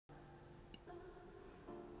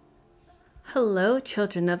Hello,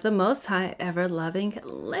 children of the Most High, ever-loving,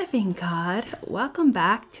 living God. Welcome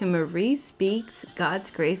back to Marie Speaks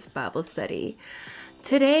God's Grace Bible Study.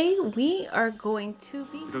 Today, we are going to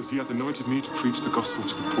be... Because he hath anointed me to preach the gospel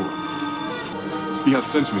to the poor. He hath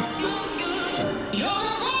sent me. You're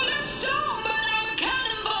a rolling stone, but I'm a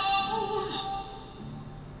cannonball.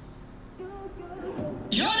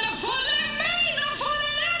 You're not fooling me, not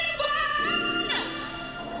fooling anyone.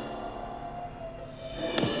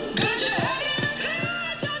 Got your head in the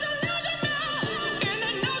clouds, you're delusional. In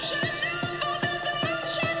an ocean of this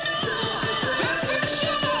emotion. That's for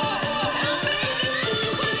sure. Help me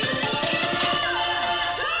know what you're looking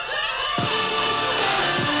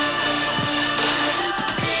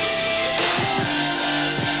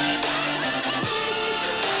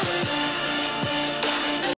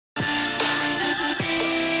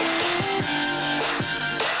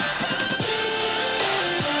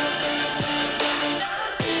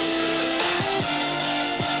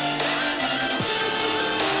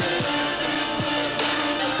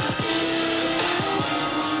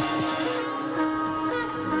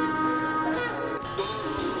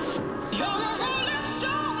You're a rolling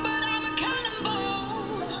stone, but I'm a cannonball.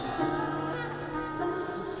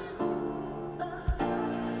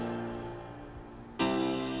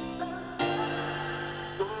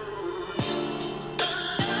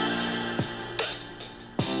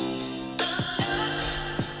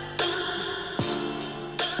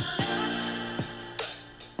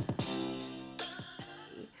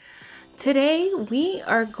 Today, we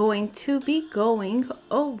are going to be going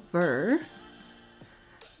over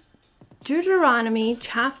Deuteronomy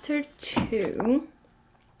chapter 2.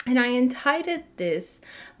 And I entitled this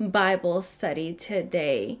Bible study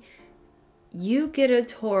today, You Get a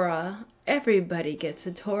Torah, Everybody Gets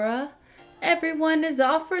a Torah. Everyone is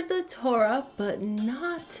offered the Torah, but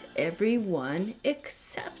not everyone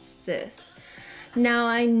accepts this. Now,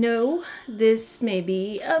 I know this may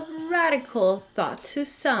be a radical thought to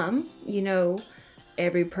some,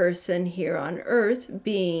 every person here on earth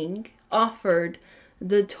being offered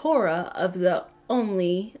the Torah of the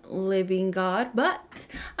only living God. But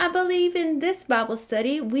I believe in this Bible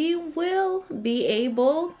study, we will be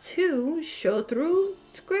able to show through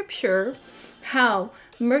scripture how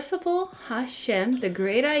merciful Hashem, the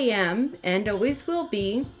great I am, and always will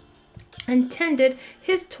be, intended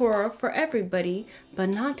his Torah for everybody, but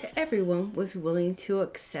not everyone was willing to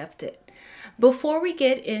accept it. Before we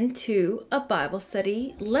get into a Bible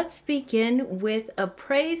study, let's begin with a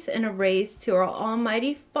praise and a raise to our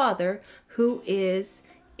Almighty Father who is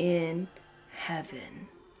in heaven.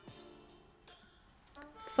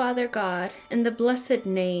 Father God, in the blessed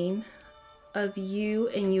name of you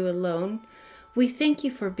and you alone, we thank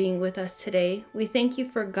you for being with us today. We thank you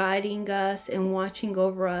for guiding us and watching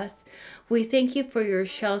over us. We thank you for your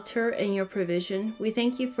shelter and your provision. We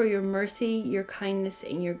thank you for your mercy, your kindness,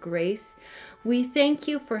 and your grace. We thank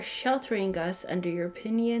you for sheltering us under your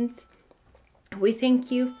pinions. We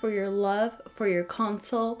thank you for your love, for your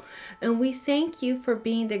counsel, and we thank you for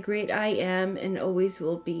being the great I am and always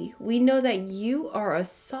will be. We know that you are a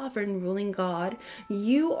sovereign ruling God.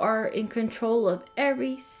 You are in control of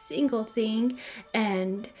every single thing,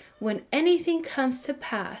 and when anything comes to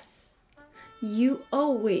pass, you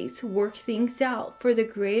always work things out for the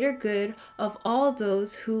greater good of all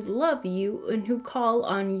those who love you and who call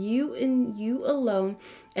on you and you alone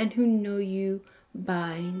and who know you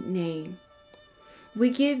by name. We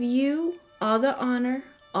give you all the honor,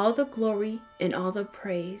 all the glory, and all the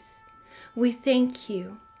praise. We thank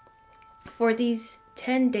you for these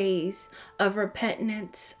 10 days of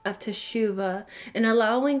repentance, of teshuvah, and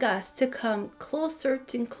allowing us to come closer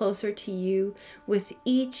and closer to you with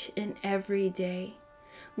each and every day.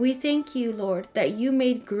 We thank you, Lord, that you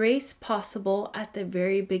made grace possible at the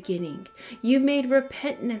very beginning. You made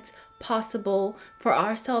repentance possible for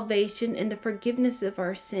our salvation and the forgiveness of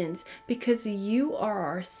our sins, because you are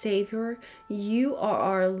our Savior, you are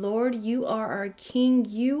our Lord, you are our King,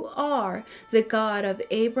 you are the God of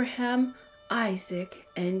Abraham, Isaac,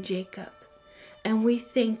 and Jacob. And we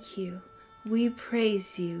thank you, we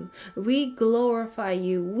praise you, we glorify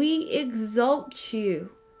you, we exalt you,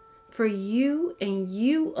 for you and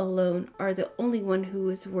you alone are the only one who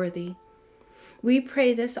is worthy. We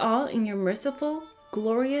pray this all in your merciful,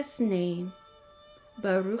 glorious name.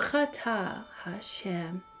 Baruch atah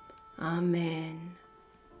Hashem. Amen.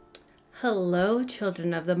 Hello,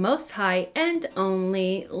 children of the Most High and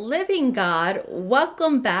only living God.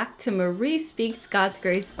 Welcome back to Marie Speaks God's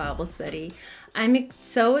Grace Bible Study. I'm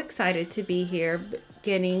so excited to be here,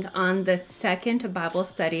 beginning on the second Bible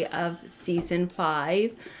study of season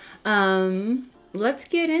 5. let's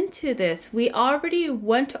get into this. We already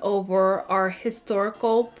went over our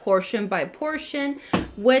historical portion by portion,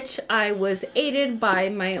 which I was aided by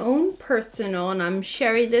my own personal, and I'm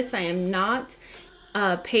sharing this. I am not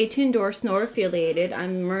paid to endorse nor affiliated.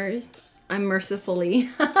 I'm mercifully.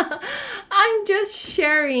 I'm just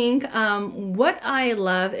sharing what I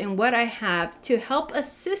love and what I have to help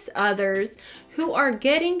assist others who are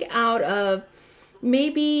getting out of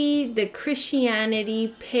maybe the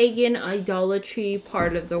Christianity, pagan idolatry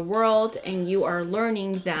part of the world, and you are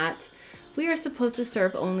learning that we are supposed to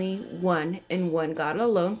serve only one and one God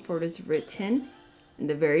alone, for it is written in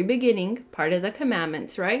the very beginning, part of the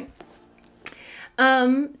commandments, right?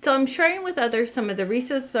 So I'm sharing with others some of the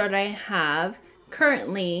resources that I have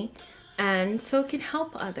currently, and so it can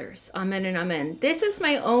help others. Amen and amen. This is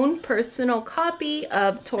my own personal copy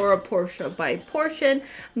of Torah Portion by Portion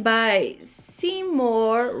by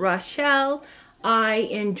Seymour Rochelle. I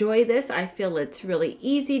enjoy this. I feel it's really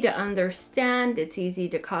easy to understand. It's easy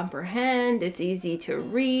to comprehend. It's easy to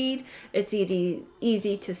read. It's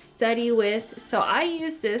easy to study with. So I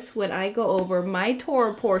use this when I go over my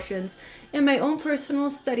Torah portions in my own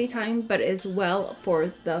personal study time, but as well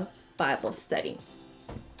for the Bible study.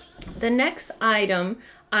 The next item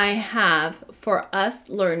I have for us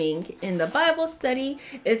learning in the Bible study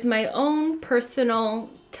is my own personal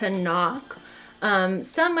Tanakh.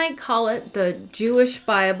 Some might call it the Jewish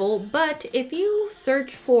Bible, but if you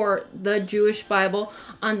search for the Jewish Bible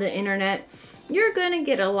on the internet, you're going to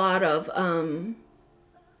get a lot of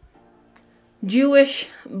Jewish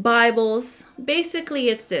Bibles. Basically,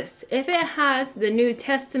 it's this. If it has the New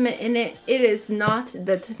Testament in it, it is not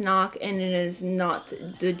the Tanakh and it is not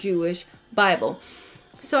the Jewish Bible.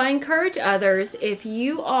 So I encourage others, if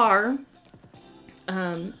you are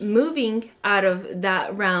moving out of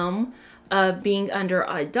that realm of being under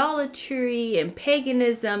idolatry and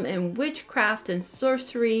paganism and witchcraft and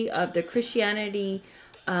sorcery of the Christianity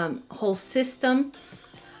whole system,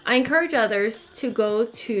 I encourage others to go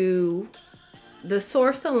to the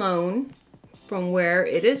source alone, from where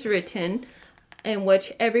it is written, in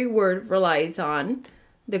which every word relies on,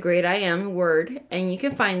 the great I am word. And you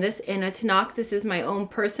can find this in a Tanakh. This is my own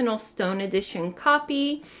personal Stone Edition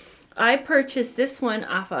copy. I purchased this one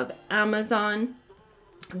off of Amazon,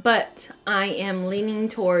 but I am leaning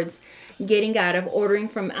towards getting out of ordering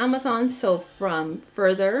from Amazon. So from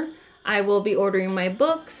further, I will be ordering my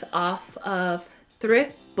books off of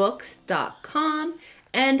thriftbooks.com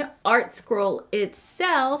and Art Scroll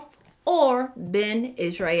itself, or Ben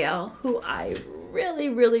Israel, who I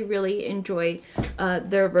really enjoy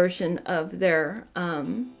their version of their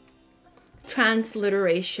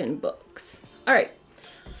transliteration books. All right,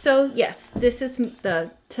 so yes, this is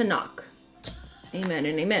the Tanakh. Amen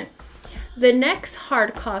and amen. The next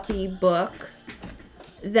hard copy book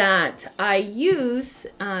that I use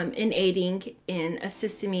in aiding in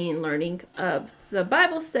assisting me in learning of the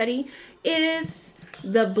Bible study is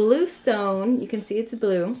the Bluestone, you can see it's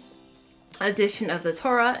blue, edition of the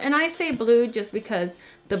Torah. And I say blue just because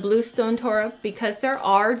the Bluestone Torah, because there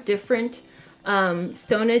are different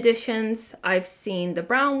stone editions. I've seen the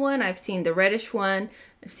brown one, I've seen the reddish one,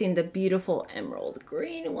 I've seen the beautiful emerald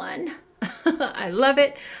green one. I love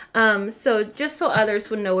it. So just so others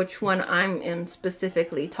would know which one I'm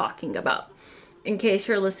specifically talking about, in case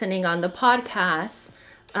you're listening on the podcast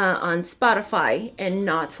on Spotify and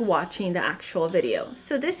not watching the actual video.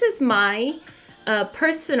 So this is my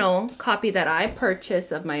personal copy that I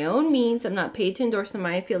purchased of my own means. I'm not paid to endorse them.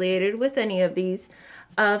 I'm affiliated with any of these,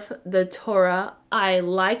 of the Torah. I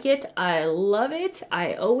like it. I love it.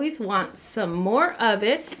 I always want some more of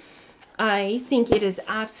it. I think it is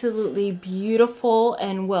absolutely beautiful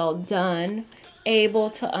and well done, able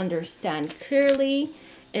to understand clearly.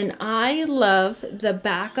 And I love the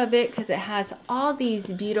back of it because it has all these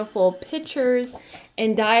beautiful pictures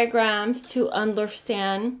and diagrams to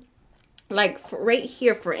understand. Like right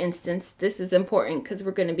here, for instance, this is important because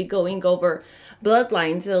we're going to be going over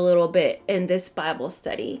bloodlines a little bit in this Bible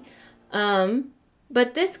study.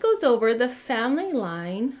 But this goes over the family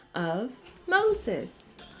line of Moses,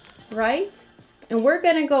 right? And we're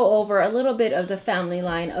going to go over a little bit of the family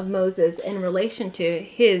line of Moses in relation to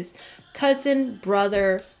his cousin,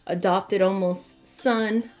 brother, adopted almost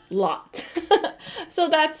son, Lot. So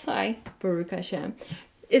that's why, Baruch Hashem.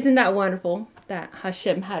 Isn't that wonderful that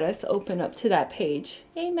Hashem had us open up to that page?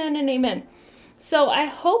 Amen and amen. So I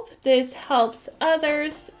hope this helps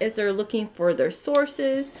others as they're looking for their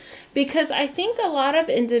sources, because I think a lot of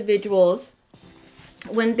individuals,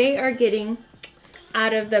 when they are getting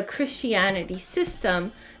out of the Christianity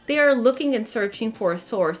system, they are looking and searching for a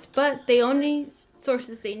source, but the only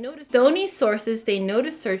sources they know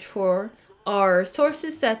to search for are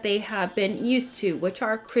sources that they have been used to, which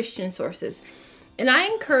are Christian sources. And I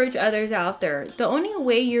encourage others out there, the only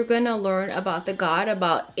way you're going to learn about the God,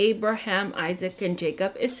 about Abraham, Isaac, and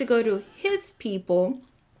Jacob, is to go to his people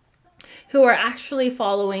who are actually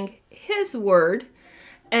following his word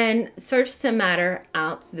and search the matter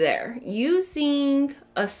out there. Using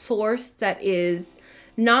a source that is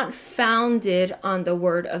not founded on the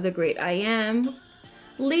word of the great I am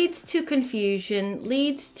leads to confusion,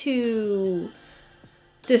 leads to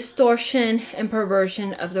distortion and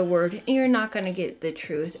perversion of the word, and you're not going to get the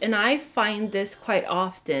truth. And I find this quite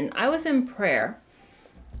often. I was in prayer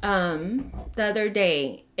the other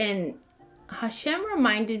day, and Hashem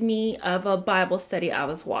reminded me of a Bible study I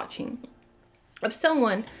was watching of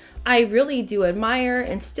someone I really do admire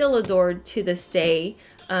and still adore to this day.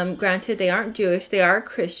 Granted, they aren't Jewish, they are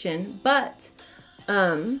Christian, but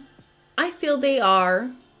I feel they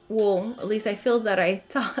are, well, at least I feel that I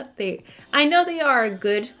know they are a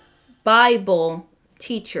good Bible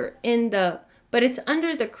teacher but it's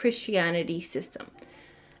under the Christianity system.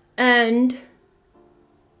 And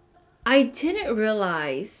I didn't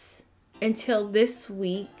realize until this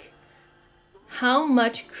week how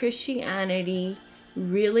much Christianity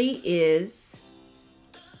really is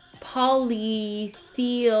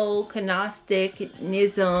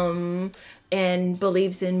polytheocanosticism and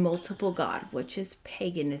believes in multiple God, which is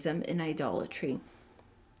paganism and idolatry.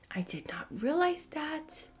 I did not realize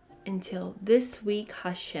that until this week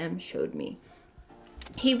Hashem showed me.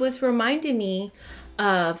 He was reminding me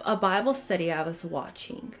of a Bible study I was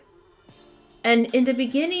watching. And in the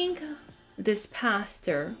beginning, this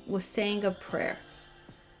pastor was saying a prayer.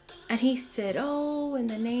 And he said, oh, in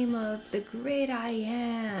the name of the great I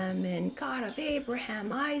am and God of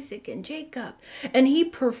Abraham, Isaac, and Jacob. And he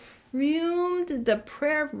perfumed the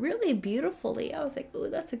prayer really beautifully. I was like, oh,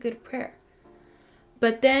 that's a good prayer.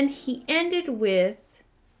 But then he ended with,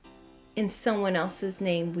 in someone else's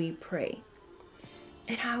name we pray.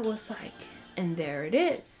 And I was like, and there it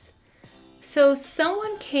is. So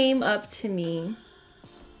someone came up to me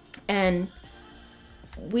and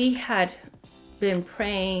we had been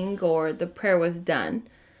praying, or the prayer was done,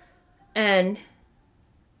 and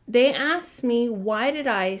they asked me, why did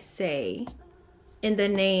I say in the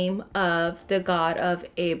name of the God of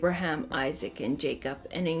Abraham, Isaac, and Jacob,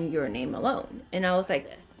 and in your name alone? And I was like,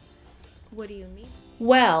 what do you mean?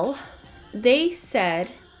 Well, they said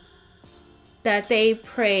that they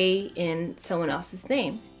pray in someone else's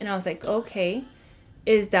name. And I was like, okay,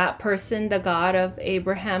 is that person the God of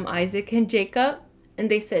Abraham, Isaac, and Jacob? And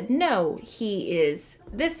they said, no, he is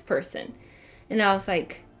this person. And I was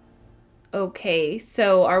like, okay,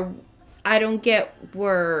 so I don't get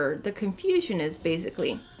where the confusion is,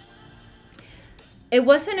 basically. It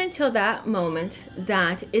wasn't until that moment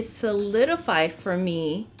that it solidified for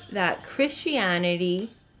me that Christianity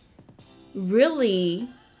really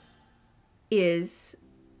is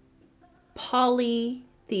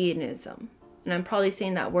polytheism. And I'm probably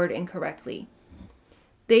saying that word incorrectly.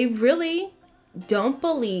 They really don't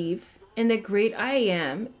believe in the great I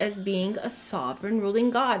am as being a sovereign ruling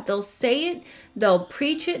God. They'll say it, they'll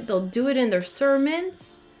preach it, they'll do it in their sermons.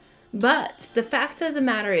 But the fact of the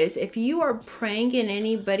matter is, if you are praying in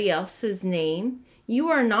anybody else's name, you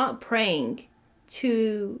are not praying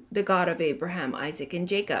to the God of Abraham, Isaac, and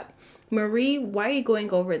Jacob. Marie, why are you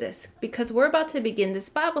going over this? Because we're about to begin this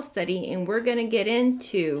Bible study and we're going to get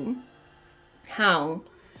into how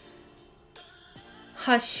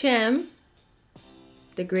Hashem,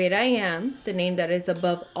 the great I am, the name that is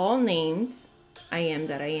above all names, I am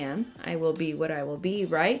that I am, I will be what I will be,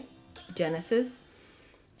 right? Genesis,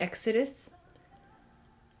 Exodus.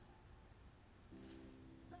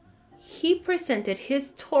 He presented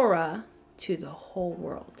his Torah to the whole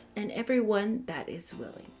world and everyone that is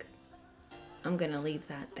willing. I'm going to leave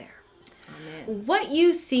that there. Amen. What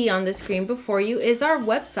you see on the screen before you is our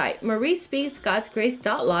website,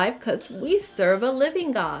 mariespeaksgodsgrace.live, because we serve a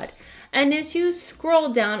living God. And as you scroll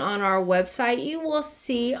down on our website, you will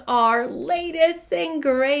see our latest and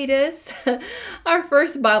greatest, our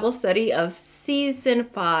first Bible study of season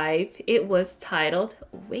 5. It was titled,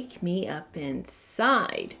 Wake Me Up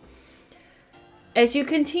Inside. As you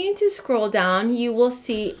continue to scroll down, you will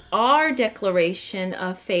see our declaration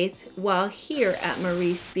of faith while here at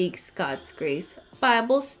Marie Speaks God's Grace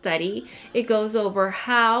Bible Study. It goes over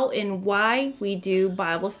how and why we do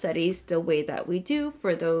Bible studies the way that we do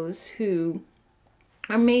for those who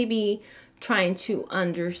are maybe trying to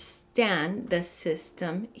understand the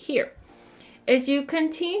system here. As you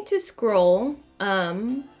continue to scroll,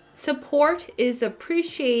 support is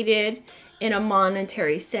appreciated in a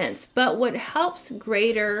monetary sense, but what helps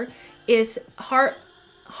greater is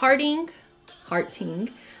hearting hearting,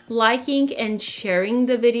 liking and sharing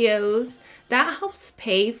the videos. That helps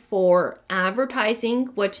pay for advertising,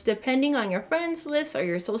 which depending on your friends list or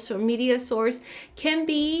your social media source can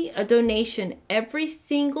be a donation. Every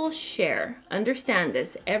single share, understand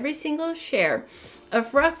this, every single share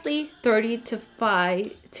of roughly $30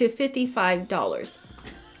 to $55.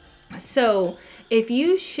 So if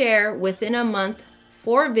you share within a month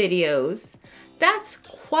 4 videos, that's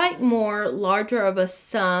quite more larger of a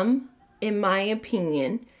sum, in my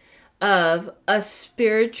opinion, of a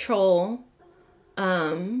spiritual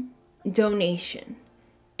donation.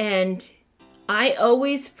 And I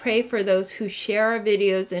always pray for those who share our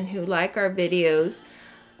videos and who like our videos,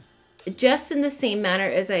 just in the same manner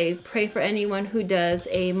as I pray for anyone who does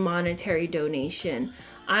a monetary donation.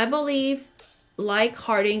 I believe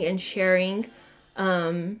like-hearting and sharing,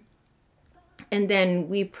 and then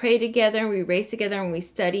we pray together, we race together, and we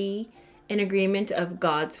study in agreement of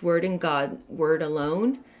God's word and God's word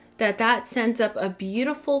alone, that sends up a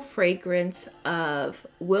beautiful fragrance of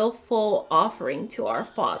willful offering to our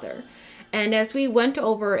Father. And as we went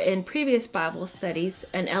over in previous Bible studies,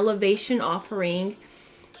 an elevation offering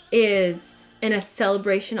is, and a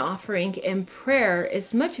celebration offering and prayer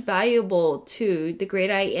is much valuable to the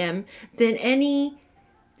great I am than any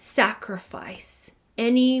sacrifice,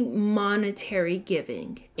 any monetary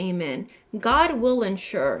giving. Amen. God will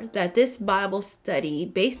ensure that this Bible study,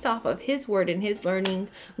 based off of His word and His learning,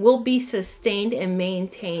 will be sustained and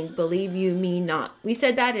maintained. Believe you me not. We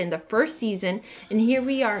said that in the first season, and here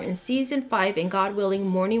we are in season 5, and God willing,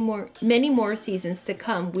 many more seasons to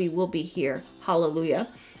come, we will be here. Hallelujah.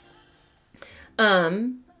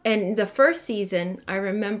 And the first season, I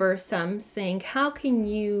remember some saying, how can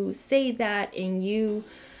you say that and you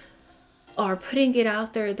are putting it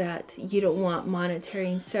out there that you don't want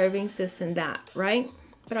monetary servings, this and that, right?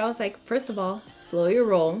 But I was like, first of all, slow your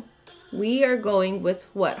roll. We are going with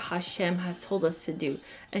what Hashem has told us to do.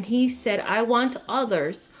 And He said, I want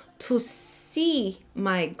others to see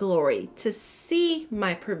my glory, to see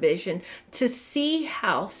my provision, to see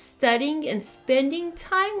how studying and spending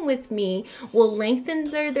time with me will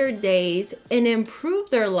lengthen their days and improve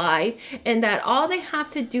their life, and that all they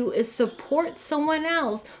have to do is support someone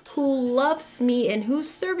else who loves me and who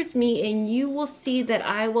serves me, and you will see that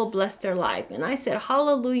I will bless their life. And I said,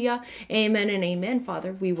 hallelujah, amen, and amen,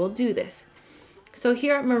 Father, we will do this. So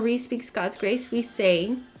here at Marie Speaks God's Grace, we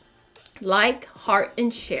say, like, heart,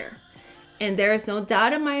 and share. And there is no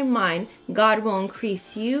doubt in my mind, God will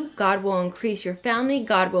increase you. God will increase your family.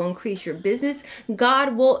 God will increase your business.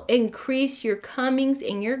 God will increase your comings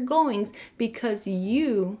and your goings because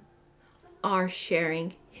you are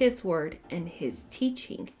sharing His word and His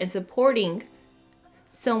teaching and supporting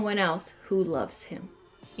someone else who loves Him.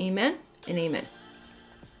 Amen and amen.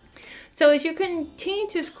 So as you continue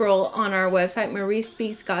to scroll on our website,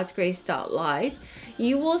 mariespeaksgodsgrace.live,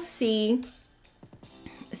 you will see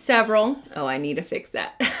several. Oh, I need to fix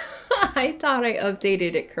that. I thought I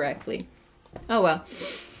updated it correctly. Oh well.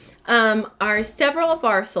 Are several of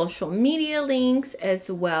our social media links, as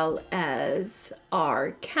well as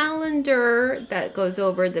our calendar that goes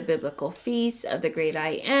over the biblical feasts of the great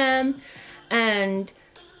I am. And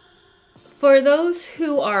for those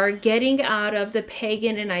who are getting out of the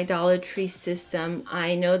pagan and idolatry system,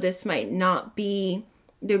 I know this might not be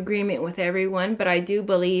the agreement with everyone, but I do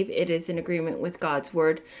believe it is an agreement with God's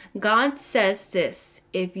word. God says this: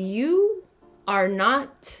 if you are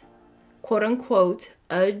not, quote unquote,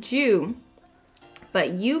 a Jew,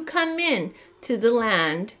 but you come in to the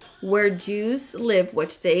land where Jews live,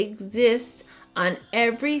 which they exist on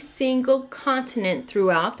every single continent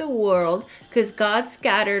throughout the world, because God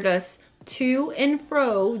scattered us to and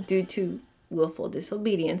fro due to willful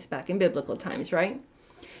disobedience back in biblical times, right?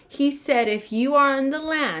 He said, if you are in the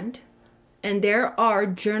land and there are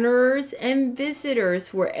journeyers and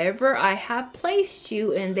visitors wherever I have placed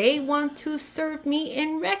you, and they want to serve me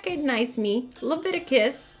and recognize me,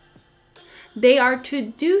 Leviticus, they are to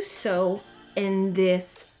do so in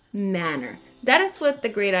this manner. That is what the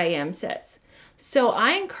great I am says. So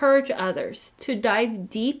I encourage others to dive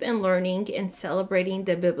deep in learning and celebrating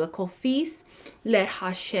the biblical feasts. Let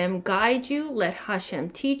Hashem guide you. Let Hashem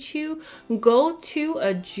teach you. Go to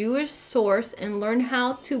a Jewish source and learn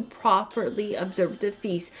how to properly observe the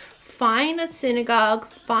feast. Find a synagogue,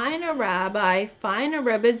 find a rabbi, find a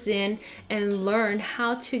rebbetzin, and learn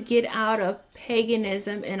how to get out of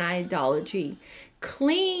paganism and idolatry.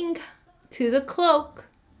 Cling to the cloak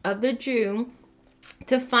of the Jew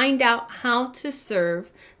to find out how to serve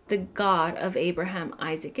the God of Abraham,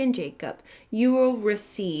 Isaac, and Jacob. You will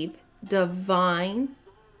receive divine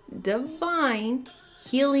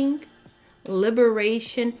healing,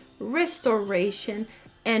 liberation, restoration,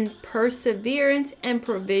 and perseverance and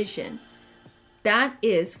provision. That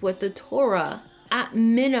is what the Torah, at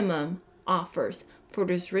minimum, offers. For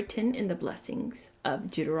it is written in the blessings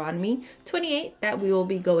of Deuteronomy 28 that we will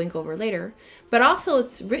be going over later. But also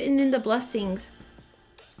it's written in the blessings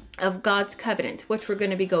of God's covenant, which we're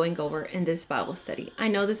going to be going over in this Bible study. I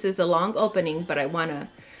know this is a long opening, but I want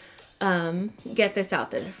to get this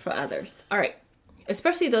out there for others. All right.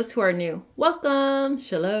 Especially those who are new. Welcome.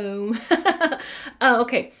 Shalom.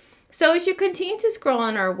 Okay. So as you continue to scroll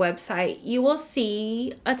on our website, you will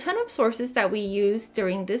see a ton of sources that we use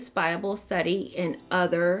during this Bible study and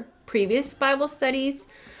other previous Bible studies.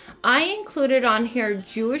 I included on here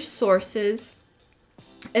Jewish sources,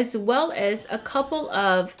 as well as a couple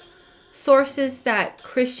of sources that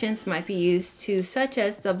Christians might be used to, such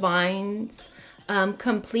as the Vine's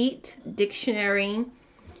Complete Dictionary,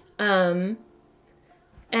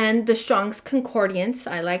 and the Strong's Concordance.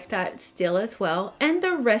 I like that still as well. And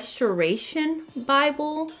the Restoration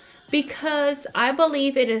Bible, because I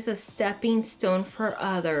believe it is a stepping stone for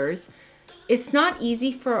others. It's not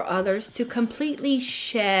easy for others to completely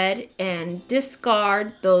shed and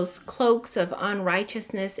discard those cloaks of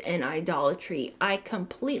unrighteousness and idolatry. I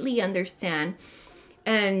completely understand.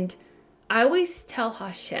 And I always tell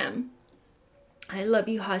Hashem, I love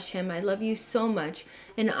you, Hashem. I love you so much.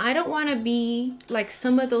 And I don't want to be like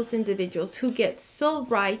some of those individuals who get so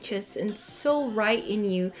righteous and so right in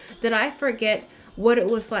you that I forget what it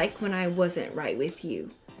was like when I wasn't right with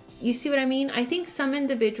you. You see what I mean? I think some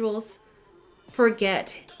individuals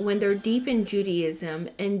forget when they're deep in Judaism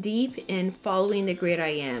and deep in following the great I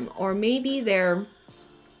am, or maybe they're,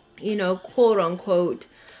 quote unquote,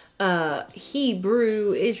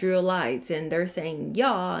 Hebrew Israelites, and they're saying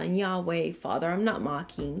Yah and Yahweh, Father, I'm not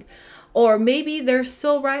mocking. Or maybe they're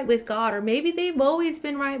so right with God, or maybe they've always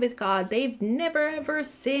been right with God. They've never ever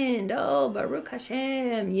sinned. Oh, Baruch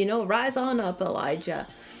Hashem, rise on up, Elijah.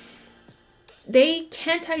 They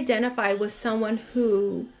can't identify with someone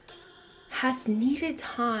who has needed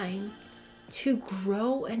time to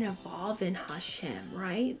grow and evolve in Hashem,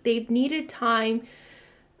 right? They've needed time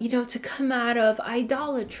to come out of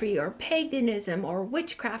idolatry or paganism or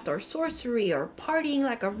witchcraft or sorcery or partying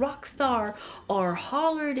like a rock star or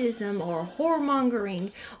hollardism or whoremongering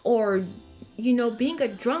or, being a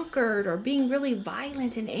drunkard or being really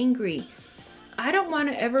violent and angry. I don't want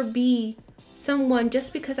to ever be someone,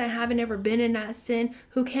 just because I haven't ever been in that sin,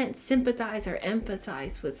 who can't sympathize or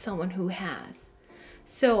empathize with someone who has.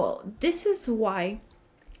 So this is why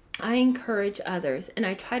I encourage others and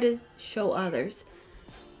I try to show others,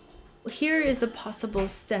 here is a possible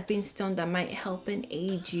stepping stone that might help and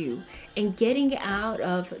aid you in getting out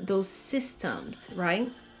of those systems,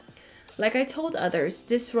 right? Like I told others,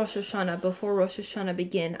 this Rosh Hashanah, before Rosh Hashanah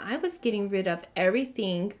began, I was getting rid of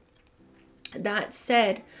everything that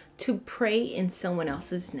said to pray in someone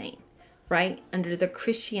else's name, right? Under the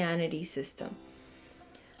Christianity system.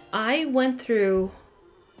 I went through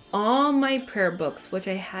all my prayer books, which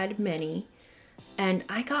I had many, and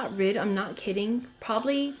I got rid, I'm not kidding,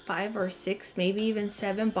 probably 5 or 6, maybe even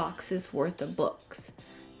 7 boxes worth of books.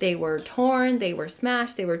 They were torn, they were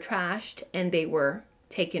smashed, they were trashed, and they were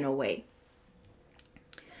taken away.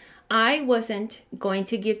 I wasn't going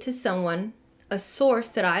to give to someone a source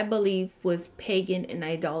that I believe was pagan and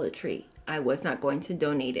idolatry. I was not going to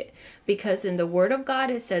donate it. Because in the Word of God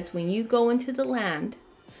it says, when you go into the land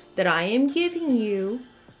that I am giving you,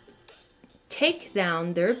 take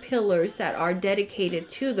down their pillars that are dedicated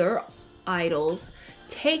to their idols.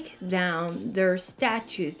 Take down their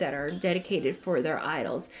statues that are dedicated for their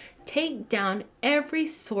idols. Take down every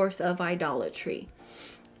source of idolatry.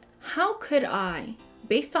 How could I,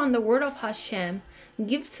 based on the word of Hashem,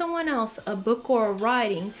 give someone else a book or a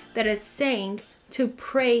writing that is saying to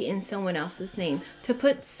pray in someone else's name, to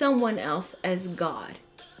put someone else as God?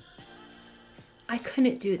 I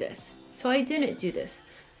couldn't do this. So I didn't do this.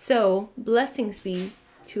 So, blessings be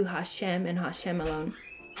to Hashem and Hashem alone.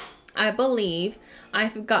 I believe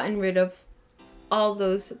I've gotten rid of all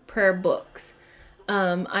those prayer books.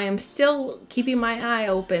 I am still keeping my eye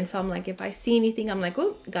open. So I'm like, if I see anything, I'm like,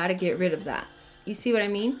 oh, gotta get rid of that. You see what I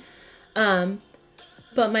mean?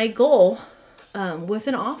 But my goal was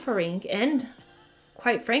an offering. And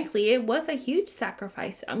quite frankly, it was a huge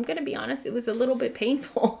sacrifice. I'm going to be honest. It was a little bit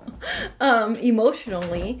painful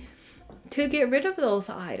emotionally to get rid of those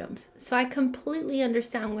items. So I completely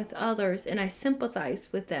understand with others and I sympathize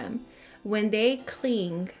with them when they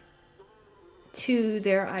cling to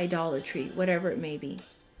their idolatry, whatever it may be.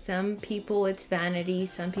 Some people it's vanity,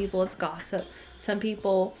 some people it's gossip, some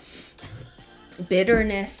people,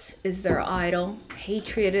 Bitterness is their idol.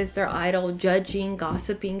 Hatred is their idol. Judging,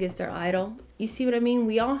 gossiping is their idol. You see what I mean?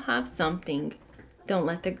 We all have something. Don't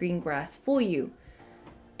let the green grass fool you.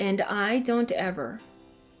 And I don't ever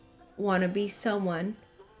want to be someone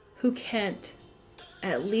who can't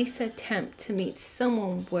at least attempt to meet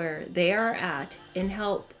someone where they are at and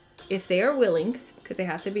help, if they are willing, because they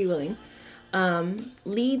have to be willing,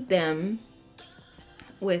 lead them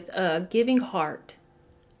with a giving heart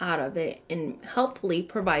out of it, and helpfully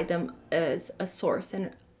provide them as a source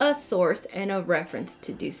and a reference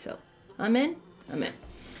to do so. Amen. Amen.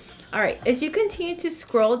 All right, as you continue to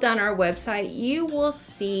scroll down our website, you will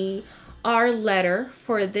see our letter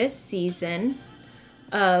for this season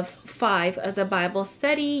of 5 of the Bible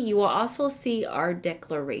study. You will also see our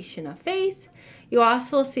declaration of faith. You'll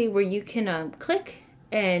also see where you can click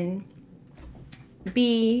and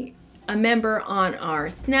be a member on our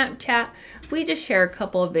Snapchat. We just share a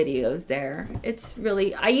couple of videos there. It's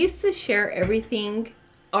really, I used to share everything,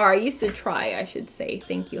 or I used to try, I should say.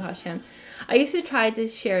 Thank you, Hashem. I used to try to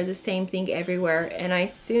share the same thing everywhere, and I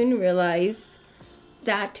soon realized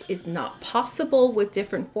that is not possible with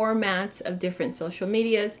different formats of different social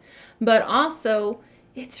medias, but also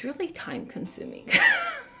it's really time consuming.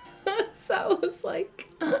 So it's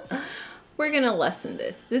like, we're going to lessen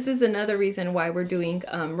this. This is another reason why we're doing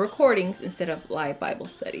recordings instead of live Bible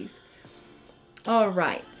studies. All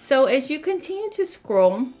right. So as you continue to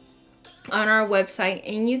scroll on our website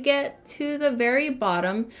and you get to the very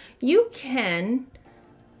bottom, you can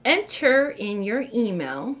enter in your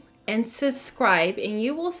email and subscribe, and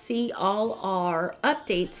you will see all our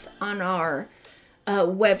updates on our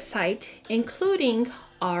website, including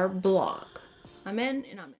our blog. Amen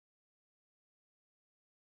and amen.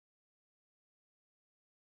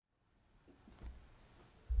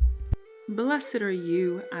 Blessed are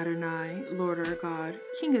you, Adonai, Lord our God,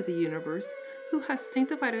 King of the universe, who has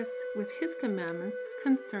sanctified us with his commandments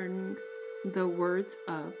concerning the words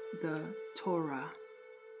of the Torah.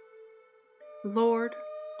 Lord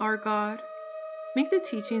our God, make the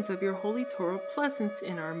teachings of your holy Torah pleasant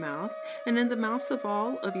in our mouth and in the mouths of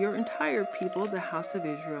all of your entire people, the house of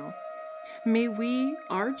Israel. May we,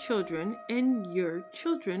 our children, and your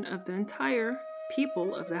children of the entire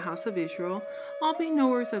people of the house of Israel, all be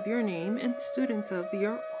knowers of your name and students of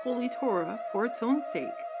your holy Torah for its own sake.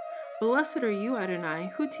 Blessed are you,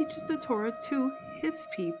 Adonai, who teaches the Torah to his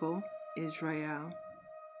people, Israel.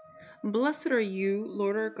 Blessed are you,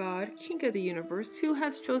 Lord our God, King of the universe, who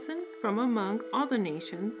has chosen from among all the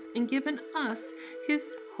nations and given us his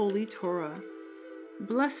holy Torah.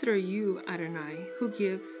 Blessed are you, Adonai, who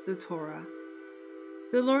gives the Torah.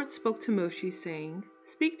 The Lord spoke to Moshe, saying,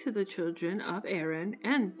 Speak to the children of Aaron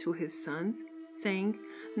and to his sons, saying,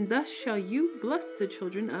 Thus shall you bless the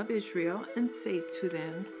children of Israel, and say to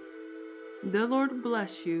them, The Lord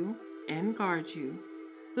bless you and guard you.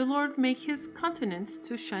 The Lord make his countenance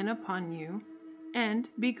to shine upon you, and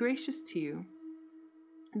be gracious to you.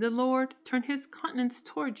 The Lord turn his countenance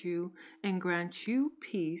toward you, and grant you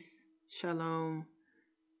peace. Shalom.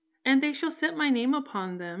 And they shall set my name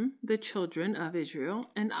upon them, the children of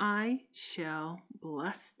Israel, and I shall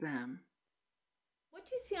bless them. What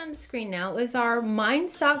you see on the screen now is our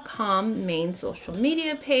Minds.com main social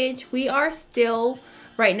media page. We are still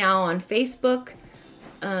right now on Facebook,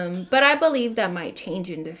 but I believe that might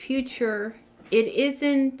change in the future. It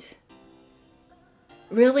isn't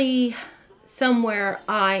really somewhere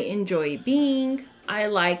I enjoy being. I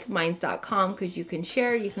like Minds.com because you can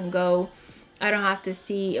share, you can go. I don't have to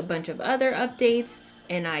see a bunch of other updates,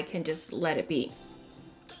 and I can just let it be.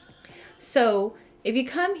 So if you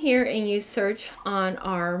come here and you search on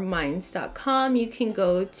our Minds.com, you can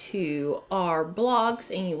go to our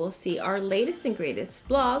blogs and you will see our latest and greatest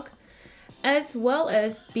blog, as well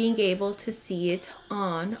as being able to see it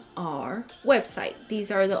on our website.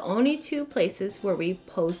 These are the only two places where we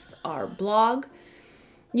post our blog.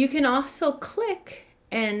 You can also click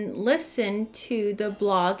and listen to the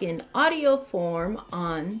blog in audio form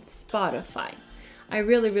on Spotify. I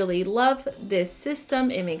really love this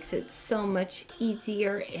system. It makes it so much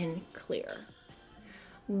easier and clearer.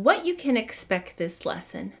 What you can expect this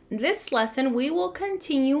lesson. This lesson we will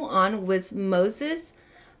continue on with Moshe,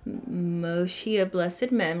 of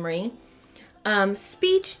blessed memory,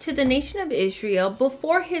 speech to the nation of Israel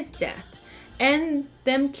before his death, and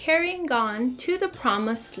them carrying on to the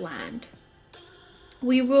promised land.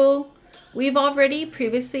 We've already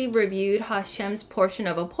previously reviewed Hashem's portion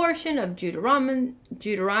of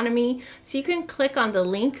Deuteronomy, so you can click on the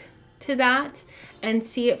link to that and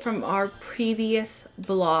see it from our previous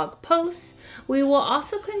blog posts. We will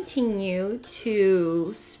also continue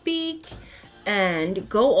to speak and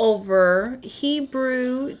go over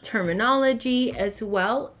Hebrew terminology as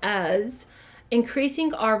well as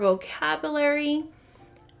increasing our vocabulary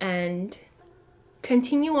and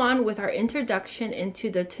continue on with our introduction into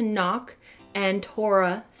the Tanakh and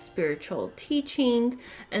Torah spiritual teaching.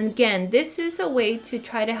 And again, this is a way to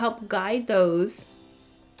try to help guide those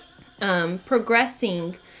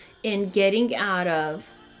progressing in getting out of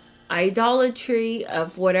idolatry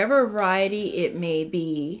of whatever variety it may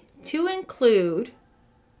be, to include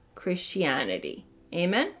Christianity.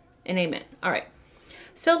 Amen and amen. All right.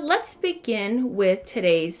 So let's begin with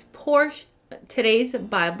today's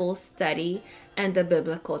Bible study and the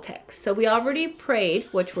biblical text. So we already prayed,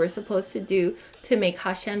 which we're supposed to do, to make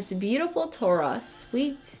Hashem's beautiful Torah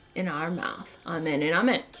sweet in our mouth. Amen and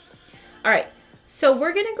amen. All right. So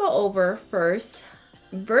we're going to go over first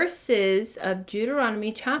verses of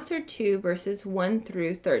Deuteronomy chapter 2, verses 1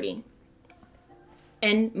 through 30.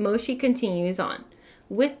 And Moshe continues on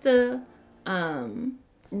with the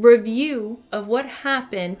review of what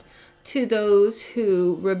happened to those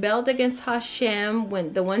who rebelled against Hashem,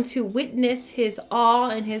 when the ones who witnessed his awe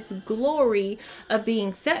and his glory of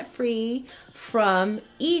being set free from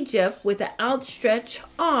Egypt with an outstretched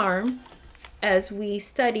arm, as we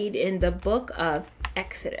studied in the book of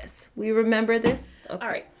Exodus. We remember this? Okay.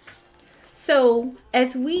 All right. So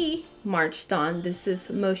as we marched on, this is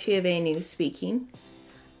Moshe Rabbeinu speaking.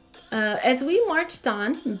 As we marched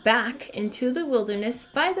on back into the wilderness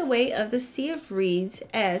by the way of the Sea of Reeds,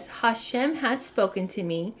 as Hashem had spoken to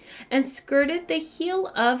me, and skirted the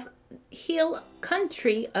hill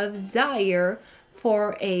country of Zaire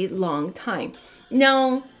for a long time.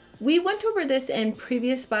 Now, we went over this in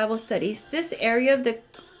previous Bible studies. This area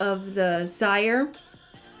of the Zaire,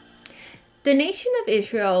 the nation of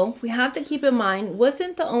Israel, we have to keep in mind,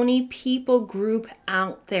 wasn't the only people group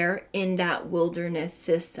out there in that wilderness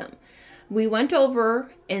system. We went over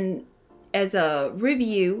as a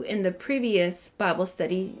review in the previous Bible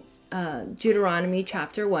study, Deuteronomy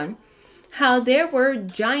chapter 1, how there were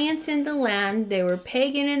giants in the land. They were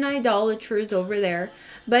pagan and idolaters over there.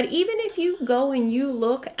 But even if you go and you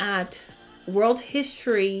look at world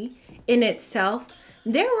history in itself,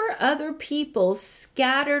 there were other people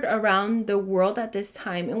scattered around the world at this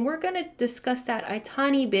time. And we're going to discuss that a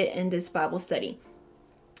tiny bit in this Bible study.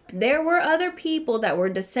 There were other people that were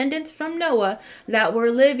descendants from Noah that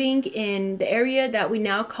were living in the area that we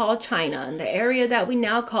now call China, and the area that we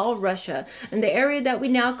now call Russia, and the area that we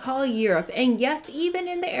now call Europe, and yes, even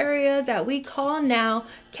in the area that we call now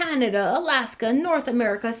Canada, Alaska, North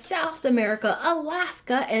America, South America,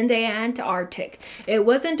 Alaska, and the Antarctic. It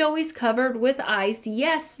wasn't always covered with ice.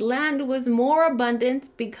 Yes, land was more abundant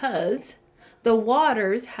because the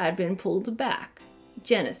waters had been pulled back.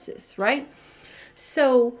 Genesis, right?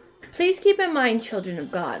 So please keep in mind, children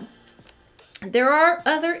of God, there are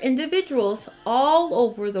other individuals all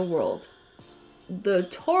over the world. The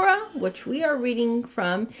Torah, which we are reading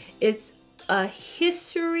from, is a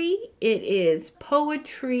history. It is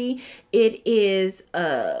poetry. It is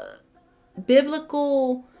a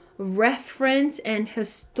biblical reference and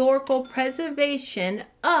historical preservation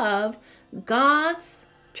of God's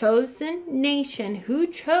chosen nation who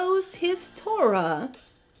chose his Torah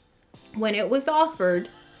when it was offered.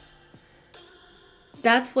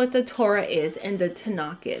 That's what the Torah is and the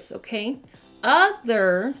Tanakh is, okay?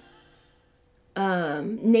 Other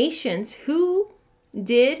nations who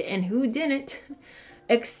did and who didn't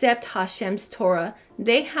accept Hashem's Torah,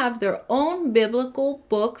 they have their own biblical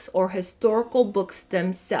books or historical books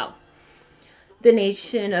themselves. The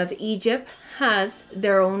nation of Egypt has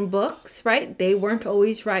their own books, right? They weren't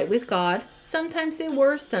always right with God. Sometimes they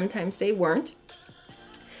were, sometimes they weren't.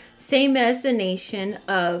 Same as the nation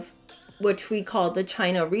of which we call the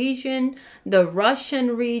China region, the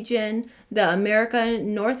Russian region, the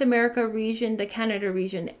North America region, the Canada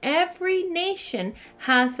region. Every nation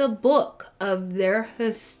has a book of their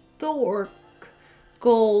historical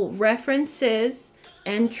references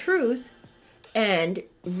and truth, and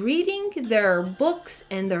reading their books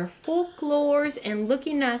and their folklores and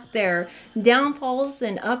looking at their downfalls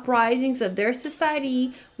and uprisings of their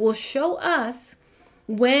society will show us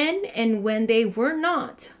when they were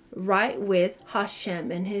not right with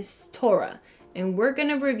Hashem and his Torah. And we're going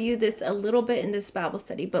to review this a little bit in this Bible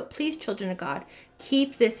study. But please, children of God,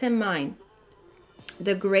 keep this in mind.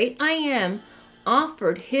 The great I Am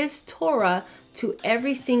offered his Torah to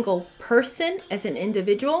every single person as an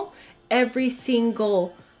individual, every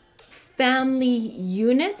single family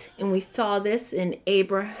unit. And we saw this in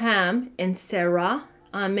Abraham and Sarah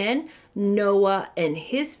Amen. Noah and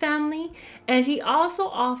his family. And he also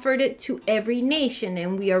offered it to every nation.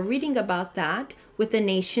 And we are reading about that with the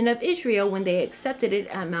nation of Israel when they accepted it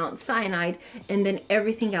at Mount Sinai, and then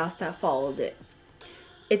everything else that followed it.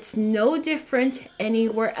 It's no different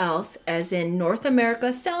anywhere else, as in North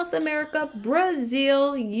America, South America,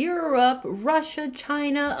 Brazil, Europe, Russia,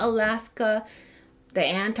 China, Alaska, the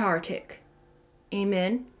Antarctic.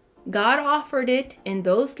 Amen. God offered it in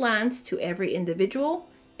those lands to every individual,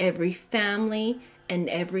 every family, and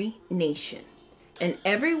every nation. And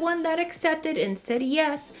everyone that accepted and said,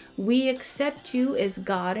 yes, we accept you as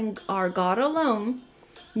God and our God alone,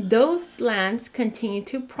 those lands continue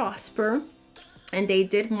to prosper, and they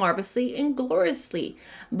did marvelously and gloriously.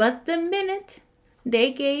 But the minute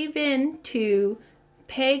they gave in to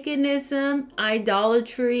paganism,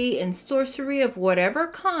 idolatry, and sorcery of whatever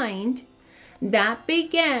kind, that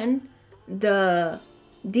began the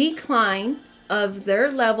decline of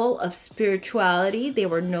their level of spirituality. They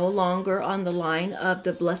were no longer on the line of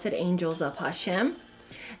the blessed angels of Hashem.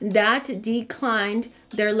 That declined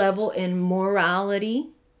their level in morality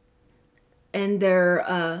and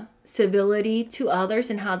their civility to others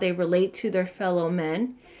and how they relate to their fellow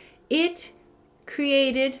men. It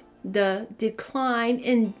created the decline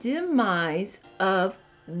and demise of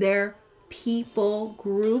their people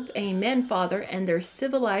group, amen, Father, and their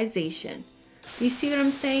civilization. You see what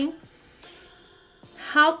I'm saying?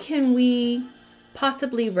 How can we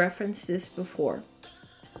possibly reference this before?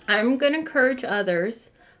 I'm going to encourage others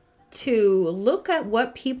to look at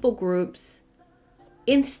what people groups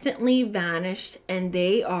instantly vanished and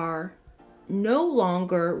they are no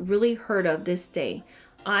longer really heard of this day.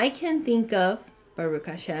 I can think of, Baruch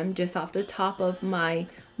Hashem, just off the top of my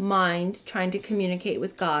mind, trying to communicate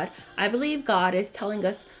with God. I believe God is telling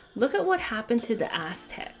us, look at what happened to the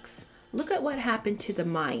Aztecs. Look at what happened to the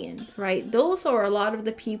Mayans, right? Those are a lot of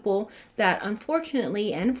the people that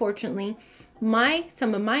unfortunately and fortunately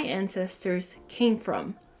some of my ancestors came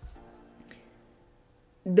from.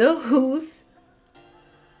 Those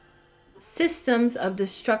systems of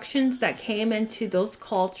destructions that came into those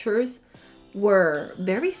cultures were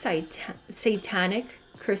very satanic,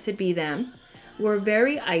 cursed be them, were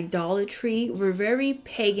very idolatry, were very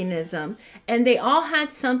paganism, and they all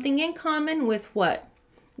had something in common with what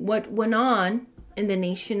went on in the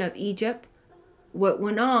nation of Egypt, what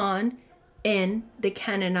went on in the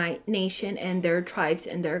Canaanite nation and their tribes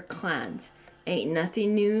and their clans. Ain't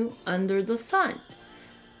nothing new under the sun.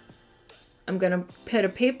 I'm going to put a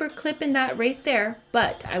paper clip in that right there,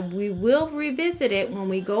 but we will revisit it when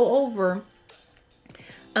we go over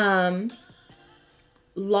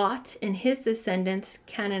Lot and his descendants,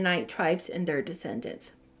 Canaanite tribes and their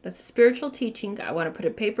descendants. That's a spiritual teaching. I want to put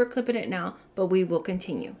a paper clip in it now, but we will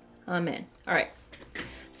continue. Amen. All right.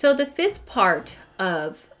 So the fifth part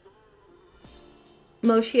of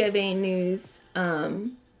Moshe Rabbeinu's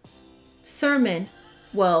sermon,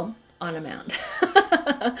 well, on a mount.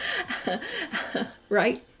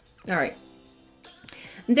 Right? All right.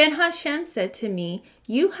 Then Hashem said to me,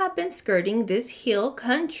 you have been skirting this hill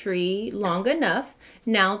country long enough.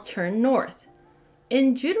 Now turn north.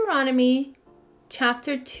 In Deuteronomy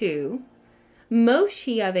chapter 2,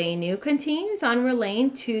 Moshe Rabbeinu continues on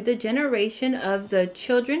relaying to the generation of the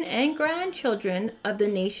children and grandchildren of the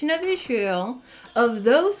nation of Israel of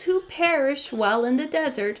those who perished while in the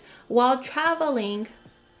desert while traveling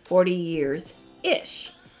 40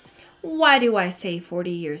 years-ish. Why do I say 40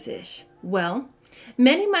 years-ish? Well,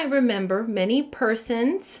 many might remember many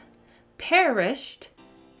persons perished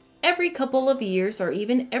every couple of years or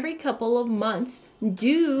even every couple of months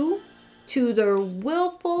due to their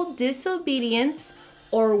willful disobedience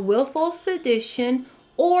or willful sedition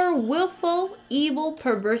or willful evil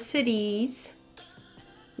perversities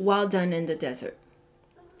while done in the desert.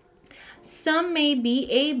 Some may be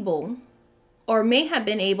able or may have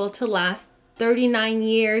been able to last 39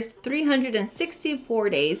 years, 364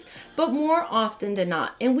 days, but more often than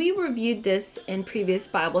not. And we reviewed this in previous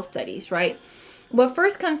Bible studies, right? What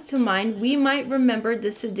first comes to mind, we might remember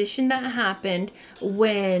the sedition that happened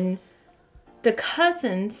when the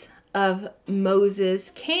cousins of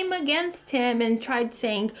Moses came against him and tried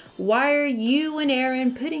saying, why are you and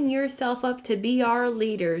Aaron putting yourself up to be our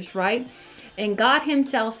leaders, right? And God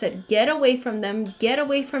himself said, get away from them, get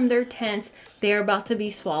away from their tents. They're about to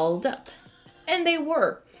be swallowed up. And they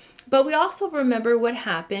were. But we also remember what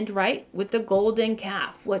happened, right, with the golden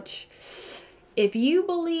calf, which if you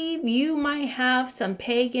believe you might have some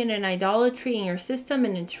pagan and idolatry in your system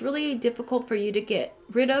and it's really difficult for you to get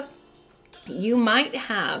rid of, you might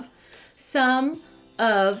have some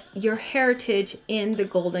of your heritage in the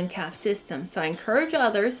golden calf system. So I encourage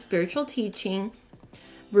others, spiritual teaching,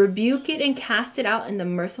 Rebuke it and cast it out in the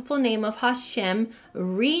merciful name of Hashem.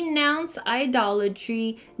 Renounce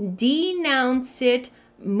idolatry. Denounce it.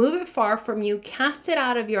 Move it far from you. Cast it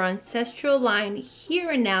out of your ancestral line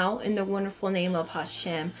here and now in the wonderful name of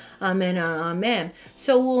Hashem. Amen. Amen.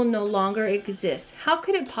 So it will no longer exist. How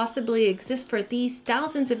could it possibly exist for these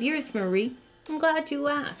thousands of years, Marie? I'm glad you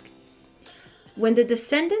asked. When the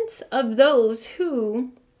descendants of those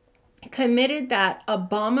who committed that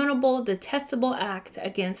abominable, detestable act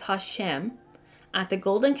against Hashem at the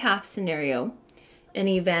golden calf scenario, an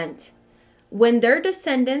event, when their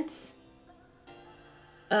descendants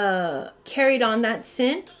carried on that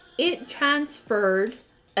sin, it transferred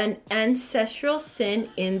an ancestral sin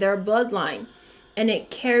in their bloodline, and it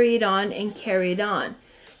carried on and carried on.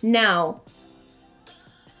 Now,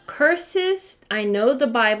 curses, I know the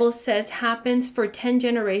Bible says happens for 10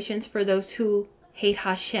 generations for those who hate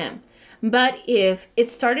Hashem. But if it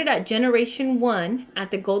started at generation 1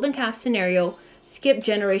 at the golden calf scenario, skip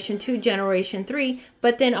generation 2, generation 3,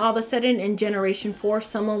 but then all of a sudden in generation 4,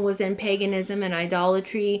 someone was in paganism and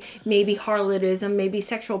idolatry, maybe harlotism, maybe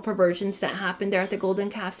sexual perversions that happened there at the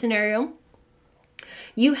golden calf scenario.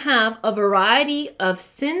 You have a variety of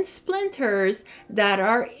sin splinters that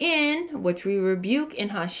are in, which we rebuke in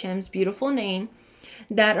Hashem's beautiful name,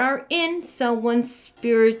 that are in someone's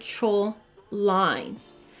spiritual line.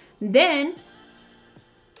 Then,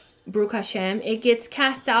 Baruch Hashem, it gets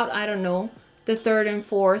cast out, I don't know, the 3rd and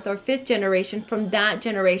 4th or 5th generation from that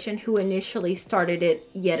generation who initially started it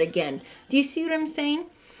yet again. Do you see what I'm saying?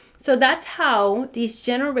 So that's how these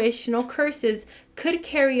generational curses could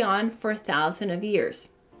carry on for 1,000 of years.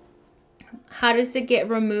 How does it get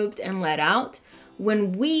removed and let out?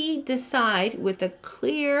 When we decide with a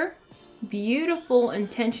clear, beautiful,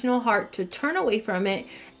 intentional heart to turn away from it,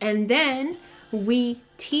 and then we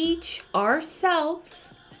teach ourselves,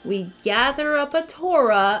 we gather up a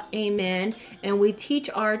Torah, amen, and we teach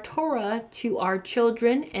our Torah to our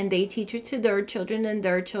children, and they teach it to their children and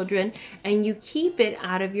their children, and you keep it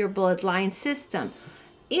out of your bloodline system.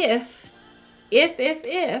 If,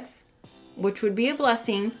 which would be a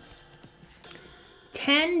blessing,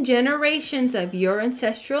 10 generations of your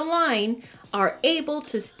ancestral line are able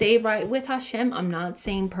to stay right with Hashem. I'm not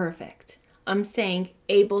saying perfect. I'm saying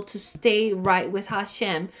able to stay right with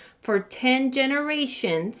Hashem for 10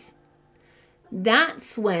 generations.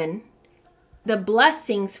 That's when the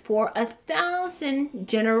blessings for 1,000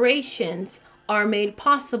 generations are made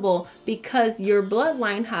possible because your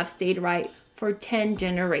bloodline have stayed right for 10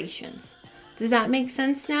 generations. Does that make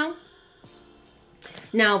sense now?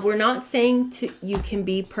 Now, we're not saying you can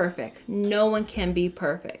be perfect. No one can be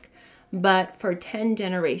perfect. But for 10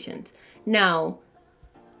 generations. Now,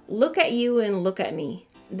 look at you and look at me.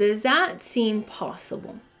 Does that seem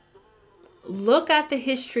possible? Look at the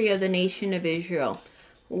history of the nation of Israel.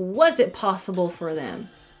 Was it possible for them?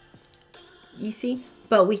 You see?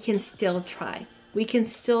 But we can still try. We can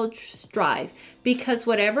still strive. Because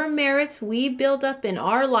whatever merits we build up in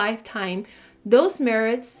our lifetime, those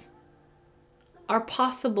merits are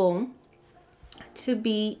possible to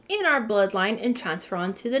be in our bloodline and transfer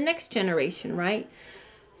on to the next generation, right?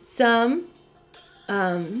 Some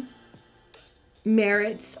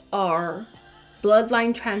merits are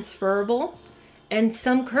bloodline transferable, and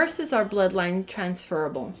some curses are bloodline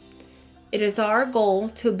transferable. It is our goal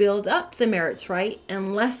to build up the merits, right?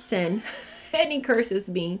 And lessen any curses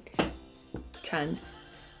being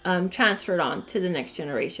transferred on to the next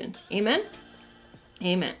generation. Amen?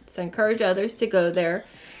 Amen. So encourage others to go there.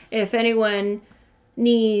 If anyone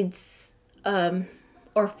needs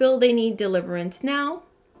or feel they need deliverance now,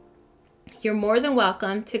 you're more than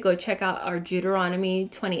welcome to go check out our Deuteronomy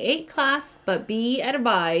 28 class, but be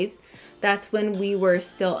advised that's when we were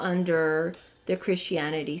still under the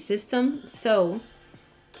Christianity system. So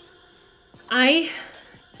I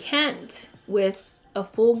can't, with a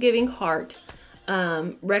full giving heart,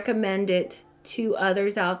 recommend it to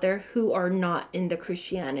others out there who are not in the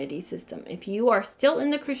Christianity system. If you are still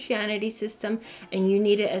in the Christianity system and you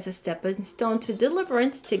need it as a stepping stone to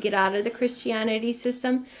deliverance to get out of the Christianity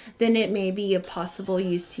system, then it may be a possible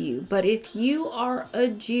use to you. But if you are a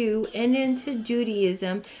Jew and into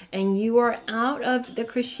Judaism and you are out of the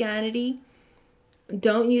Christianity,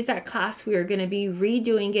 don't use that class. We are going to be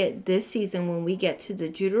redoing it this season when we get to the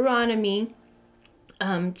Deuteronomy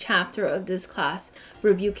chapter of this class,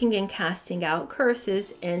 rebuking and casting out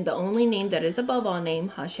curses, and the only name that is above all name,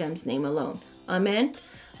 Hashem's name alone. Amen.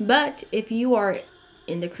 But if you are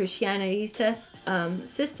in the Christianity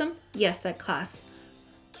system, yes, that class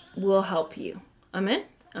will help you. Amen.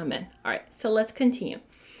 Amen. All right, so let's continue.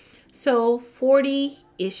 So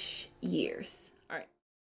 40-ish years.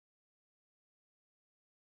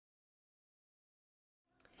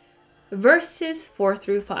 Verses 4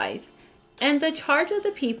 through 5. And the charge of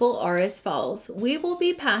the people are as follows. We will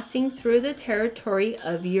be passing through the territory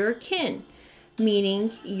of your kin,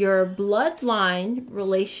 meaning your bloodline,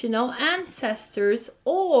 relational ancestors,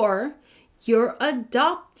 or your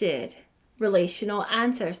adopted relational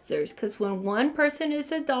ancestors. Because when one person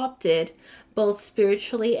is adopted, both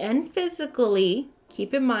spiritually and physically,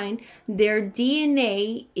 keep in mind, their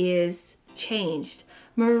DNA is changed.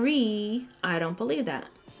 Marie, I don't believe that.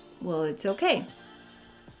 Well, it's okay.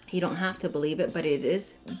 You don't have to believe it, but it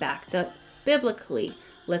is backed up biblically.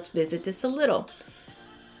 Let's visit this a little.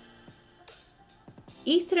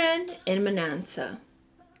 Ithran and Manasseh.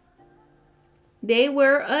 They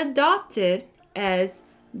were adopted as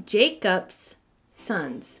Jacob's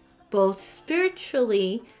sons, both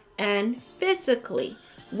spiritually and physically,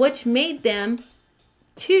 which made them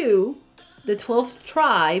to the 12th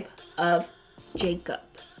tribe of Jacob.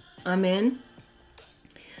 Amen.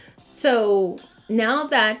 So now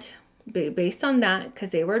that, based on that, because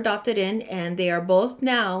they were adopted in, and they are both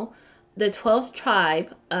now the 12th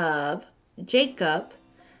tribe of Jacob,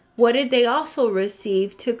 what did they also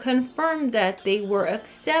receive to confirm that they were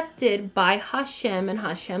accepted by Hashem and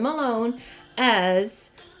Hashem alone as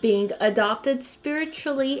being adopted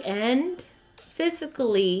spiritually and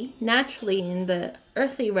physically, naturally in the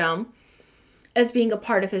earthly realm, as being a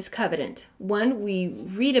part of his covenant? One, we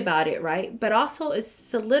read about it, right? But also it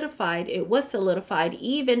was solidified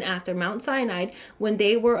even after Mount Sinai when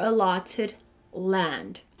they were allotted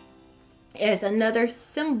land as another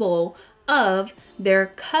symbol of their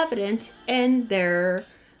covenant and their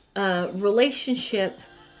relationship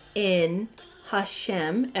in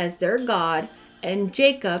Hashem as their God and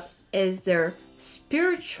Jacob as their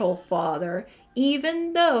spiritual father,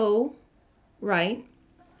 even though, right,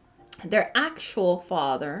 their actual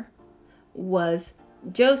father was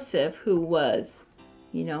Joseph, who was,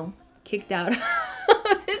 kicked out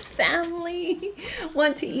of his family,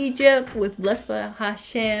 went to Egypt, was blessed by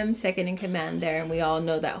Hashem, second in command there, and we all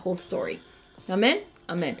know that whole story. Amen?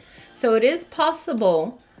 Amen. So it is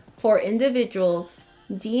possible for individuals'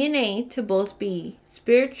 DNA to both be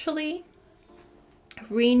spiritually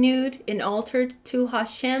renewed and altered to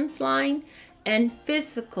Hashem's line and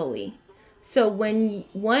physically. So when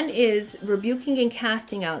one is rebuking and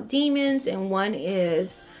casting out demons and one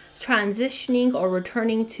is transitioning or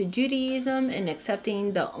returning to Judaism and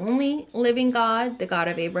accepting the only living God, the God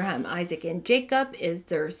of Abraham, Isaac, and Jacob, is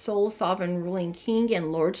their sole sovereign ruling king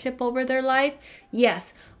and lordship over their life,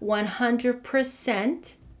 yes,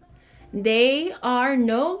 100%, they are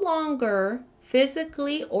no longer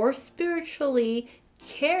physically or spiritually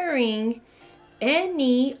carrying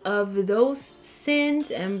any of those sins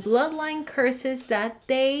and bloodline curses that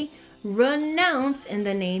they renounce in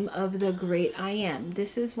the name of the great I am.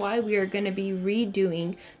 This is why we are going to be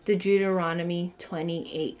redoing the Deuteronomy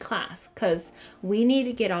 28 class, because we need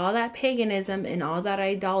to get all that paganism and all that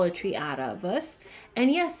idolatry out of us.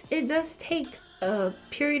 And yes, it does take a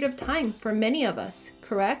period of time for many of us,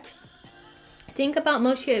 correct? Think about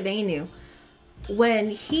Moshe Rabbeinu. When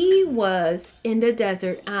he was in the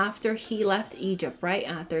desert after he left Egypt, right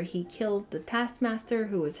after he killed the taskmaster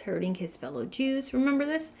who was hurting his fellow Jews, remember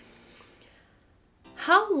this?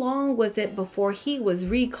 How long was it before he was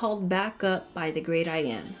recalled back up by the great I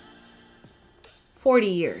am? 40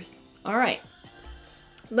 years. All right.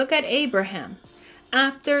 Look at Abraham.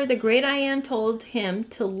 After the great I am told him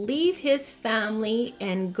to leave his family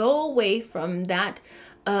and go away from that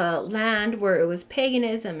land where it was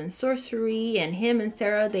paganism and sorcery, and him and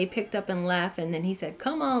Sarah, they picked up and left, and then he said,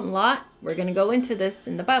 come on, Lot, we're going to go into this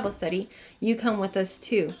in the Bible study. You come with us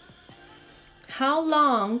too. How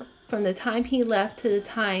long from the time he left to the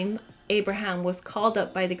time Abraham was called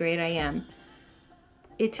up by the great I am?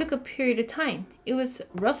 It took a period of time. It was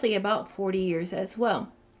roughly about 40 years as well.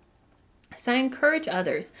 So I encourage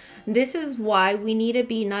others. This is why we need to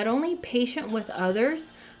be not only patient with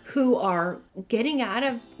others who are getting out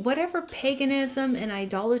of whatever paganism and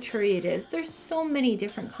idolatry it is. There's so many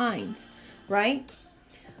different kinds, right?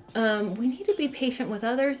 We need to be patient with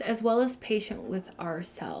others as well as patient with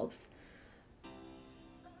ourselves.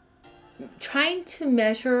 Trying to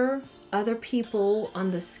measure other people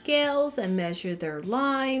on the scales and measure their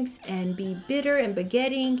lives and be bitter and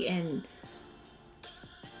begetting and,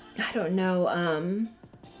 I don't know,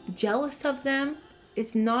 jealous of them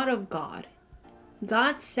is not of God.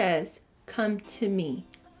 God says, come to me.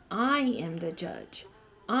 I am the judge.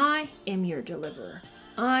 I am your deliverer.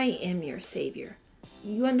 I am your savior.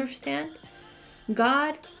 You understand?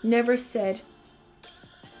 God never said,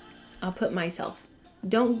 I'll put myself.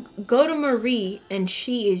 Don't go to Marie and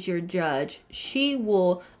she is your judge. She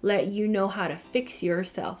will let you know how to fix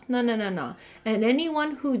yourself. No, no, no, no. And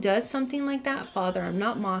anyone who does something like that, Father, I'm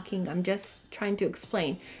not mocking. I'm just trying to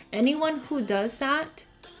explain. Anyone who does that,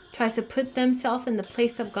 tries to put themselves in the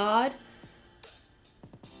place of God,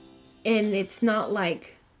 and it's not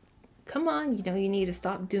like, come on, you need to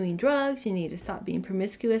stop doing drugs. You need to stop being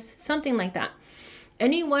promiscuous. Something like that.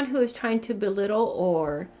 Anyone who is trying to belittle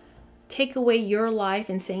or take away your life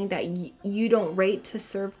and saying that you don't rate to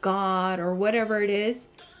serve God or whatever it is,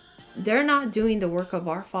 they're not doing the work of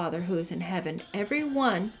our Father who is in heaven.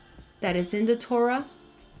 Everyone that is in the Torah,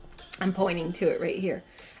 I'm pointing to it right here.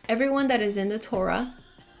 Everyone that is in the Torah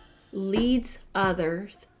leads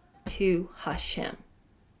others to Hashem.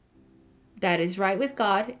 That is right with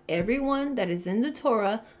God. Everyone that is in the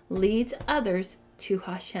Torah leads others to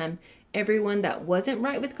Hashem. Everyone that wasn't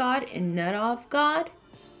right with God and not of God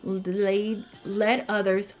led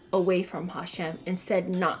others away from Hashem and said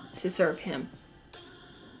not to serve him,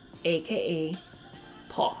 aka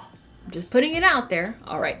Paul. I'm just putting it out there.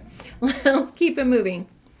 All right, let's keep it moving.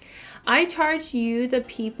 I charge you, the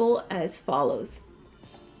people, as follows.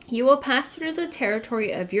 You will pass through the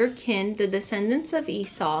territory of your kin, the descendants of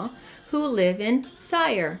Esau, who live in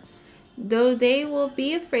Seir. Though they will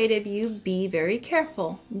be afraid of you, be very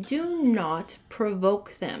careful. Do not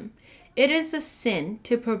provoke them. It is a sin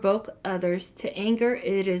to provoke others to anger.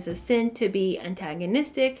 It is a sin to be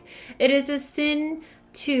antagonistic. It is a sin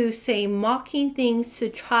to say mocking things to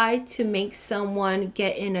try to make someone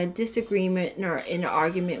get in a disagreement or in an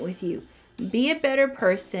argument with you. Be a better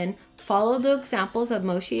person. Follow the examples of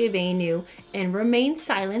Moshe Rabbeinu and remain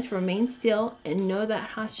silent, remain still, and know that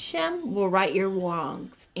Hashem will right your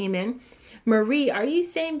wrongs. Amen. Marie, are you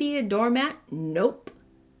saying be a doormat? Nope.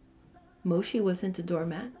 Moshe wasn't a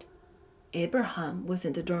doormat. Abraham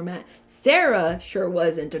wasn't a doormat. Sarah sure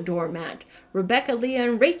wasn't a doormat. Rebecca, Leah,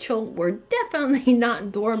 and Rachel were definitely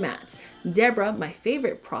not doormats. Deborah, my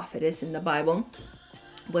favorite prophetess in the Bible,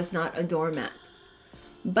 was not a doormat.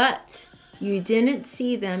 But you didn't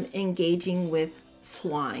see them engaging with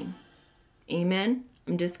swine. Amen?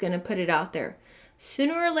 I'm just going to put it out there.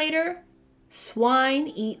 Sooner or later, swine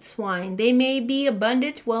eat swine. They may be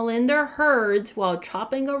abundant while in their herds, while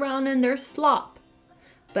chopping around in their slop.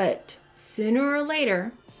 But sooner or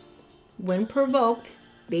later, when provoked,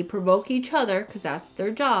 they provoke each other because that's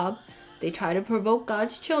their job. They try to provoke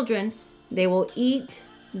God's children. They will eat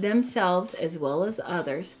themselves as well as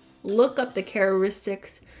others. Look up the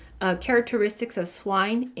characteristics of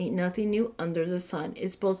swine. Ain't nothing new under the sun.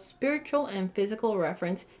 It's both spiritual and physical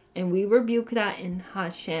reference, and we rebuke that in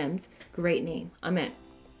Hashem's great name. Amen.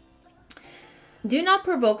 Do not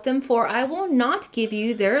provoke them, for I will not give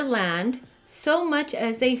you their land so much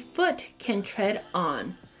as a foot can tread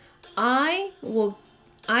on. I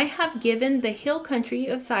have given the hill country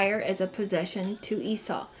of Seir as a possession to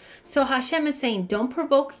Esau. So Hashem is saying, don't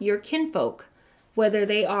provoke your kinfolk, whether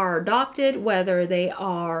they are adopted, whether they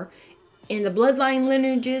are in the bloodline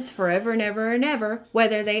lineages forever and ever and ever,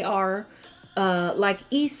 whether they are like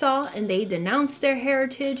Esau and they denounced their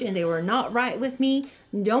heritage and they were not right with me.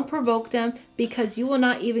 Don't provoke them, because you will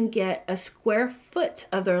not even get a square foot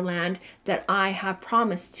of their land that I have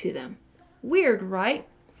promised to them. Weird, right?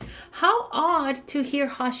 How odd to hear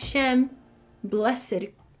Hashem, blessed,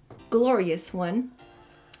 glorious one,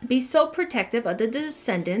 be so protective of the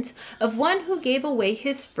descendants of one who gave away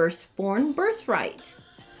his firstborn birthright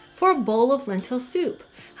for a bowl of lentil soup.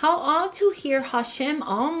 How odd to hear Hashem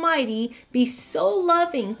Almighty be so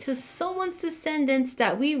loving to someone's descendants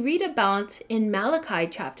that we read about in Malachi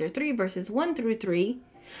chapter 3 verses 1 through 3,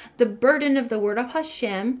 the burden of the word of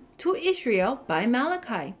Hashem to Israel by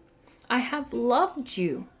Malachi. I have loved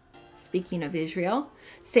you, speaking of Israel,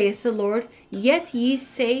 saith the Lord, yet ye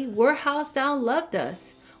say, where hast thou loved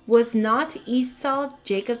us? Was not Esau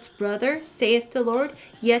Jacob's brother, saith the Lord?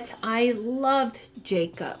 Yet I loved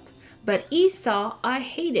Jacob. But Esau I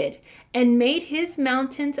hated, and made his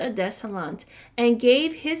mountains a desolate, and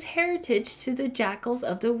gave his heritage to the jackals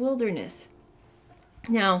of the wilderness.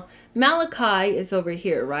 Now, Malachi is over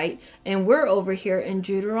here, right? And we're over here in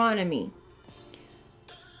Deuteronomy.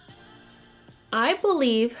 I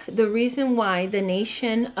believe the reason why the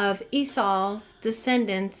nation of Esau's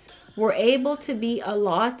descendants were able to be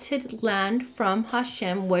allotted land from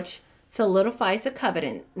Hashem, which solidifies a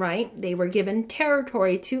covenant, right? They were given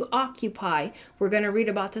territory to occupy. We're going to read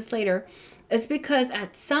about this later. It's because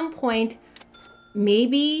at some point,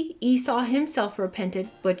 maybe Esau himself repented,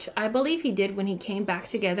 which I believe he did when he came back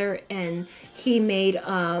together and he made,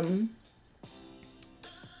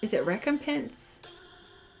 is it recompense?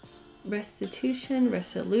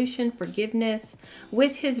 resolution, forgiveness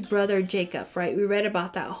with his brother Jacob, right? We read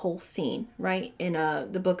about that whole scene, right? In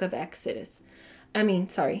the book of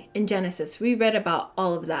in Genesis. We read about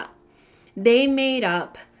all of that. They made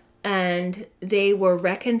up and they were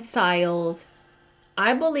reconciled.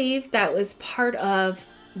 I believe that was part of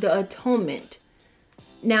the atonement.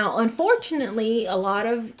 Now, unfortunately,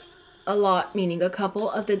 meaning a couple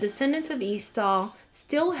of the descendants of Esau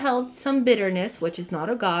still held some bitterness, which is not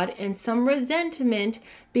of God, and some resentment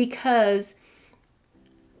because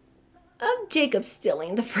of Jacob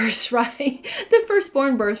stealing the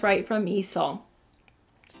firstborn birthright from Esau.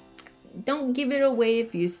 Don't give it away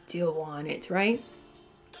if you still want it, right?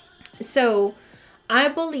 So I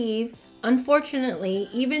believe, unfortunately,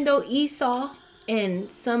 even though Esau and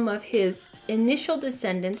some of his initial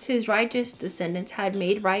descendants, his righteous descendants, had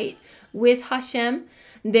made right with Hashem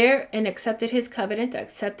there and accepted his covenant,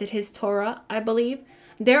 accepted his Torah, I believe,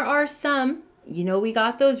 there are some, we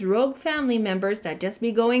got those rogue family members that just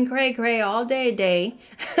be going cray all day.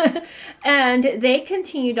 And they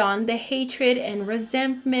continued on the hatred and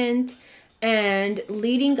resentment and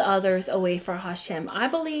leading others away from Hashem. I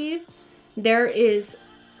believe there is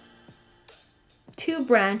two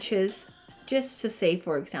branches, just to say,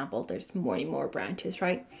 for example, there's more branches,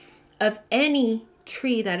 right? Of any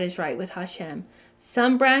tree that is right with Hashem.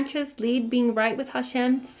 Some branches lead being right with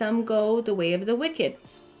Hashem, some go the way of the wicked.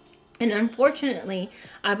 And unfortunately,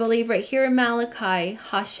 I believe right here in Malachi,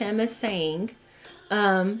 Hashem is saying,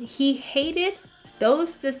 he hated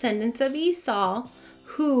those descendants of Esau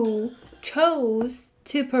who chose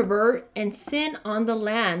to pervert and sin on the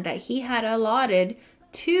land that he had allotted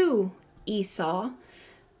to Esau.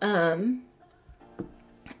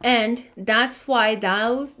 And that's why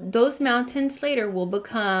those mountains later will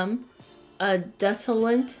become a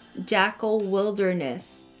desolate jackal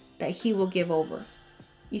wilderness that he will give over.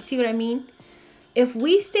 You see what I mean? If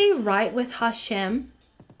we stay right with Hashem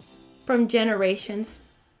from generations,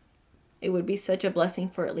 it would be such a blessing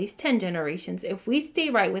for at least 10 generations. If we stay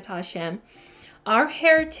right with Hashem, our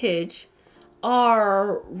heritage,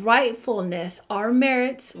 our rightfulness, our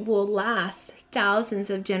merits will last thousands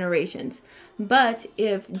of generations. But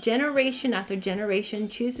if generation after generation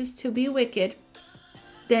chooses to be wicked,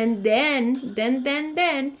 then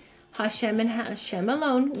Hashem and Hashem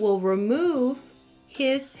alone will remove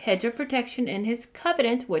his hedge of protection and his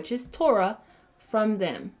covenant, which is Torah, from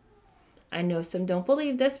them. I know some don't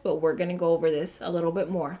believe this, but we're going to go over this a little bit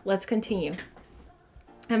more. Let's continue.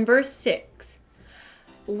 In verse 6,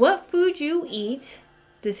 what food you eat,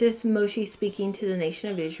 this is Moshe speaking to the nation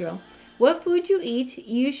of Israel. What food you eat,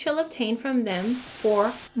 you shall obtain from them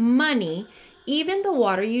for money. Even the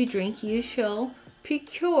water you drink, you shall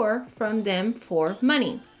procure from them for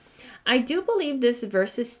money. I do believe this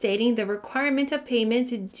verse is stating the requirement of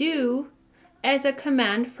payment due as a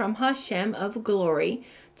command from Hashem of glory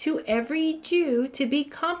to every Jew to be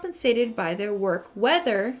compensated by their work,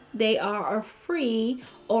 whether they are a free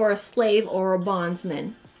or a slave or a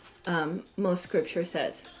bondsman, most scripture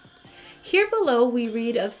says. Here below we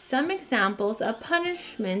read of some examples of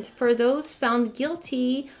punishment for those found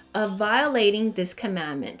guilty of violating this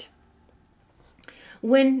commandment.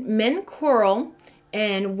 When men quarrel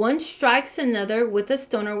and one strikes another with a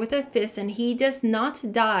stone or with a fist and he does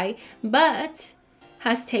not die but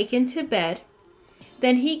has taken to bed,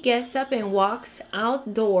 then he gets up and walks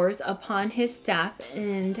outdoors upon his staff,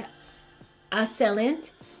 and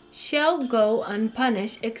assailant shall go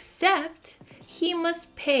unpunished, except he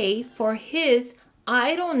must pay for his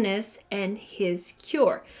idleness and his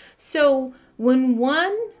cure. So when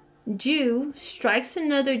one Jew strikes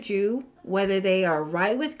another Jew, whether they are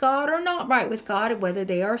right with God or not right with God, whether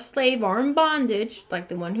they are slave or in bondage, like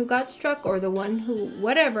the one who got struck or the one who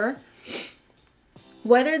whatever,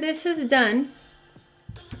 whether this is done,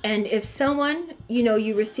 and if someone,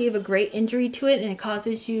 you receive a great injury to it and it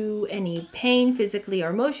causes you any pain physically or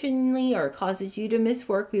emotionally, or causes you to miss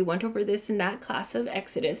work, we went over this in that class of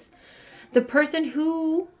Exodus, the person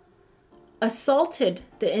who assaulted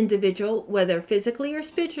the individual, whether physically or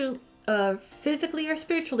spiritually,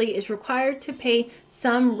 is required to pay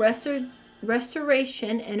some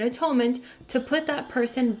restoration and atonement to put that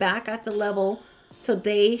person back at the level so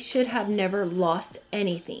they should have never lost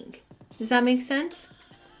anything. Does that make sense?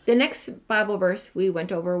 The next Bible verse we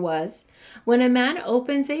went over was, when a man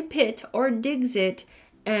opens a pit or digs it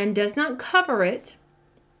and does not cover it,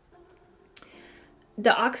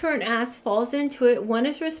 the ox or an ass falls into it, one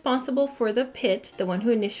is responsible for the pit, the one who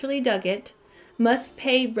initially dug it, must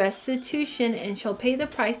pay restitution and shall pay the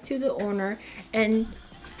price to the owner,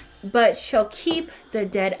 but shall keep the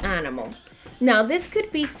dead animal. Now this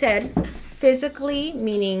could be said physically,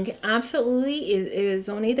 meaning absolutely, it is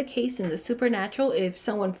only the case in the supernatural if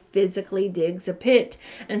someone physically digs a pit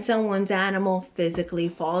and someone's animal physically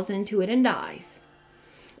falls into it and dies.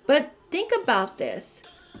 But think about this.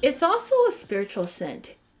 It's also a spiritual sense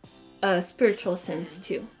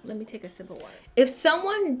too. Let me take a sip of water. If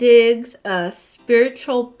someone digs a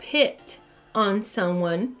spiritual pit on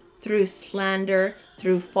someone through slander,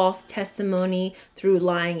 through false testimony, through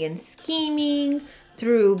lying and scheming,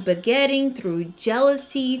 through begetting, through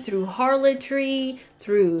jealousy, through harlotry,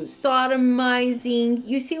 through sodomizing,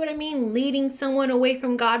 you see what I mean? Leading someone away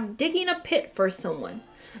from God, digging a pit for someone,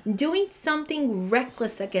 doing something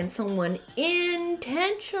reckless against someone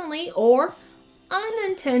intentionally or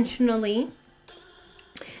unintentionally,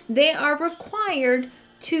 they are required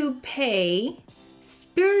to pay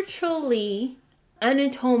spiritually an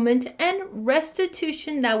atonement and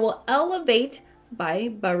restitution that will elevate, by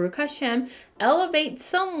Baruch Hashem, elevate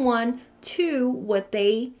someone to what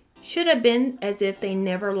they should have been as if they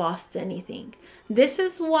never lost anything. This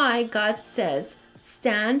is why God says,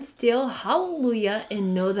 stand still, hallelujah,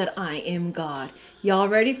 and know that I am God. Y'all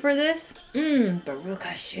ready for this? Baruch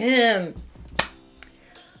Hashem.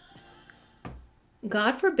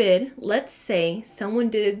 God forbid, let's say someone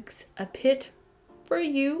digs a pit for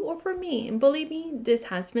you or for me. And believe me, this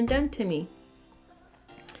has been done to me.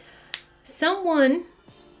 Someone,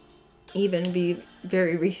 even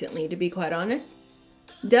very recently to be quite honest,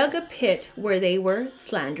 dug a pit where they were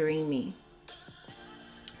slandering me.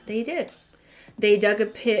 They did. They dug a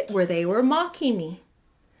pit where they were mocking me.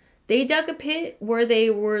 They dug a pit where they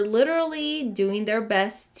were literally doing their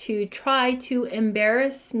best to try to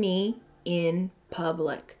embarrass me in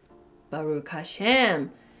public. Baruch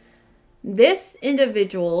Hashem. These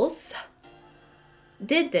individuals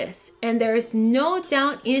did this, and there is no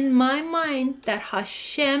doubt in my mind that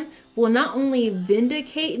Hashem will not only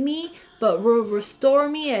vindicate me, but will restore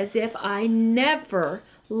me as if I never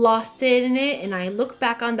lost it in it, and I look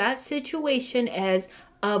back on that situation as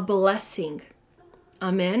a blessing.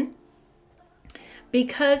 Amen.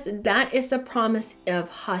 Because that is the promise of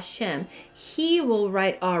Hashem. He will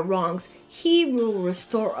right our wrongs. He will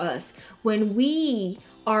restore us. When we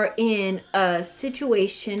are in a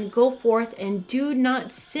situation, go forth and do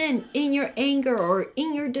not sin in your anger or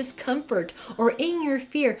in your discomfort or in your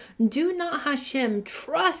fear. Do not, Hashem,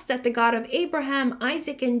 trust that the God of Abraham,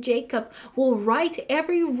 Isaac, and Jacob will right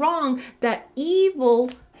every wrong that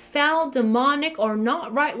evil, foul, demonic, or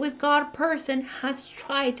not right with God person has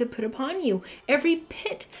tried to put upon you. Every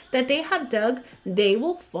pit that they have dug, they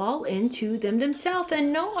will fall into them themselves.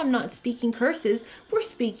 And no, I'm not speaking curses. We're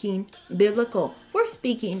speaking biblical. We're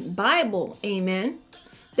speaking Bible. Amen.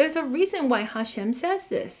 There's a reason why Hashem says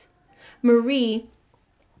this. Marie,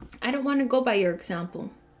 I don't want to go by your example.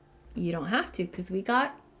 You don't have to, because we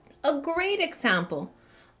got a great example.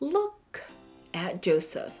 Look at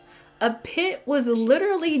Joseph. A pit was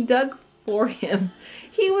literally dug for him.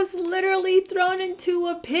 He was literally thrown into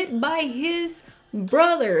a pit by his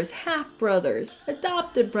brothers, half-brothers,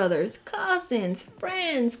 adopted brothers, cousins,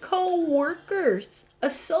 friends, co-workers,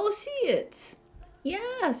 associates.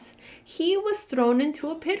 Yes, he was thrown into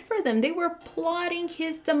a pit for them. They were plotting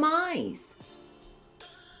his demise.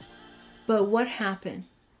 But what happened?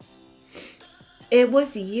 It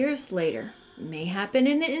was years later. May happen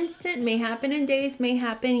in an instant, may happen in days, may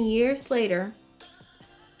happen years later.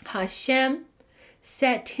 Hashem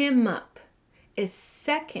set him up as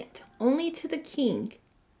second only to the king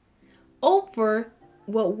over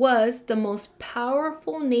what was the most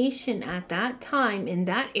powerful nation at that time in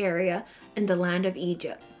that area in the land of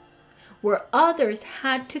Egypt, where others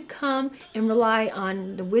had to come and rely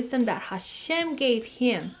on the wisdom that Hashem gave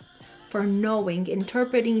him for knowing,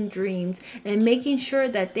 interpreting dreams, and making sure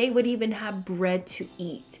that they would even have bread to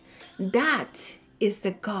eat. That is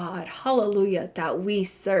the God, hallelujah, that we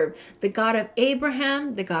serve. The God of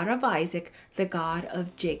Abraham, the God of Isaac, the God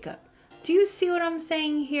of Jacob. Do you see what I'm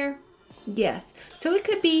saying here? Yes. So it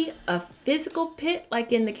could be a physical pit,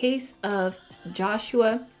 like in the case of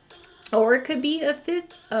Joshua, or it could be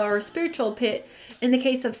a spiritual pit in the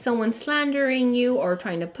case of someone slandering you or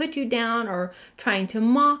trying to put you down or trying to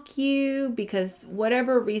mock you because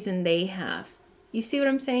whatever reason they have. You see what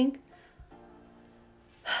I'm saying?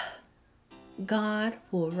 God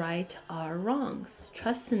will right our wrongs.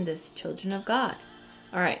 Trust in this, children of God.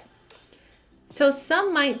 All right. So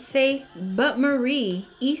some might say, but Marie,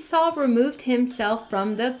 Esau removed himself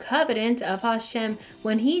from the covenant of Hashem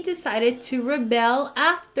when he decided to rebel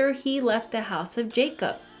after he left the house of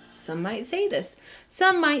Jacob. Some might say this.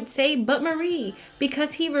 Some might say, but Marie,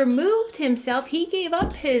 because he removed himself, he gave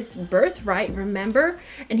up his birthright, remember?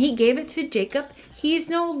 And he gave it to Jacob. He is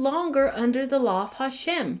no longer under the law of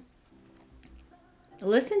Hashem.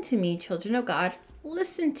 Listen to me, children of God.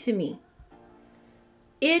 Listen to me.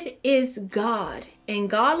 It is God and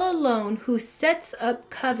God alone who sets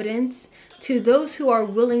up covenants to those who are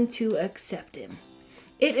willing to accept him.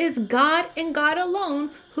 It is God and God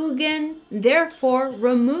alone who can therefore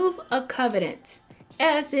remove a covenant,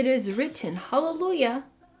 as it is written. Hallelujah.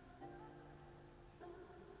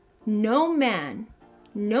 No man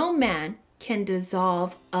can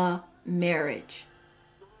dissolve a marriage.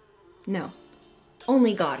 No,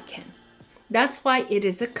 only God can. That's why it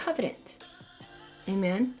is a covenant.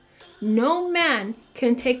 Amen. No man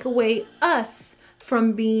can take away us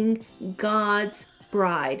from being God's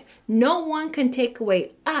bride. No one can take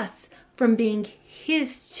away us from being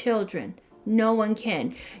his children. No one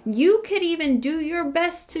can. You could even do your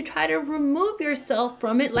best to try to remove yourself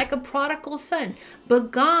from it like a prodigal son. But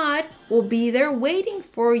God will be there waiting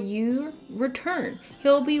for your return.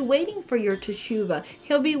 He'll be waiting for your teshuvah.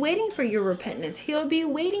 He'll be waiting for your repentance. He'll be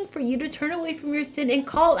waiting for you to turn away from your sin and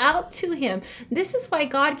call out to him. This is why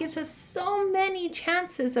God gives us so many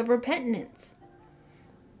chances of repentance.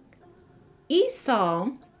 Esau,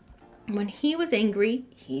 when he was angry,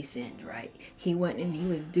 he sinned, right? He went and he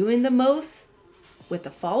was doing the most with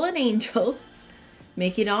the fallen angels,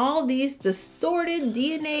 making all these distorted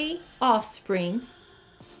DNA offspring.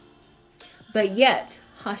 But yet,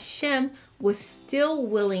 Hashem was still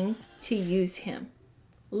willing to use him.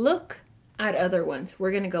 Look at other ones.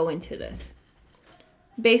 We're going to go into this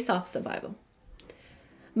based off the Bible.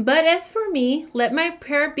 But as for me, let my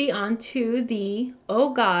prayer be unto thee,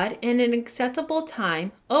 O God, in an acceptable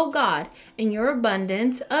time. O God, in your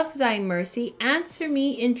abundance of thy mercy, answer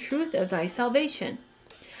me in truth of thy salvation.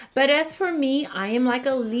 But as for me, I am like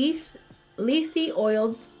a leafy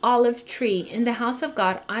oiled olive tree in the house of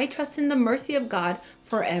God. I trust in the mercy of God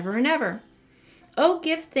forever and ever. O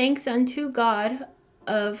give thanks unto God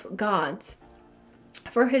of gods,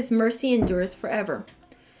 for his mercy endures forever.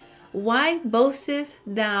 Why boastest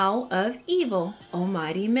thou of evil, O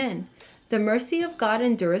mighty men? The mercy of God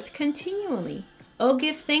endureth continually. O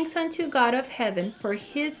give thanks unto God of heaven, for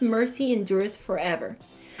his mercy endureth forever.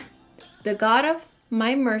 The God of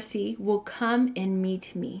my mercy will come and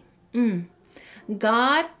meet me.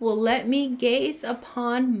 God will let me gaze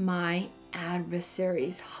upon my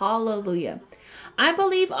adversaries. Hallelujah. I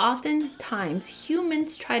believe oftentimes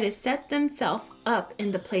humans try to set themselves up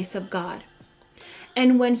in the place of God.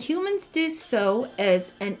 And when humans do so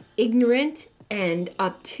as an ignorant and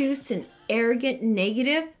obtuse and arrogant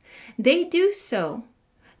negative, they do so.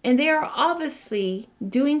 And they are obviously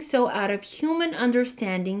doing so out of human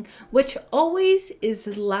understanding, which always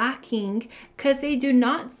is lacking because they do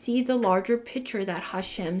not see the larger picture that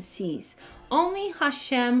Hashem sees. Only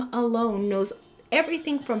Hashem alone knows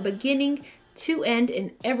everything from beginning to end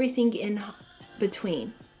and everything in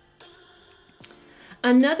between.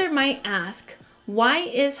 Another might ask, why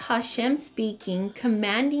is Hashem speaking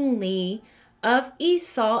commandingly of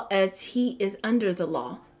Esau as he is under the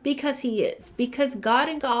law? Because he is. Because God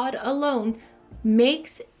and God alone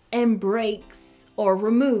makes and breaks or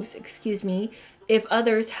removes, if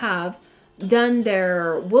others have done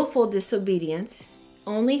their willful disobedience.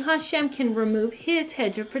 Only Hashem can remove his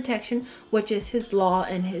hedge of protection, which is his law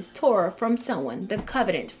and his Torah, from someone, the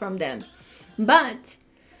covenant from them. But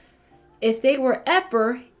if they were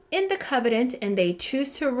ever in the covenant and they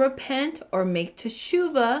choose to repent or make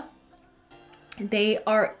teshuvah, they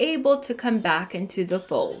are able to come back into the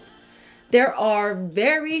fold. There are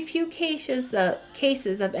very few cases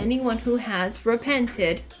of anyone who has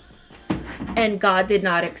repented and God did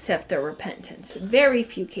not accept their repentance. Very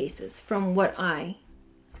few cases from what I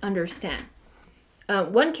understand.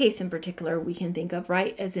 One case in particular we can think of,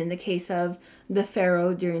 right, as in the case of the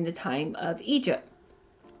Pharaoh during the time of Egypt.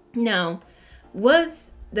 Now,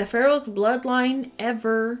 was the Pharaoh's bloodline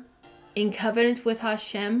ever in covenant with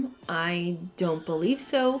Hashem? I don't believe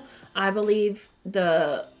so. I believe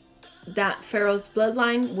that Pharaoh's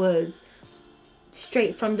bloodline was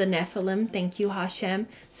straight from the Nephilim. Thank you, Hashem.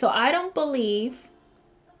 So I don't believe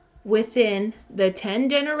within the 10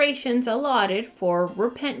 generations allotted for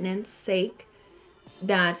repentance sake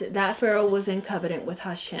that Pharaoh was in covenant with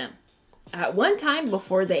Hashem. At one time,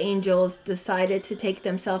 before the angels decided to take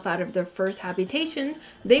themselves out of their first habitation,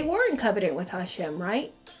 they were in covenant with Hashem,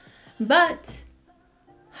 right? But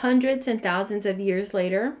hundreds and thousands of years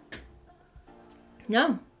later,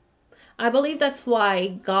 no. I believe that's why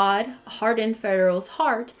God hardened Pharaoh's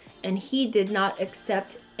heart and he did not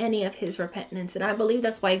accept any of his repentance. And I believe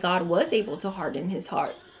that's why God was able to harden his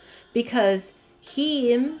heart, because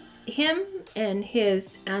him and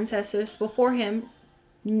his ancestors before him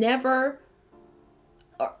never,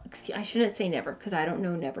 or I shouldn't say never because I don't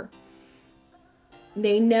know never.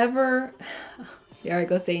 They never, there I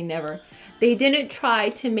go saying never. They didn't try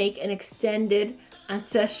to make an extended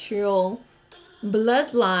ancestral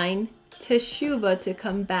bloodline teshuva to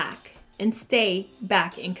come back and stay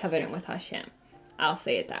back in covenant with Hashem. I'll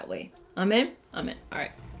say it that way. Amen? Amen. All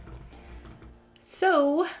right.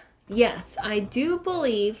 So, yes, I do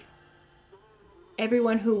believe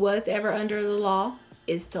everyone who was ever under the law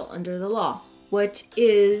is still under the law, which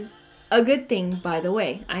is a good thing, by the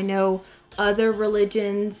way. I know other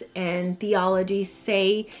religions and theologies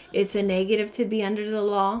say it's a negative to be under the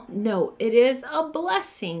law. No, it is a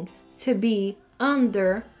blessing to be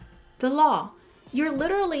under the law. You're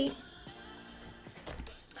literally,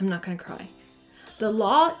 I'm not going to cry. The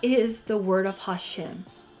law is the word of Hashem.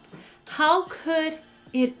 How could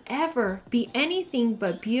it ever be anything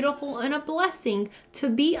but beautiful and a blessing to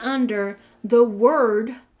be under the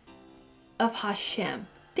word of Hashem?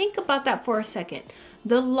 Think about that for a second.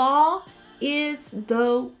 The law is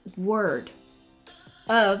the word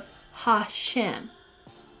of Hashem.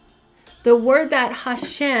 The word that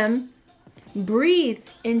Hashem breathed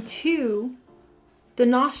into the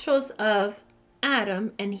nostrils of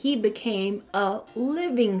Adam, and he became a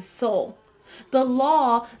living soul. The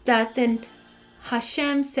law that then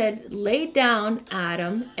Hashem said, lay down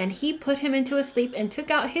Adam, and he put him into a sleep and took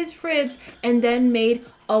out his ribs and then made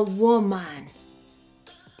a woman.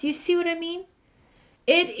 Do you see what I mean?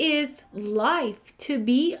 It is life to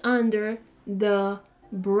be under the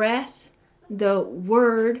breath, the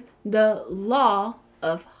word, the law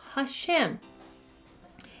of Hashem.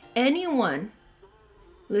 Anyone,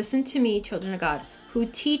 listen to me, children of God, who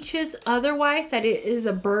teaches otherwise, that it is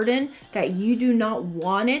a burden, that you do not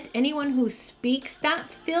want it, anyone who speaks that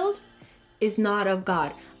filth is not of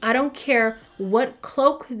God. I don't care what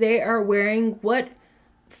cloak they are wearing, what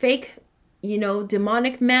fake,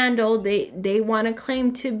 demonic mantle they want to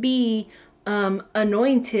claim to be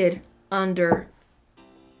anointed under.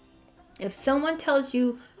 If someone tells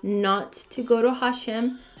you not to go to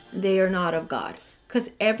Hashem, they are not of God. Because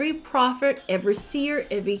every prophet, every seer,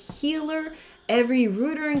 every healer, every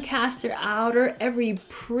rooter and caster outer, every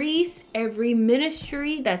priest, every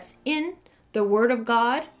ministry that's in the Word of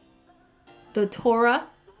God, the Torah,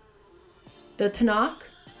 the Tanakh,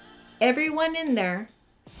 everyone in there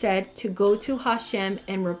said to go to Hashem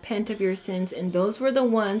and repent of your sins. And those were the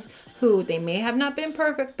ones who, they may have not been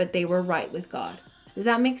perfect, but they were right with God. Does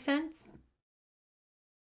that make sense?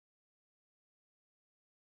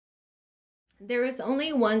 There is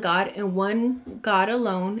only one God and one God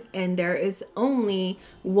alone, and there is only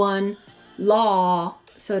one law,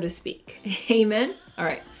 so to speak. Amen? All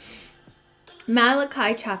right.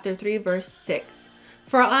 Malachi chapter 3, verse 6.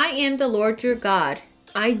 For I am the Lord your God.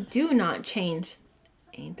 I do not change.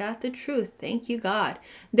 Ain't that the truth? Thank you, God.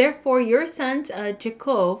 Therefore, your sons of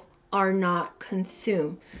Jacob are not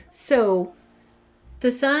consumed. So,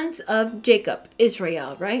 the sons of Jacob,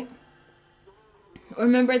 Israel, right?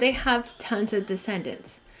 Remember, they have tons of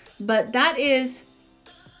descendants. But that is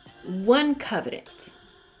one covenant.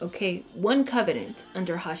 Okay? One covenant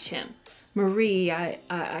under Hashem. Marie, I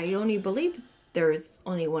only believe there is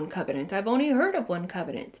only one covenant. I've only heard of one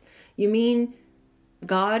covenant. You mean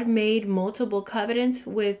God made multiple covenants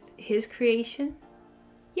with his creation?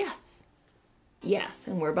 Yes. Yes,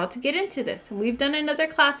 and we're about to get into this. And we've done another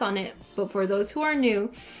class on it. But for those who are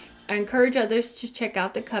new, I encourage others to check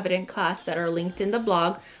out the covenant class that are linked in the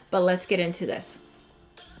blog. But let's get into this.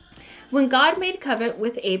 When God made covenant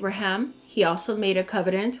with Abraham, he also made a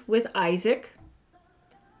covenant with Isaac.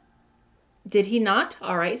 Did he not?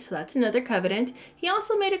 All right, so that's another covenant. He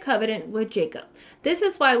also made a covenant with Jacob. This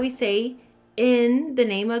is why we say, in the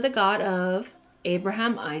name of the God of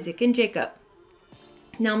Abraham, Isaac, and Jacob.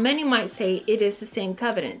 Now, many might say it is the same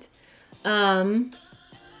covenant.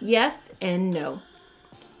 Yes and no.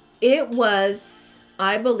 It was,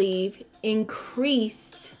 I believe,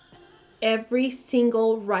 increased every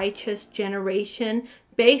single righteous generation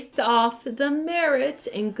based off the merits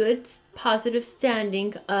and good positive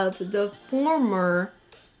standing of the former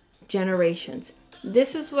generations.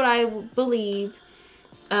 This is what I believe,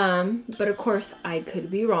 but of course I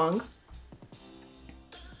could be wrong.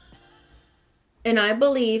 And I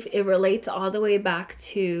believe it relates all the way back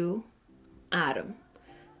to Adam.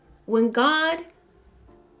 When God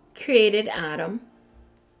created Adam,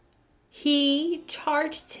 He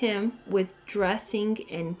charged him with dressing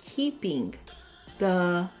and keeping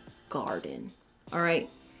the garden. All right.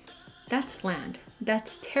 That's land.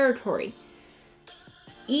 That's territory.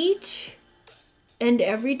 Each and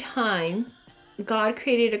every time God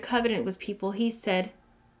created a covenant with people, he said,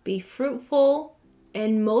 be fruitful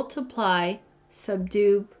and multiply,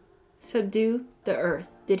 subdue the earth.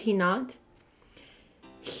 Did he not?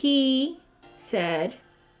 He said,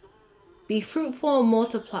 be fruitful and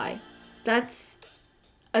multiply. That's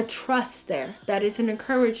a trust there. That is an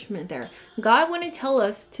encouragement there. God wouldn't tell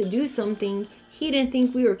us to do something he didn't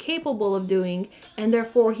think we were capable of doing, and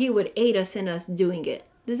therefore he would aid us in us doing it.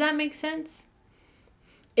 Does that make sense?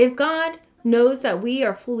 If God knows that we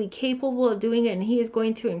are fully capable of doing it and he is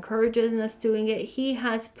going to encourage us doing it, he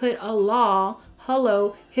has put a law,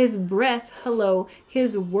 hello, his breath, hello,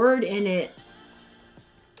 his word in it.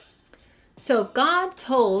 So if God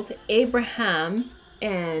told Adam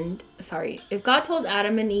and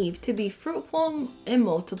Eve to be fruitful and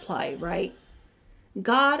multiply, right?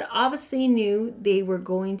 God obviously knew they were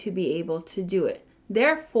going to be able to do it.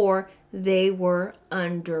 Therefore, they were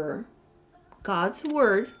under God's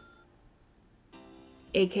word,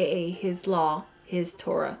 aka his law, his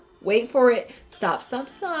Torah. Wait for it. Stop.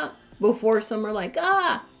 Before some are like,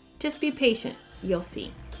 just be patient. You'll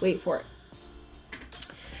see. Wait for it.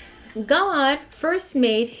 God first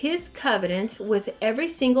made his covenant with every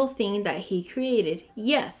single thing that he created.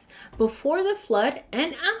 Yes, before the flood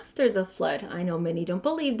and after the flood. I know many don't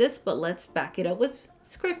believe this, but let's back it up with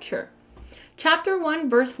scripture. Chapter 1,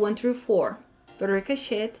 verse 1 through 4.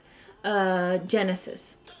 Bereshit,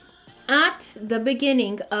 Genesis. At the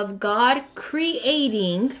beginning of God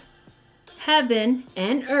creating heaven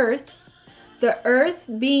and earth, the earth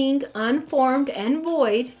being unformed and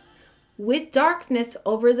void, with darkness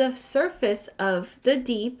over the surface of the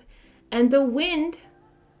deep, and the wind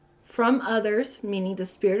from others, meaning the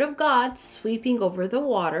Spirit of God, sweeping over the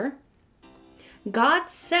water. God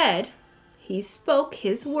said, he spoke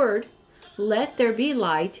his word, let there be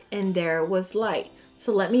light, and there was light.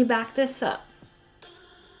 So let me back this up.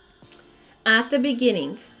 At the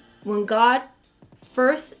beginning, when God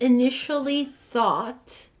first initially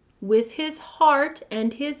thought with his heart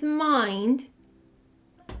and his mind,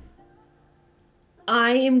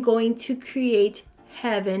 I am going to create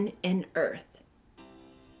heaven and earth.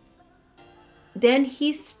 Then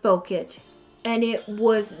he spoke it, and it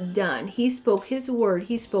was done. He spoke his word.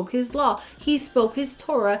 He spoke his law. He spoke his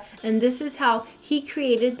Torah, and this is how he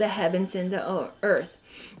created the heavens and the earth.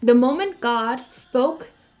 The moment God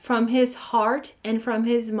spoke from his heart and from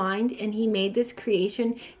his mind, and he made this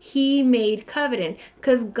creation, he made covenant,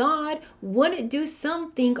 because God wouldn't do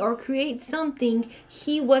something or create something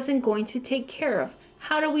he wasn't going to take care of.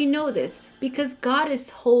 How do we know this? Because God is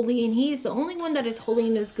holy, and he is the only one that is holy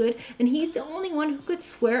and is good, and he's the only one who could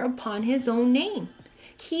swear upon his own name.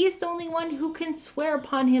 He is the only one who can swear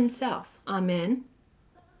upon himself. Amen.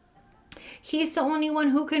 He's the only one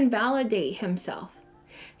who can validate himself.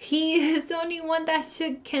 He is the only one that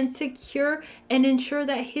can secure and ensure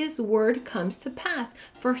that his word comes to pass.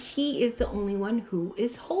 For he is the only one who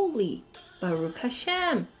is holy. Baruch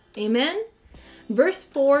Hashem. Amen. Verse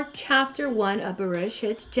 4, chapter 1 of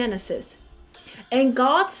Bereshit, Genesis. And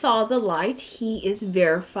God saw the light. He is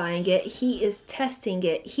verifying it. He is testing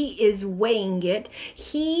it. He is weighing it.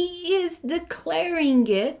 He is declaring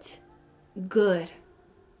it good.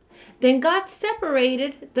 Then God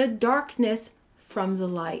separated the darkness from the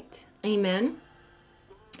light. Amen.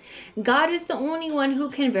 God is the only one who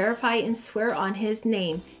can verify and swear on his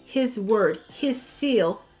name, his word, his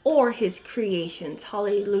seal, or his creations.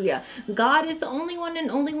 Hallelujah. God is the only one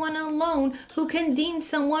and only one alone who can deem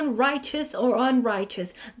someone righteous or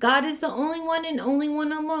unrighteous. God is the only one and only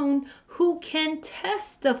one alone who can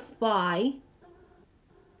testify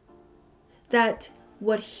that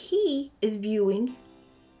what he is viewing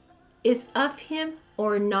is of him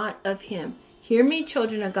or not of him. Hear me,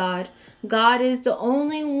 children of God. God is the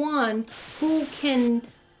only one who can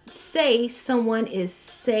say someone is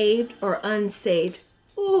saved or unsaved.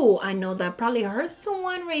 Ooh, I know that probably hurt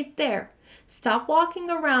someone right there. Stop walking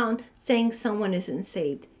around saying someone isn't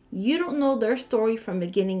saved. You don't know their story from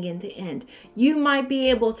beginning into end. You might be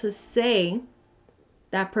able to say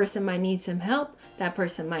that person might need some help. That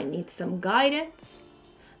person might need some guidance.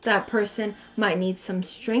 That person might need some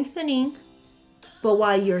strengthening. But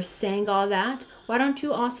while you're saying all that, why don't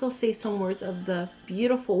you also say some words of the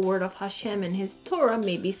beautiful word of Hashem and his Torah,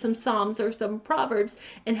 maybe some Psalms or some Proverbs,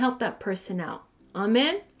 and help that person out.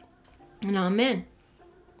 Amen and amen.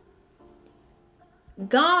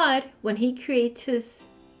 God, when he creates his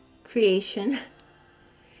creation,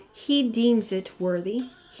 he deems it worthy.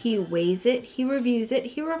 He weighs it, he reviews it,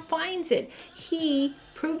 he refines it, he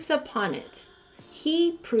proves upon it.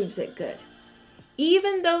 He proves it good.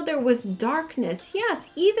 Even though there was darkness, yes,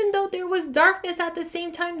 even though there was darkness, at the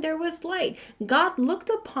same time there was light. God looked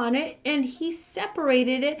upon it and he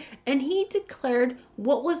separated it and he declared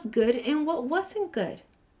what was good and what wasn't good.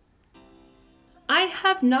 I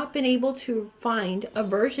have not been able to find a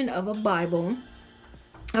version of a Bible,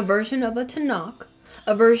 a version of a Tanakh,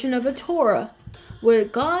 a version of a Torah, where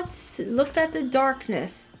God looked at the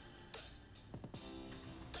darkness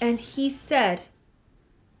and he said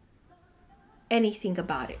anything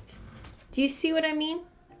about it. Do you see what I mean?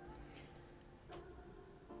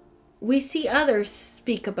 We see others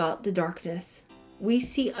speak about the darkness. We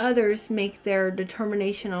see others make their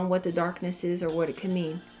determination on what the darkness is or what it can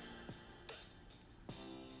mean.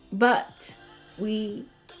 But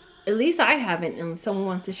at least I haven't, and someone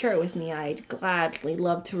wants to share it with me, I'd gladly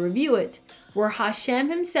love to review it, where Hashem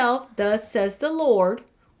himself, thus says the Lord,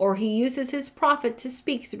 or he uses his prophet to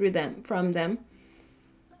speak from them,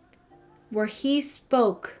 where he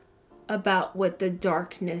spoke about what the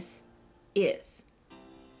darkness is.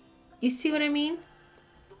 You see what I mean?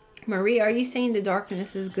 Marie, are you saying the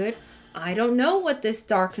darkness is good? I don't know what this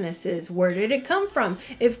darkness is. Where did it come from?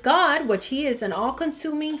 If God, which he is an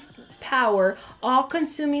all-consuming power,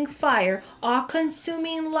 all-consuming fire,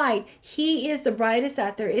 all-consuming light, he is the brightest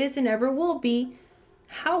that there is and ever will be,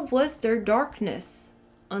 how was there darkness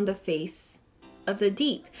on the face of the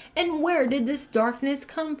deep? And where did this darkness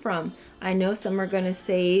come from? I know some are going to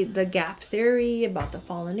say the gap theory about the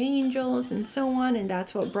fallen angels and so on, and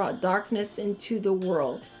that's what brought darkness into the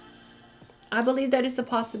world. I believe that is a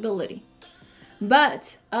possibility.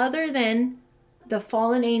 But other than the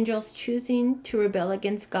fallen angels choosing to rebel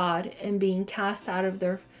against God and being cast out of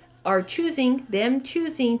choosing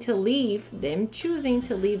to leave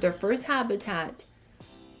their first habitat,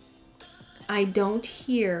 I don't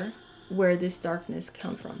hear where this darkness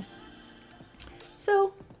come from.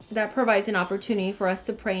 So that provides an opportunity for us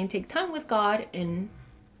to pray and take time with God and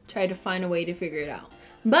try to find a way to figure it out.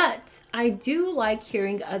 But I do like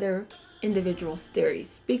hearing other individuals'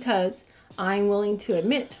 theories, because I'm willing to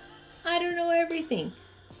admit I don't know everything.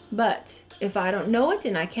 But if I don't know it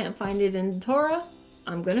and I can't find it in the Torah,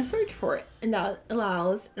 I'm going to search for it. And that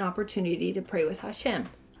allows an opportunity to pray with Hashem.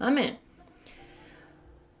 Amen.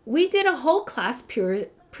 We did a whole class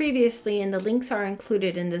previously, and the links are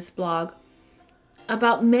included in this blog,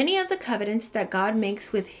 about many of the covenants that God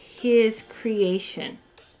makes with his creation.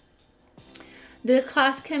 The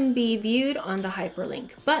class can be viewed on the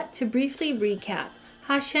hyperlink. But to briefly recap,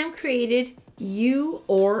 Hashem created you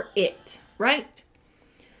or it, right?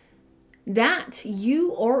 That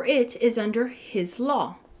you or it is under his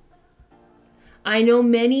law. I know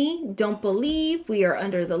many don't believe we are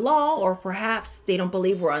under the law, or perhaps they don't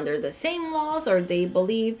believe we're under the same laws, or they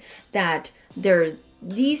believe that there's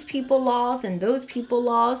these people laws and those people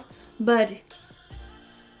laws. But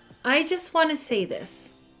I just want to say this.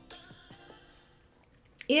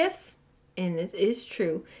 If, and it is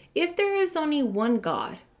true, if there is only one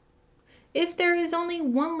God, if there is only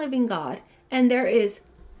one living God, and there is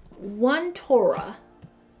one Torah,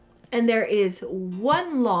 and there is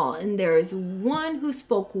one law, and there is one who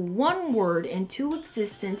spoke one word into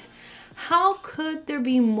existence, how could there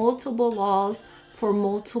be multiple laws for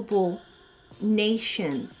multiple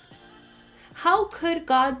nations? How could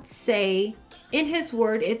God say in his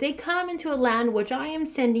word, if they come into a land which I am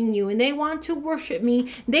sending you and they want to worship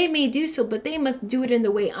me, they may do so, but they must do it in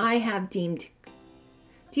the way I have deemed?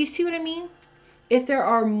 Do you see what I mean? If there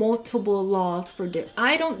are multiple laws for different,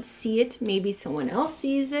 I don't see it. Maybe someone else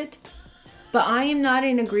sees it, but I am not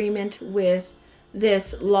in agreement with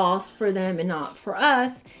this laws for them and not for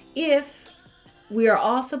us, if we are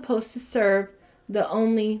all supposed to serve the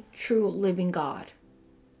only true living God.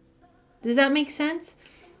 Does that make sense?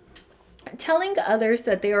 Telling others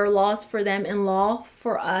that they are laws for them and law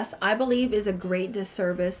for us, I believe, is a great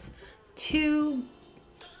disservice to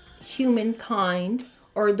humankind,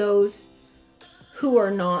 or those who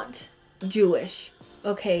are not Jewish.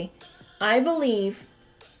 Okay, I believe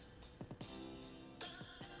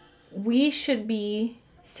we should be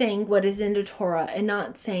saying what is in the Torah and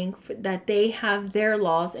not saying that they have their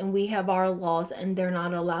laws and we have our laws and they're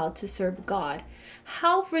not allowed to serve God.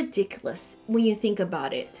 How ridiculous when you think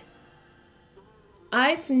about it.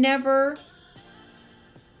 I've never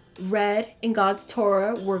read in God's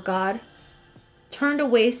Torah where God turned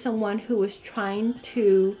away someone who was trying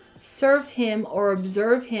to serve him or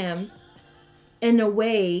observe him in a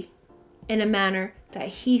way, in a manner that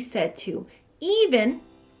he said to, even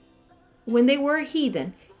when they were a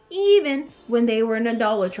heathen, even when they were an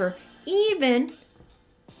idolater, even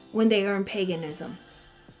when they are in paganism.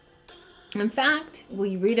 In fact,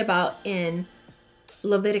 we read about in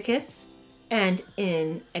Leviticus and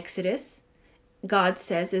in Exodus, God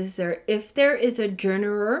says, if there is a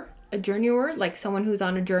journeyer, like someone who's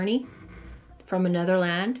on a journey from another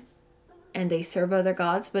land, and they serve other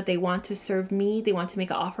gods, but they want to serve me, they want to make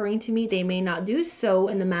an offering to me, they may not do so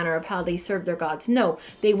in the manner of how they serve their gods. No,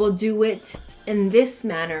 they will do it in this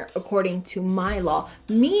manner according to my law.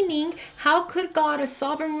 Meaning, how could God, a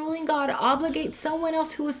sovereign ruling God, obligate someone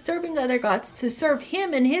else who is serving other gods to serve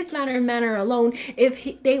him in his manner alone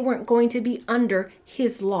if they weren't going to be under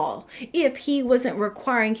his law? If he wasn't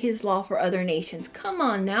requiring his law for other nations? Come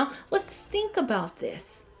on now, let's think about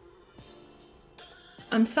this.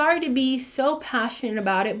 I'm sorry to be so passionate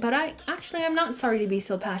about it, but I'm not sorry to be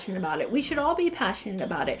so passionate about it. We should all be passionate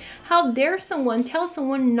about it. How dare someone tell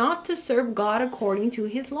someone not to serve God according to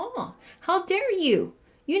his law? How dare you?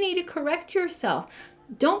 You need to correct yourself.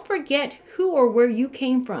 Don't forget who or where you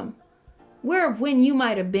came from, where or when you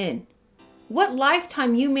might have been, what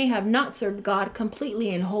lifetime you may have not served God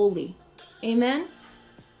completely and wholly. Amen?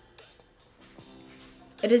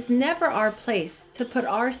 It is never our place to put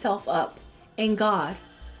ourselves up in God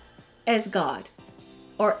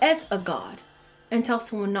or as a God and tell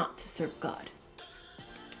someone not to serve God.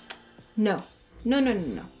 No. All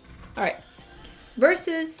right.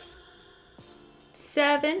 Verses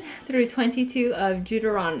 7 through 22 of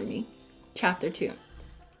Deuteronomy chapter 2.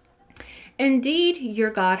 Indeed,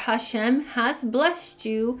 your God Hashem has blessed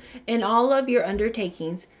you in all of your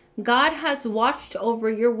undertakings. God has watched over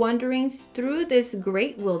your wanderings through this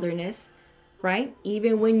great wilderness. Right?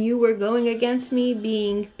 Even when you were going against me,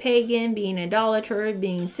 being pagan, being idolater,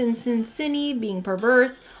 being sinny, being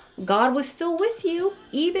perverse, God was still with you,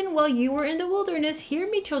 even while you were in the wilderness. Hear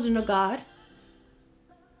me, children of God.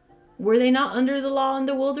 Were they not under the law in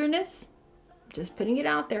the wilderness? Just putting it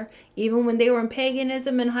out there. Even when they were in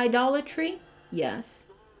paganism and idolatry? Yes.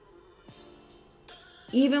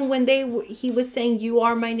 Even when he was saying, you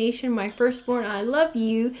are my nation, my firstborn, I love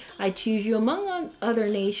you, I choose you among other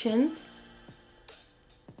nations.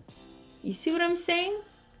 You see what I'm saying?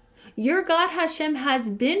 Your God Hashem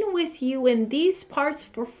has been with you in these parts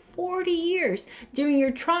for 40 years during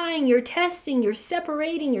your trying, your testing, your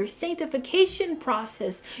separating, your sanctification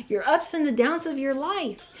process, your ups and the downs of your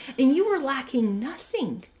life. And you were lacking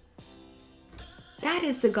nothing. That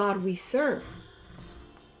is the God we serve.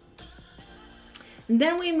 And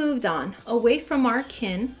then we moved on away from our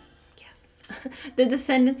kin. The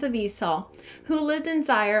descendants of Esau, who lived in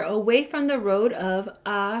Zaire, away from the road of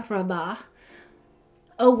Arabah,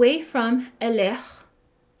 away from Elech,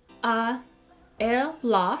 Elath,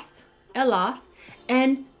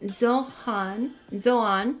 and Zoan,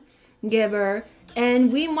 Geber,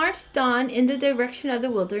 and we marched on in the direction of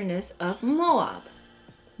the wilderness of Moab.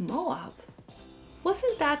 Moab.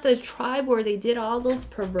 Wasn't that the tribe where they did all those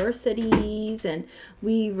perversities? And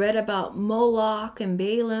we read about Moloch and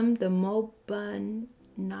Balaam, the Moabites.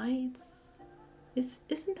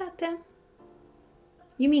 Isn't that them?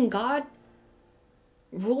 You mean God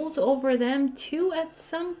rules over them too at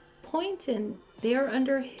some point and they are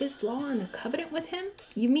under his law and a covenant with him?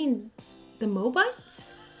 You mean the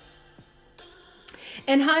Moabites?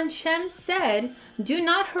 And Hashem said, do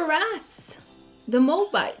not harass the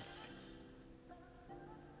Moabites.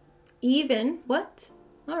 Even, what?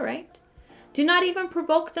 All right. Do not even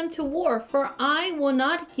provoke them to war, for I will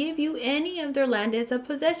not give you any of their land as a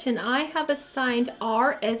possession. I have assigned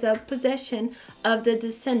Ar as a possession of the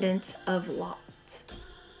descendants of Lot.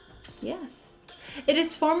 Yes. It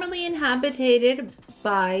is formerly inhabited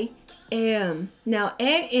by Am. Now,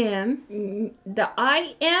 Am, the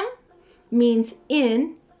I am means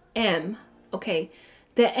in M. Okay.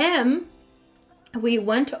 The M we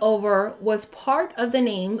went over was part of the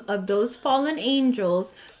name of those fallen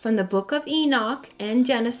angels from the book of Enoch and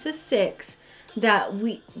Genesis 6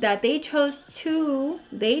 that they chose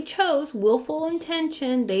willful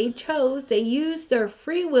intention. They used their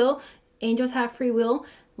free will. Angels have free will.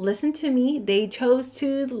 Listen to me. They chose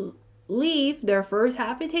to leave their first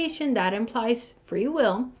habitation. That implies free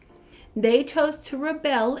will. They chose to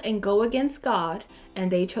rebel and go against God,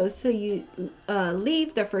 and they chose to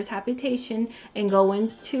leave their first habitation and go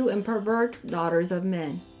into and pervert daughters of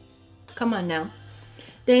men. Come on now.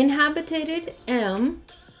 They inhabited and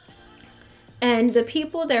the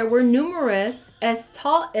people there were numerous, as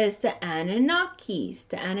tall as the Anunnakis,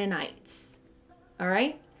 the Ananites. All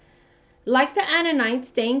right? Like the Ananites,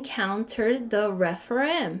 they encountered the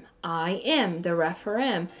Rephaim. I am the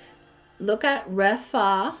Rephaim. Look at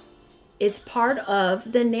Repha. It's part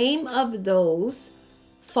of the name of those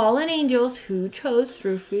fallen angels who chose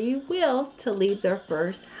through free will to leave their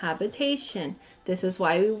first habitation. This is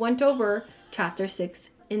why we went over chapter 6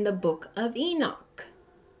 in the book of Enoch.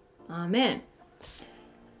 Amen.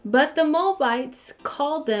 But the Moabites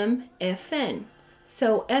called them Ephim.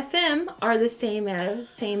 So Ephim are the same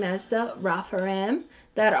as the Rephaim,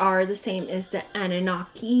 that are the same as the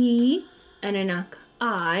Ananakites.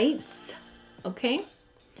 Okay?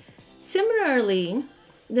 Similarly,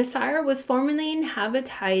 the Sire was formerly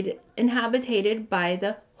inhabited by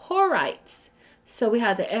the Horites. So we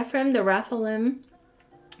have the Ephraim, the Rephaim,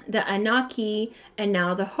 the Anaki, and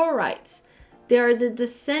now the Horites. They are the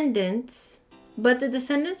descendants, but the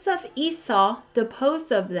descendants of Esau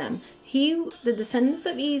deposed of them. The descendants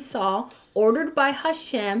of Esau, ordered by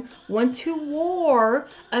Hashem, went to war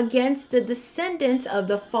against the descendants of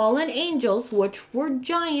the fallen angels, which were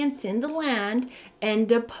giants in the land, and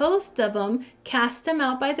deposed of them, cast them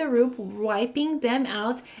out by the root, wiping them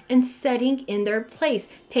out and setting in their place,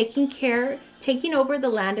 taking over the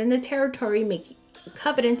land and the territory, making a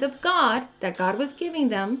covenant of God that God was giving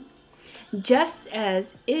them, just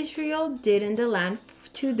as Israel did in the land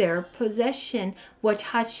to their possession, which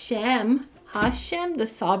Hashem, the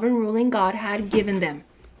sovereign ruling God, had given them.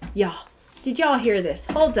 Did y'all hear this?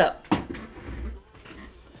 Hold up.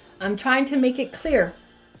 I'm trying to make it clear.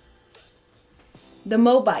 The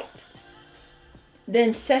Moabites, the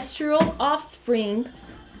ancestral offspring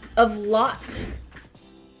of Lot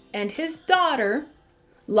and his daughter,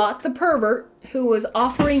 Lot the pervert, who was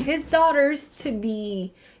offering his daughters to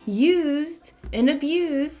be used and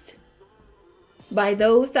abused by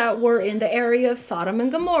those that were in the area of Sodom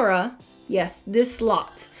and Gomorrah. Yes, this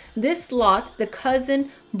Lot, the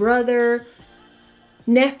cousin, brother,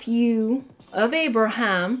 nephew of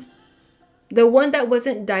Abraham, the one that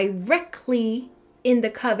wasn't directly in the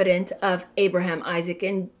covenant of Abraham, Isaac,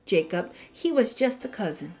 and Jacob. He was just a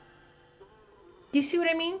cousin. Do you see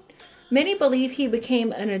what I mean? Many believe he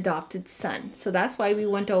became an adopted son. So that's why we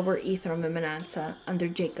went over Ephraim and Manasseh under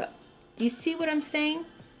Jacob. Do you see what I'm saying?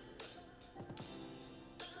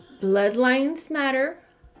 Bloodlines matter.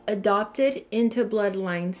 Adopted into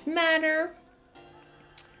bloodlines matter.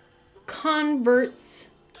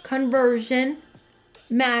 Conversion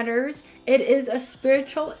matters. It is a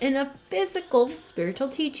spiritual and a physical, spiritual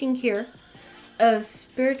teaching here, a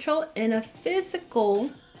spiritual and a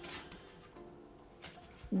physical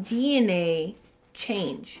DNA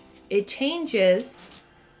change. It changes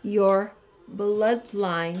your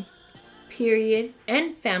bloodline, period,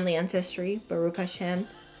 and family ancestry, Baruch Hashem,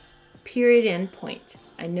 period, end point.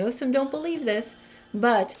 I know some don't believe this,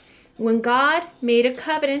 but when God made a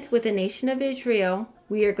covenant with the nation of Israel,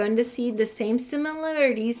 we are going to see the same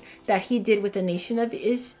similarities that he did with the nation of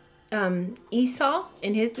Esau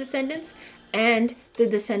and his descendants and the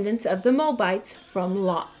descendants of the Moabites from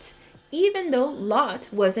Lot, even though Lot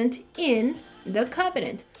wasn't in the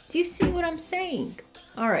covenant. Do you see what I'm saying?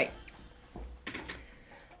 All right.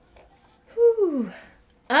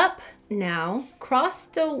 Up now, cross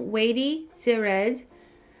the Wadi Zered.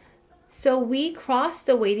 So we crossed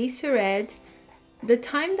the Wadi Zered. The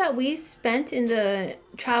time that we spent in the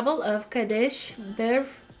travel of Kadesh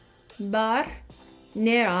Bar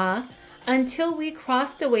Nera until we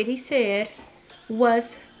crossed the Wadi Seir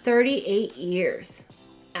was 38 years.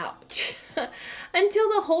 Ouch. Until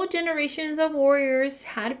the whole generations of warriors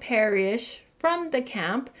had perished from the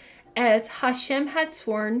camp, as Hashem had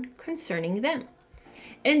sworn concerning them.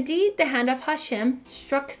 Indeed, the hand of Hashem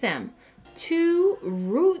struck them to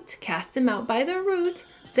cast them out by the root,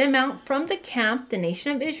 them out from the camp, the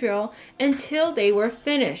nation of Israel, until they were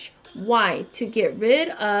finished. Why? To get rid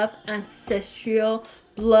of ancestral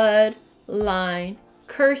bloodline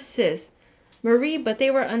curses. Marie, but they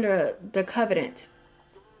were under the covenant.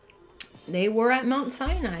 They were at Mount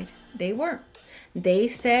Sinai. They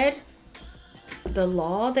said, the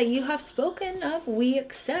law that you have spoken of, we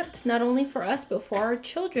accept, not only for us, but for our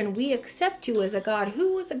children. We accept you as a God.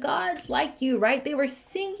 Who is a God like you, right? They were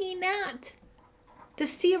singing that. The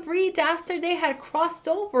Sea of Reeds, after they had crossed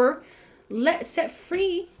over, set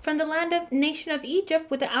free from the land of nation of Egypt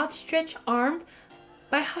with the outstretched arm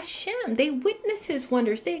by Hashem. They witnessed his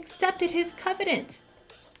wonders. They accepted his covenant.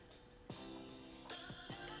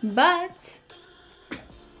 But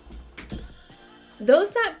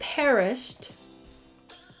those that perished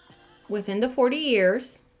within the 40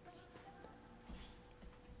 years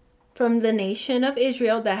from the nation of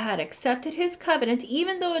Israel that had accepted his covenant,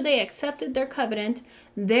 even though they accepted their covenant,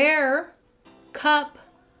 their cup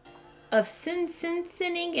of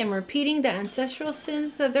sinning and repeating the ancestral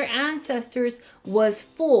sins of their ancestors was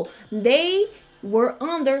full. They were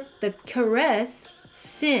under the caress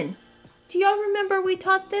sin. Do y'all remember we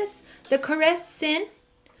taught this? The Korah sin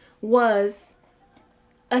was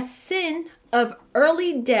a sin of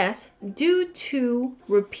early death due to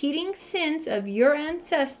repeating sins of your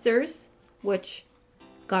ancestors, which,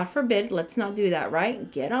 God forbid, let's not do that, right?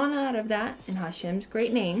 Get on out of that in Hashem's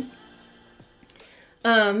great name.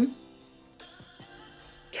 Korah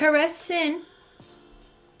sin,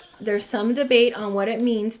 there's some debate on what it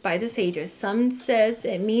means by the sages. Some says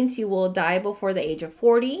it means you will die before the age of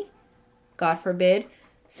 40, God forbid.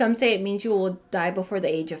 Some say it means you will die before the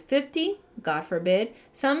age of 50, God forbid.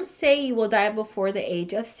 Some say you will die before the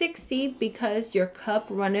age of 60 because your cup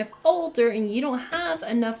runneth older and you don't have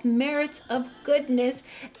enough merits of goodness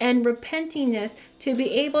and repentingness to be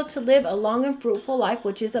able to live a long and fruitful life,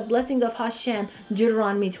 which is a blessing of Hashem,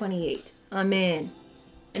 Deuteronomy 28. Amen.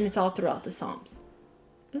 And it's all throughout the Psalms.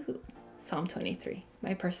 Ooh, Psalm 23,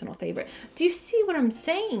 my personal favorite. Do you see what I'm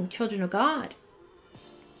saying, children of God?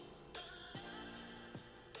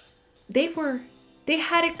 They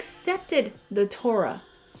had accepted the Torah,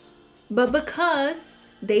 but because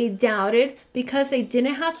they doubted, because they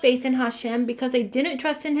didn't have faith in Hashem, because they didn't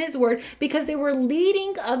trust in His word, because they were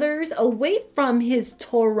leading others away from His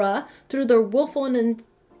Torah through their willful and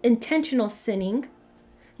intentional sinning,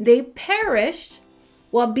 they perished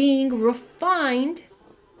while being refined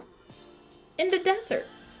in the desert.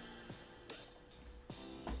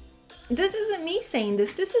 This isn't me saying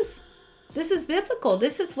this. This is biblical.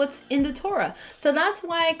 This is what's in the Torah. So that's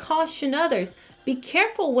why I caution others. Be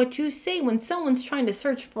careful what you say when someone's trying to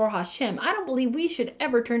search for Hashem. I don't believe we should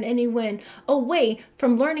ever turn anyone away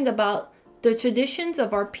from learning about the traditions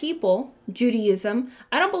of our people, Judaism.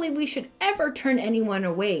 I don't believe we should ever turn anyone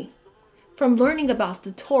away from learning about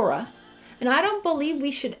the Torah. And I don't believe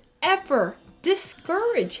we should ever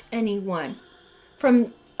discourage anyone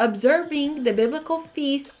from observing the biblical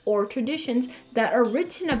feasts or traditions that are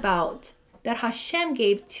written about, that Hashem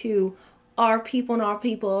gave to our people and our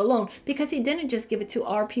people alone. Because He didn't just give it to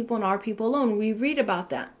our people and our people alone. We read about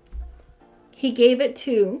that. He gave it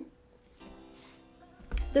to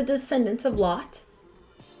the descendants of Lot,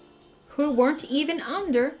 who weren't even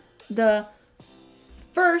under the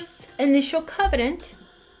first initial covenant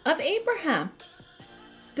of Abraham,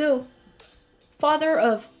 the father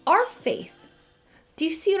of our faith. Do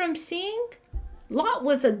you see what I'm saying? Lot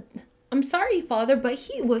was I'm sorry, Father, but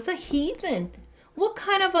he was a heathen. What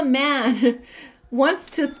kind of a man wants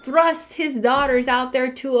to thrust his daughters out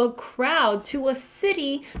there to a crowd, to a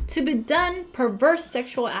city, to be done perverse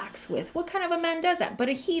sexual acts with? What kind of a man does that? But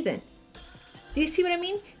a heathen. Do you see what I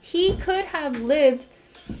mean? He could have lived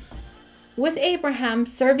with Abraham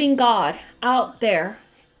serving God out there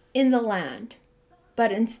in the land.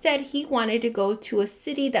 But instead, he wanted to go to a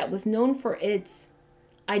city that was known for its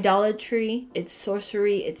idolatry, its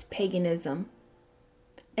sorcery, its paganism,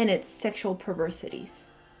 and its sexual perversities.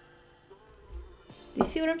 Do you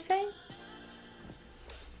see what I'm saying?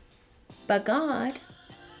 But God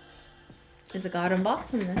is a God of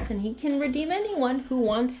awesomeness, and He can redeem anyone who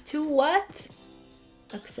wants to what?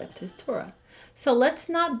 Accept His Torah. So let's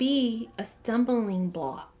not be a stumbling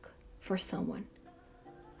block for someone.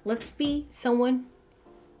 Let's be someone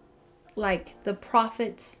like the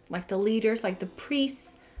prophets, like the leaders, like the priests,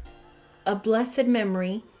 a blessed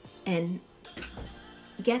memory, and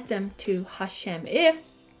get them to Hashem if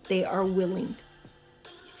they are willing.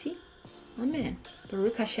 You see? Amen.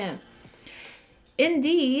 Baruch Hashem.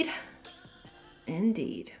 Indeed.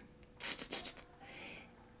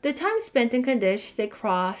 The time spent in Kadesh, they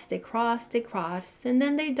crossed, and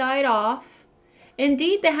then they died off.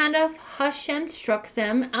 Indeed, the hand of Hashem struck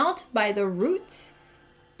them out by the roots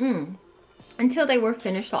until they were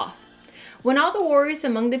finished off. When all the warriors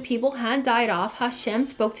among the people had died off, Hashem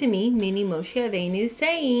spoke to me, meaning Moshe Avenu,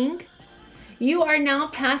 saying, "You are now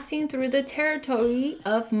passing through the territory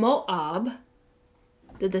of Moab,"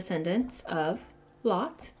 the descendants of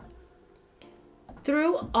Lot,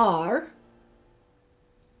 "through Ar.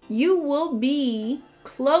 You will be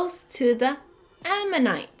close to the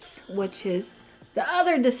Ammonites," which is the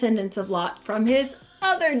other descendants of Lot from his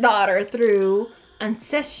other daughter through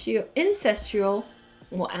ancestral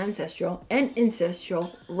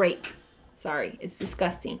rape. Sorry, it's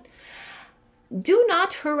disgusting. "Do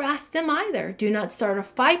not harass them either. Do not start a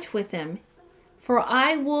fight with them. For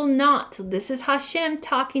I will not," this is Hashem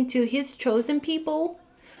talking to His chosen people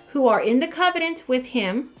who are in the covenant with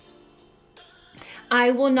Him, "I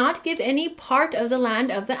will not give any part of the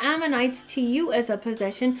land of the Ammonites to you as a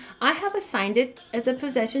possession. I have assigned it as a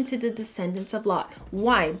possession to the descendants of Lot."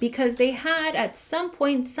 Why? Because they had at some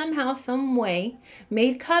point, somehow, some way,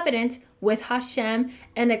 made covenant with Hashem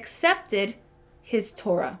and accepted His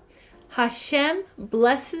Torah. Hashem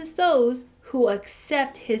blesses those who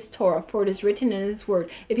accept his Torah, for it is written in his word.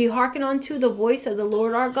 If you hearken unto the voice of the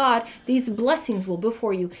Lord our God, these blessings will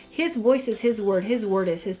before you. His voice is his word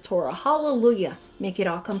is his Torah. Hallelujah. Make it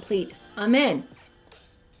all complete. Amen.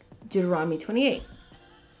 Deuteronomy 28.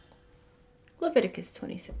 Leviticus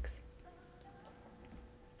 26.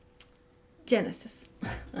 Genesis.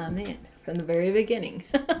 Amen. From the very beginning.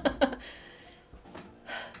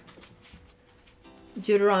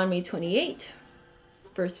 Deuteronomy 28,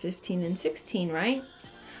 verse 15 and 16, right?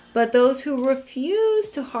 But those who refuse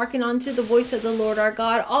to hearken unto the voice of the Lord our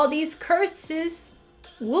God, all these curses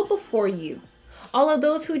will before you. All of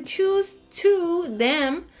those who choose to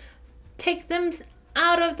them, take them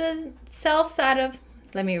out of the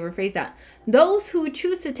let me rephrase that. Those who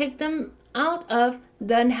choose to take them out of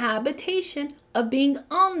the habitation of being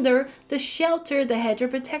under the shelter, the hedge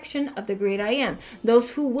of protection of the great I am.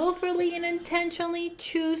 Those who willfully and intentionally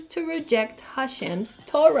choose to reject Hashem's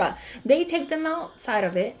Torah. They take them outside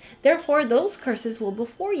of it. Therefore, those curses will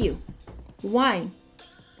before you. Why?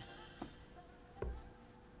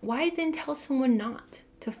 Why then tell someone not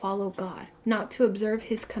to follow God, not to observe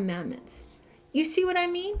his commandments? You see what I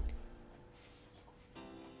mean?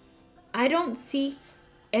 I don't see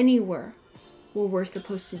anywhere where we're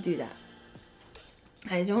supposed to do that.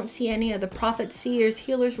 I don't see any of the prophets, seers,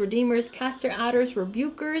 healers, redeemers, caster outers,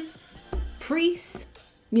 rebukers, priests,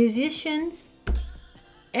 musicians,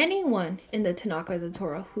 anyone in the Tanakh or the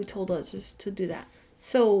Torah who told us to do that.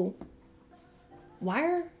 So why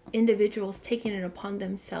are individuals taking it upon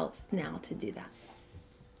themselves now to do that?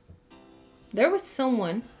 There was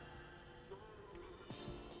someone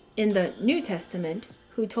in the New Testament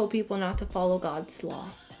who told people not to follow God's law.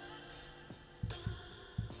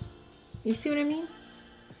 You see what I mean?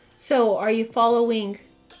 So are you following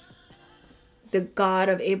the God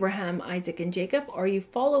of Abraham, Isaac, and Jacob? Or are you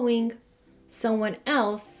following someone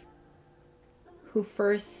else who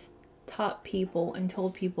first taught people and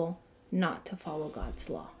told people not to follow God's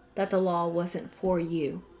law? That the law wasn't for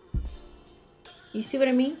you. You see what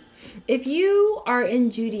I mean? If you are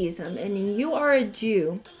in Judaism and you are a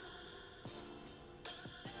Jew,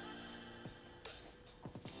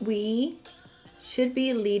 we should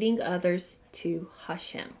be leading others to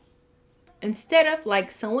Hashem, instead of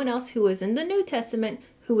like someone else who was in the New Testament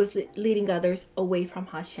who was leading others away from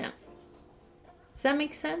Hashem. Does that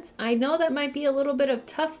make sense? I know that might be a little bit of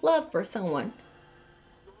tough love for someone's.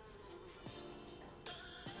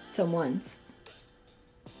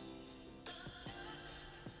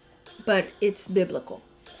 But it's biblical.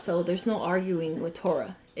 So there's no arguing with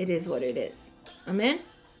Torah. It is what it is. Amen?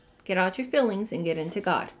 Get out your feelings and get into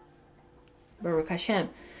God. Baruch Hashem.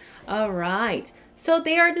 All right. So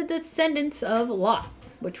they are the descendants of Lot,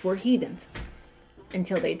 which were heathens,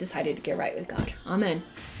 until they decided to get right with God. Amen.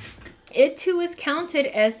 It too is counted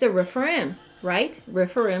as the Rephaim, right?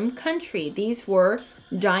 Rephaim country. These were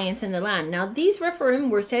giants in the land. Now, these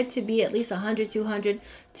Rephaim were said to be at least 100, 200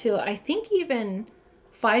 to I think even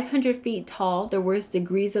 500 feet tall. There was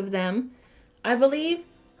degrees of them. I believe,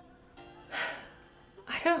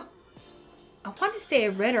 I want to say I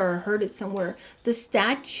read or heard it somewhere. The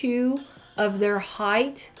statue of their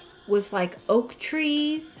height was like oak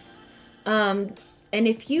trees. And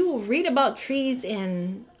if you read about trees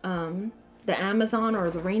in the Amazon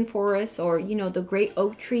or the rainforest, or, you know, the great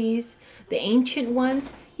oak trees, the ancient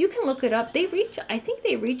ones, you can look it up. I think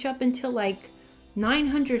they reach up until like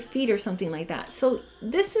 900 feet or something like that. So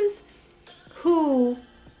this is who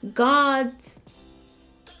God's...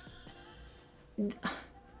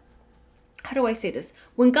 How do I say this?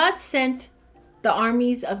 When God sent the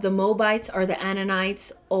armies of the Moabites or the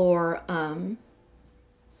Ammonites or the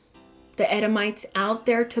Edomites out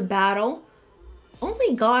there to battle,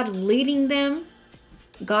 only God leading them.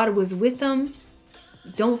 God was with them.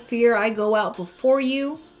 Don't fear, I go out before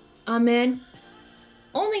you. Amen.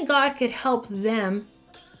 Only God could help them.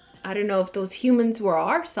 I don't know if those humans were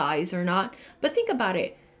our size or not, but think about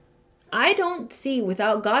it. I don't see,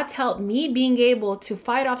 without God's help, me being able to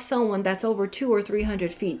fight off someone that's over 200 or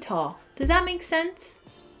 300 feet tall. Does that make sense?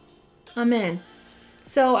 Amen.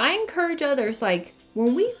 So I encourage others, like,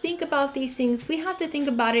 when we think about these things, we have to think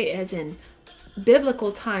about it as in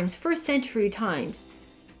biblical times, first century times.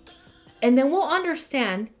 And then we'll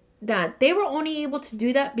understand that they were only able to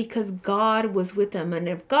do that because God was with them. And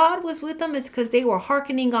if God was with them, it's because they were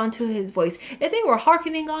hearkening onto his voice. If they were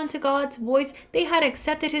hearkening onto God's voice, they had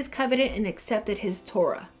accepted his covenant and accepted his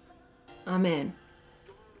Torah. Amen.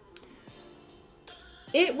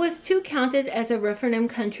 It was too counted as a Rephaim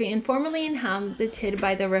country and formerly inhabited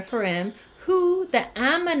by the Rephaim, who the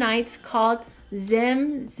Ammonites called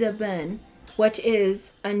Zebulun which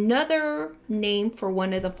is another name for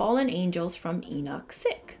one of the fallen angels from Enoch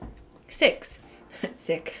 6.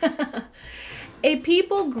 Sick. A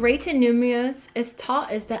people great and numerous, as tall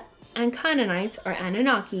as the Canaanites or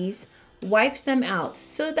Anunnakis, wiped them out,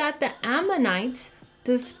 so that the Ammonites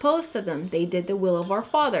disposed of them. They did the will of our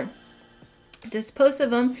Father. Disposed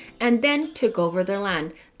of them and then took over their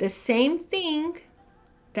land. The same thing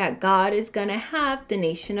that God is going to have the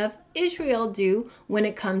nation of Israel do when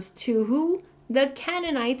it comes to who? The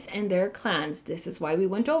Canaanites and their clans. This is why we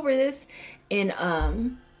went over this in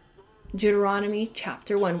Deuteronomy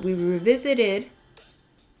chapter 1. We revisited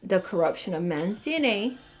the corruption of man's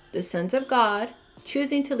DNA, the sons of God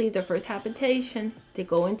choosing to leave their first habitation to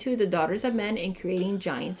go into the daughters of men and creating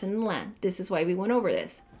giants in the land. This is why we went over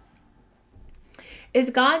this. As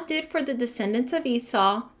God did for the descendants of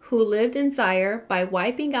Esau who lived in Zaire by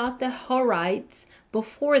wiping out the Horites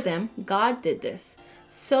before them, God did this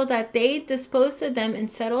so that they disposed of them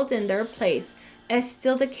and settled in their place, as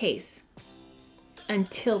still the case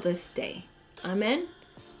until this day. Amen.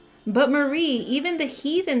 But Marie, even the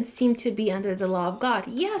heathens seem to be under the law of God.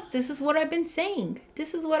 Yes, this is what I've been saying.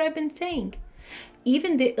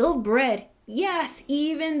 Even the ill-bred, yes,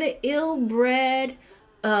 even the ill-bred,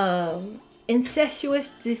 incestuous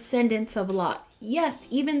descendants of Lot. Yes,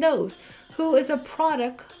 even those who is a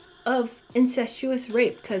product of incestuous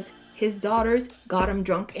rape because his daughters got him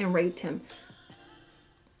drunk and raped him.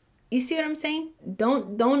 You see what I'm saying?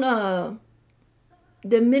 Don't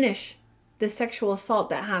diminish the sexual assault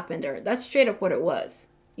that happened there. That's straight up what it was.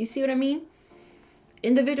 You see what I mean?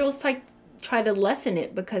 Individuals try to lessen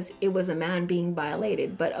it because it was a man being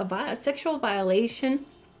violated, but a sexual violation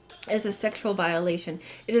is a sexual violation.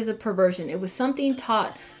 It is a perversion. It was something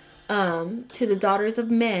taught to the daughters of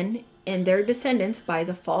men and their descendants by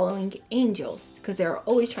the following angels, because they're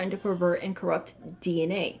always trying to pervert and corrupt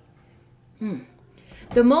DNA.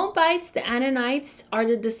 The Moabites, the Ammonites, are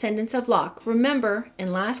the descendants of Lot. Remember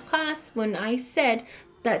in last class when I said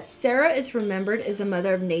that Sarah is remembered as a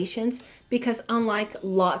mother of nations because unlike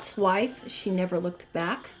Lot's wife, she never looked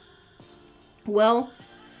back. Well,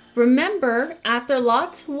 remember, after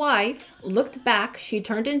Lot's wife looked back, she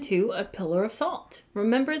turned into a pillar of salt.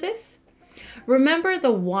 Remember this? Remember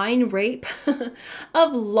the wine rape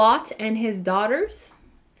of Lot and his daughters?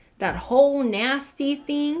 That whole nasty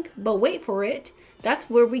thing. But wait for it.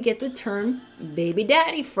 That's where we get the term baby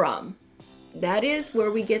daddy from. That is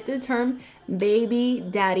where we get the term baby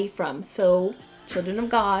daddy from. So, children of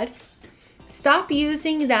God, stop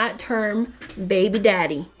using that term baby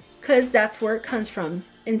daddy, because that's where it comes from.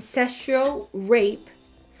 Incestual rape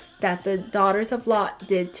that the daughters of Lot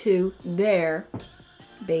did to their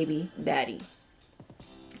baby daddy.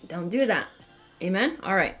 Don't do that. Amen?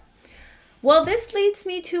 All right. Well, this leads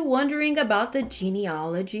me to wondering about the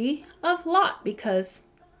genealogy of Lot, because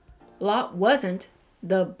Lot wasn't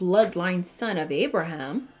the bloodline son of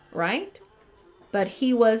Abraham, right? But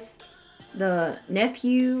he was the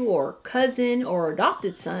nephew or cousin or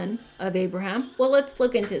adopted son of Abraham. Well, let's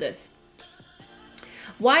look into this.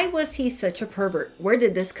 Why was he such a pervert? Where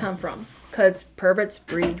did this come from? Because perverts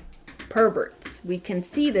breed perverts. We can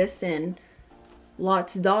see this in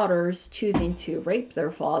Lot's daughters choosing to rape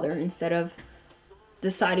their father instead of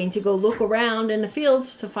deciding to go look around in the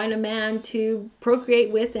fields to find a man to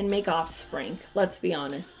procreate with and make offspring. Let's be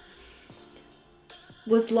honest.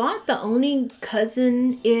 Was Lot the only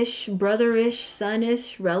cousin-ish, brother-ish,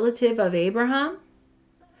 son-ish relative of Abraham?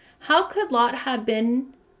 How could Lot have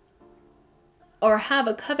been or have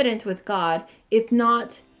a covenant with God if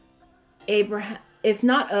not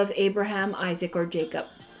of Abraham, Isaac, or Jacob?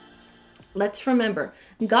 Let's remember,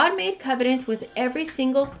 God made covenants with every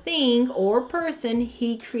single thing or person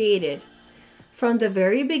he created from the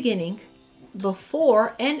very beginning,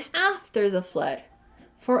 before and after the flood.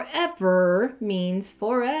 Forever means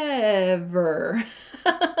forever.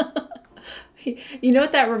 You know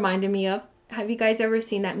what that reminded me of? Have you guys ever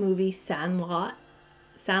seen that movie Sandlot?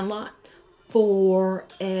 Sandlot? Forever.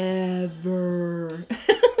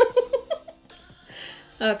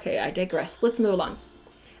 Okay, I digress. Let's move along.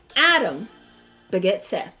 Adam beget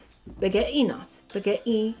Seth, beget Enos, beget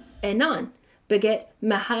Enon, beget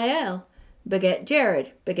Mahael, beget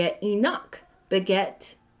Jared, beget Enoch,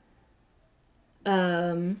 beget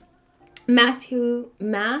Matthew,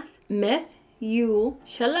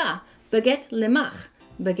 Shalah, beget Lemach,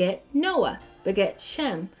 beget Noah, beget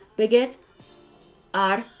Shem, beget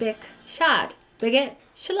Arpachshad, beget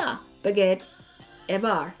Shelah, beget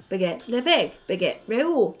Ebar, beget Lepeg, beget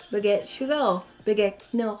Reu, beget Shugal, beget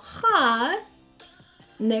Nechar,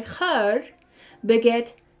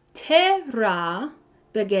 beget Terah,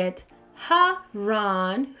 beget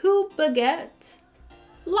Haran, who beget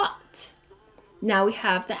Lot. Now we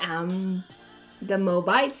have the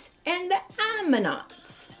Moabites and the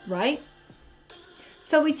Ammonites, right?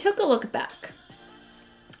 So we took a look back.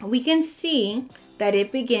 We can see that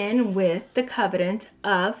it began with the covenant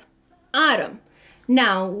of Adam.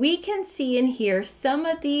 Now we can see and hear some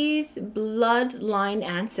of these bloodline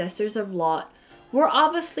ancestors of Lot were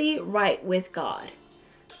obviously right with God.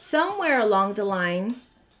 Somewhere along the line,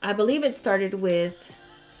 I believe it started with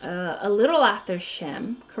a little after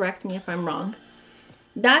Shem, correct me if I'm wrong.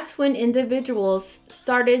 That's when individuals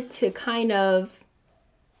started to kind of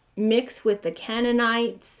mix with the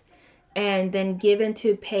Canaanites and then give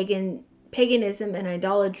into paganism and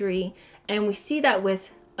idolatry. And we see that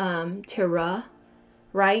with Torah,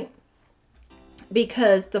 right?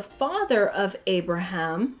 Because the father of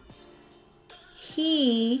Abraham,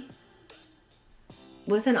 he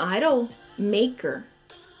was an idol maker,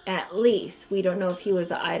 at least. We don't know if he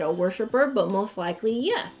was an idol worshiper, but most likely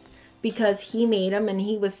yes, because he made him, and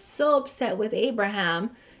he was so upset with Abraham.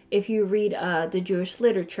 If you read the Jewish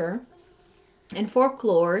literature and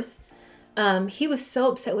folklores, he was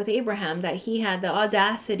so upset with Abraham that he had the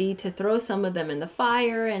audacity to throw some of them in the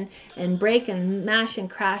fire and break and mash and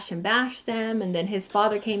crash and bash them. And then his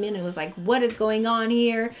father came in and was like, what is going on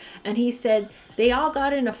here? And he said, they all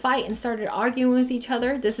got in a fight and started arguing with each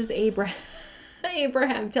other. This is Abraham.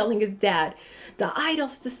 Abraham telling his dad, the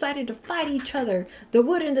idols decided to fight each other, the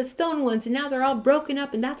wood and the stone ones, and now they're all broken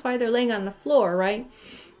up, and that's why they're laying on the floor, right?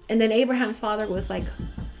 And then Abraham's father was like,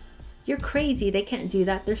 you're crazy, they can't do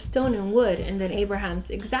that, they're stone and wood. And then Abraham's,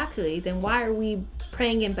 exactly, then why are we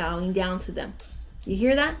praying and bowing down to them? You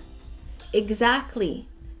hear that? Exactly,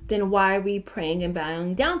 then why are we praying and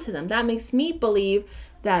bowing down to them? That makes me believe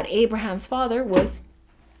that Abraham's father was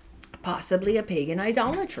possibly a pagan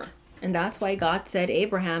idolater. And that's why God said,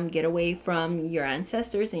 Abraham, get away from your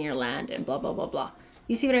ancestors and your land and blah, blah, blah, blah.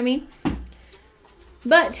 You see what I mean?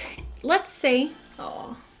 But let's say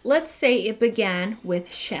it began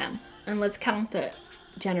with Shem. And let's count the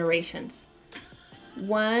generations.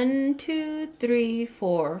 1, 2, 3,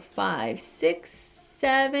 4, 5, 6,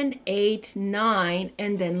 7, 8, 9.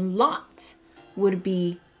 And then Lot would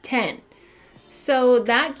be 10. So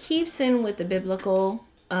that keeps in with the biblical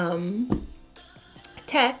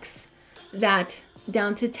text that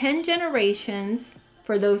down to 10 generations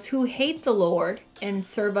for those who hate the Lord and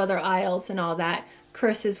serve other idols and all that,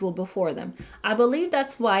 curses will before them. I believe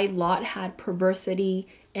that's why Lot had perversity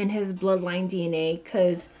in his bloodline DNA,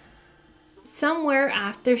 because somewhere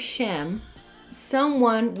after Shem,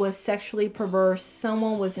 someone was sexually perverse,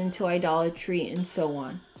 someone was into idolatry, and so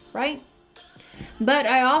on, right? But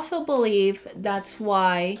I also believe that's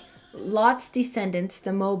why Lot's descendants,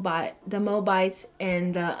 the Moabites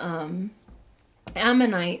and the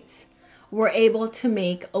Ammonites, were able to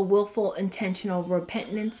make a willful, intentional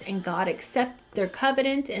repentance, and God accepted their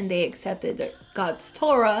covenant, and they accepted God's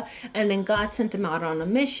Torah, and then God sent them out on a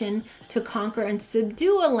mission to conquer and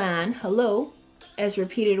subdue a land. Hello, as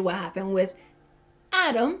repeated what happened with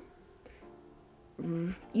Adam.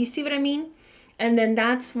 You see what I mean? And then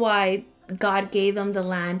that's why God gave them the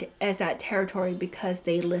land as that territory, because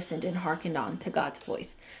they listened and hearkened on to God's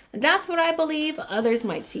voice. And that's what I believe. Others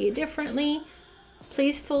might see it differently.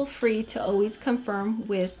 Please feel free to always confirm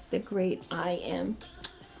with the great I am.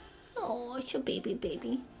 Oh, it's your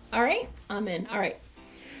baby. All right, amen. All right.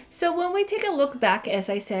 So when we take a look back, as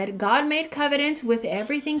I said, God made covenants with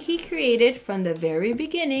everything he created from the very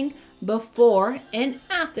beginning, before and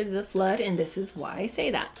after the flood. And this is why I say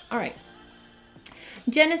that. All right.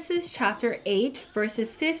 Genesis chapter 8,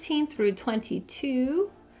 verses 15 through 22,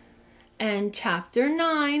 and chapter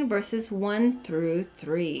 9, verses 1 through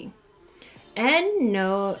 3. And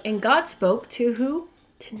God spoke to who?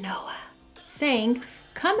 To Noah, saying,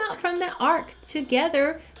 come out from the ark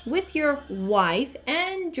together with your wife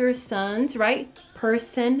and your sons, right?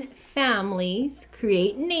 Person, families,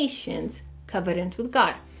 create nations, covenant with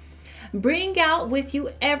God. Bring out with you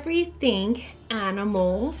everything,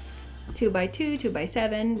 animals, 2x2,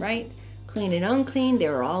 2x7, right? Clean and unclean, they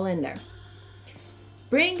were all in there.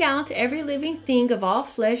 Bring out every living thing of all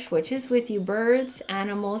flesh which is with you, birds,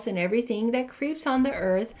 animals, and everything that creeps on the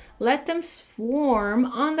earth. Let them swarm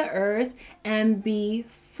on the earth and be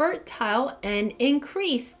fertile and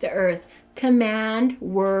increase the earth. Command,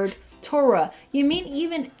 word, Torah. You mean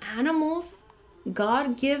even animals?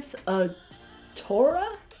 God gives a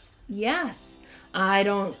Torah? Yes. I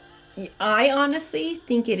honestly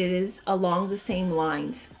think it is along the same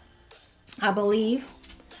lines. I believe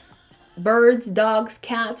birds, dogs,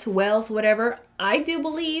 cats, whales, whatever, I do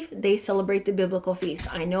believe they celebrate the biblical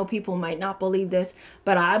feast. I know people might not believe this,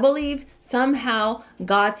 but I believe somehow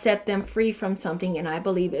God set them free from something, and I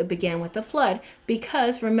believe it began with the flood,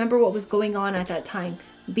 because remember what was going on at that time: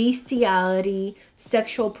 bestiality,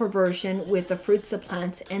 sexual perversion with the fruits of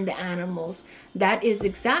plants and the animals. That is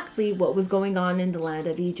exactly what was going on in the land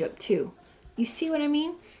of Egypt too. You see what I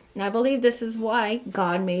mean? And I believe this is why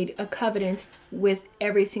God made a covenant with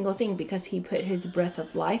every single thing, because he put his breath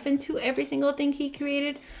of life into every single thing he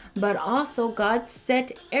created. But also God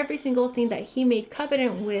set every single thing that he made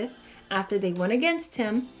covenant with, after they went against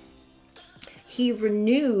him, he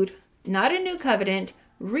renewed, not a new covenant,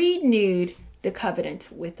 renewed the covenant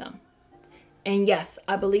with them. And yes,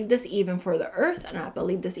 I believe this even for the earth, and I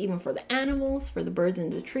believe this even for the animals, for the birds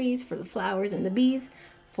and the trees, for the flowers and the bees,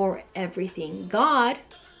 for everything. God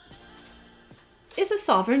is a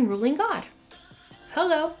sovereign ruling God.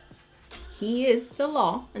 Hello. He is the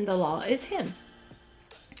law, and the law is him.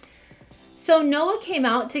 So Noah came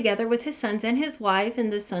out together with his sons and his wife,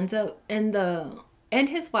 and his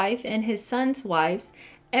wife and his sons' wives.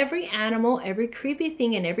 Every animal, every creepy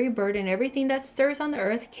thing, and every bird, and everything that stirs on the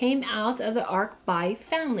earth came out of the ark by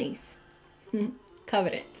families.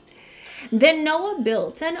 Covenant. Then Noah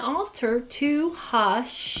built an altar to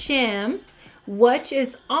Hashem, which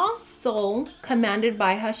is also commanded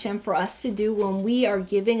by Hashem for us to do when we are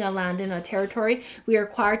giving a land and a territory. We are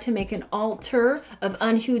required to make an altar of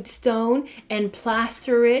unhewed stone and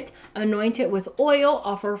plaster it, anoint it with oil,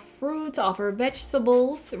 offer fruits, offer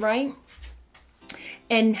vegetables, right?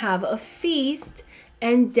 And have a feast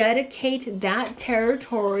and dedicate that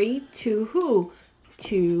territory to who?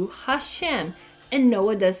 To Hashem. And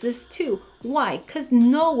Noah does this too. Why? Because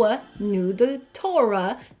Noah knew the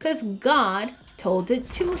Torah, because God told it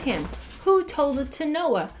to him. Who told it to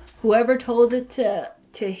Noah? Whoever told it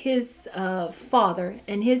to his father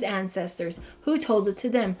and his ancestors. Who told it to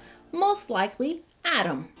them? Most likely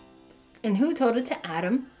Adam. And who told it to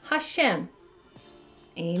Adam? Hashem.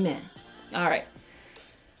 Amen. All right.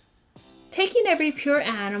 Taking every pure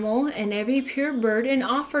animal and every pure bird and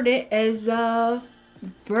offered it as a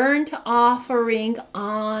burnt offering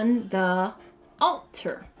on the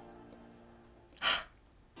altar.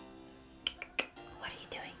 What are you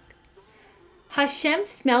doing? Hashem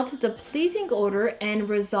smelt the pleasing odor and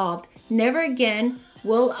resolved, never again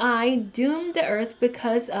will I doom the earth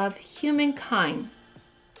because of humankind.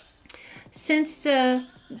 Since the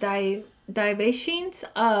divisions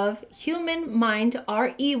of human mind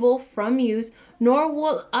are evil from youth, nor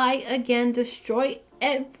will I again destroy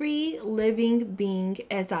every living being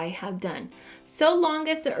as I have done. So long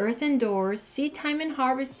as the earth endures, seed time and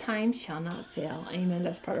harvest time shall not fail. Amen.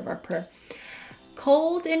 That's part of our prayer.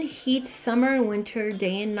 Cold and heat, summer and winter,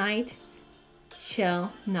 day and night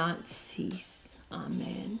shall not cease.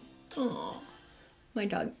 Amen. Oh, my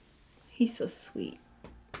dog. He's so sweet.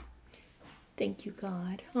 Thank you,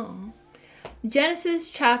 God. Oh. Genesis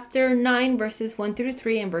chapter 9, verses 1 through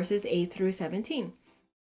 3 and verses 8 through 17.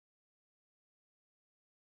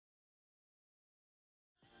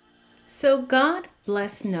 So God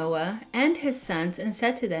blessed Noah and his sons and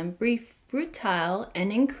said to them, be fruitful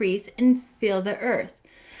and increase and fill the earth.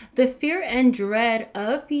 The fear and dread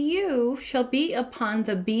of you shall be upon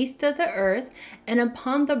the beasts of the earth and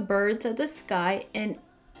upon the birds of the sky and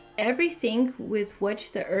everything with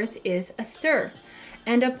which the earth is astir,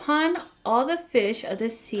 and upon all the fish of the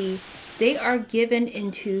sea. They are given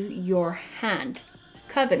into your hand.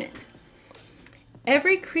 Covenant.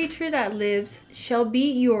 Every creature that lives shall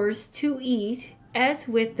be yours to eat, as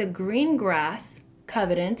with the green grass.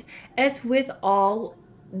 Covenant. As with all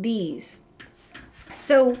these.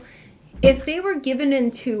 So if they were given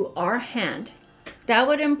into our hand, that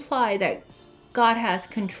would imply that God has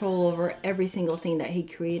control over every single thing that he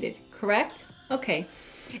created, correct? Okay.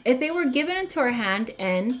 If they were given into our hand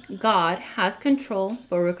and God has control,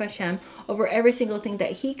 Baruch Hashem, over every single thing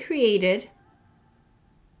that he created,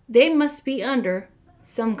 they must be under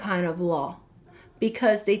some kind of law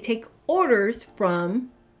because they take orders from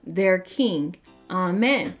their king.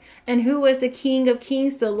 Amen. And who was the King of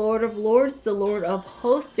Kings, the Lord of Lords, the Lord of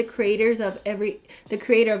hosts, the creator of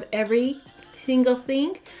every single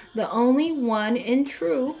thing, the only one and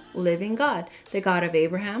true living God, the God of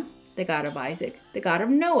Abraham, the God of Isaac, the God of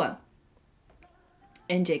Noah,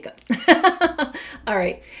 and Jacob. All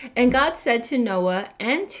right. And God said to Noah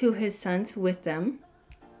and to his sons with them,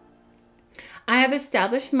 I have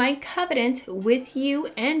established my covenant with you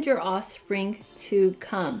and your offspring to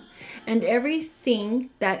come, and everything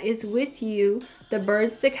that is with you, the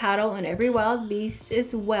birds, the cattle, and every wild beast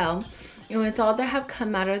as well, and with all that have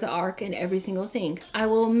come out of the ark and every single thing. I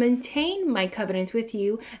will maintain my covenant with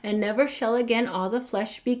you, and never shall again all the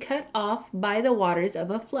flesh be cut off by the waters of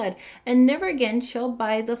a flood, and never again shall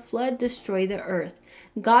by the flood destroy the earth.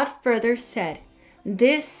 God further said,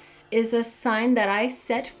 this is a sign that I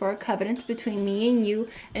set for a covenant between me and you,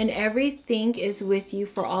 and everything is with you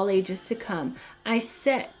for all ages to come. I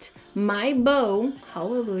set my bow,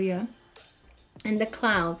 hallelujah, in the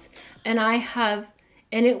clouds, and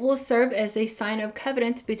it will serve as a sign of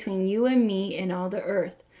covenant between you and me and all the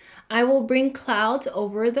earth. I will bring clouds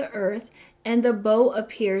over the earth, and the bow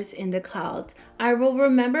appears in the clouds. I will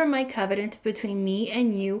remember my covenant between me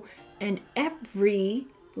and you and every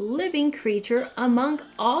living creature among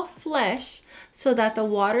all flesh, so that the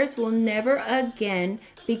waters will never again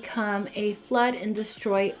become a flood and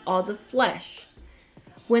destroy all the flesh.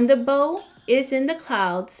 When the bow is in the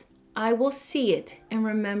clouds, I will see it and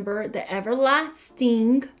remember the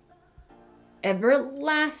everlasting,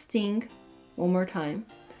 one more time,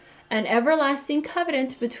 an everlasting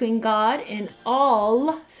covenant between God and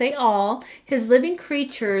all, say all, his living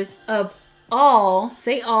creatures of all,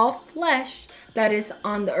 say all, flesh that is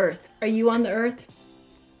on the earth. Are you on the earth?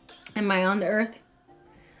 Am I on the earth?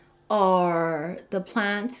 Are the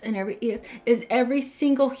plants and is every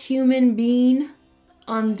single human being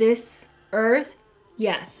on this earth?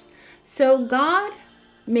 Yes. So God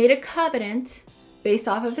made a covenant based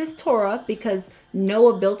off of his Torah, because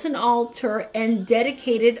Noah built an altar and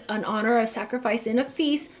dedicated an honor, a sacrifice, and a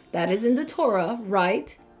feast. That is in the Torah,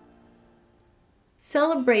 right?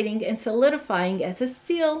 Celebrating and solidifying as a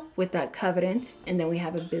seal with that covenant. And then we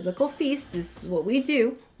have a biblical feast. This is what we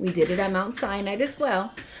do. We did it at Mount Sinai as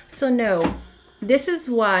well. So no, this is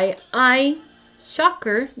why I,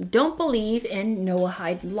 shocker, don't believe in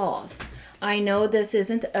Noahide laws. I know this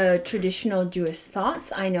isn't a traditional Jewish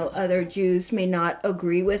thoughts. I know other Jews may not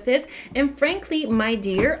agree with this. And frankly, my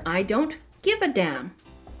dear, I don't give a damn.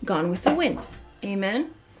 Gone with the wind. Amen.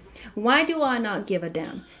 Why do I not give a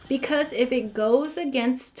damn? Because if it goes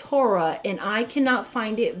against Torah and I cannot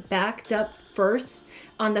find it backed up first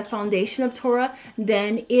on the foundation of Torah,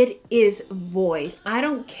 then it is void. I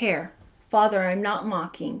don't care. Father, I'm not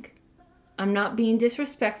mocking. I'm not being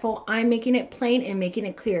disrespectful. I'm making it plain and making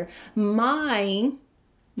it clear. My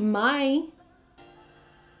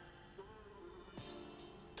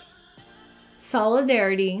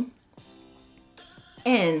solidarity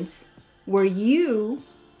ends where you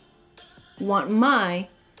want my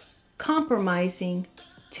compromising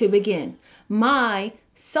to begin. My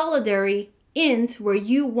solidarity ends where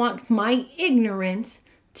you want my ignorance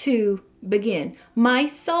to begin. My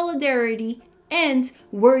solidarity ends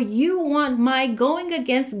where you want my going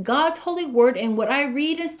against God's holy word and what I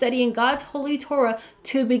read and study in God's holy Torah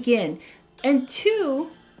to begin. And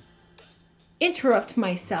to interrupt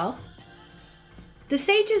myself, the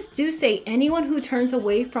sages do say anyone who turns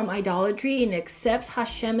away from idolatry and accepts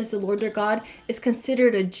Hashem as the Lord their God is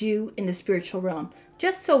considered a Jew in the spiritual realm.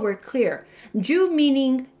 Just so we're clear, Jew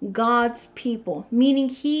meaning God's people, meaning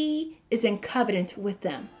he is in covenant with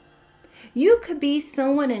them. You could be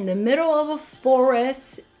someone in the middle of a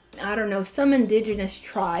forest, I don't know, some indigenous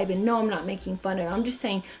tribe, and no, I'm not making fun of it. I'm just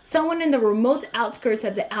saying someone in the remote outskirts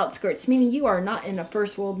of the outskirts, meaning you are not in a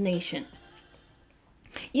first world nation.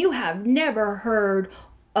 You have never heard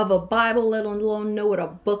of a Bible, let alone know what a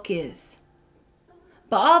book is.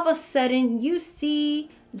 But all of a sudden, you see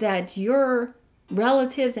that your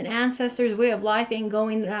relatives and ancestors' way of life ain't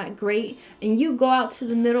going that great, and you go out to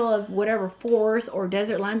the middle of whatever forest or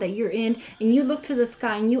desert land that you're in, and you look to the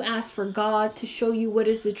sky and you ask for God to show you what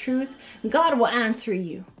is the truth, God will answer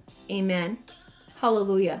you. Amen.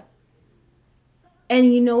 Hallelujah.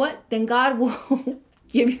 And you know what? Then God will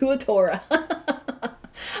give you a Torah.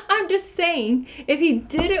 I'm just saying, if he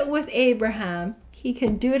did it with Abraham, he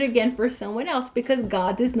can do it again for someone else, because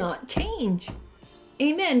God does not change.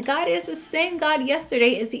 Amen. God is the same God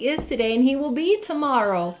yesterday as he is today, and he will be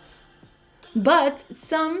tomorrow. But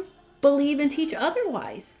some believe and teach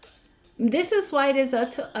otherwise. This is why it is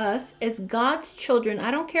up to us as God's children, I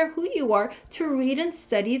don't care who you are, to read and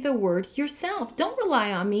study the word yourself. Don't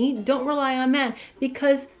rely on me. Don't rely on man,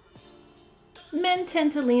 because men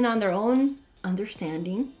tend to lean on their own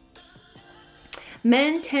understanding.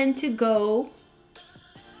 Men tend to go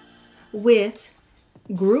with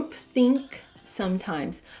groupthink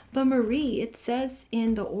sometimes. But Marie, it says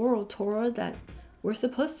in the oral Torah that we're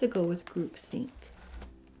supposed to go with groupthink.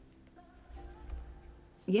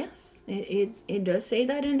 Yes, it does say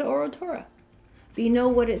that in the oral Torah. Do you know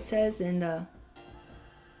what it says in the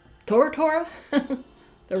Torah?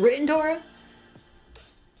 The written Torah?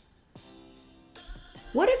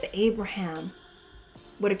 What if Abraham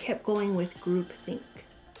would have kept going with groupthink?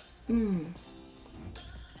 You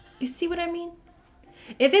see what I mean?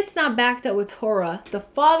 If it's not backed up with Torah, the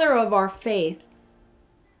father of our faith,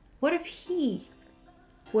 what if he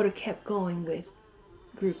would have kept going with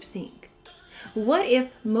groupthink? What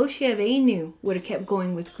if Moshe Avenu would have kept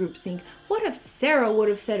going with groupthink? What if Sarah would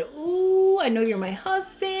have said, ooh, I know you're my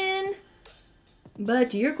husband,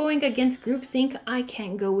 but you're going against groupthink. I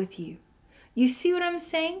can't go with you. You see what I'm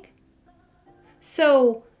saying?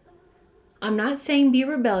 So, I'm not saying be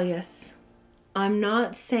rebellious. I'm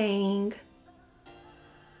not saying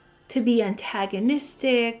to be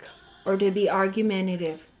antagonistic or to be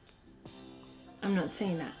argumentative. I'm not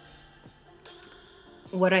saying that.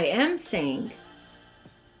 What I am saying,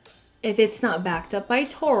 if it's not backed up by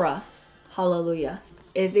Torah, hallelujah,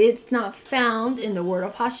 if it's not found in the word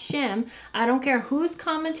of Hashem, I don't care whose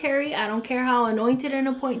commentary, I don't care how anointed and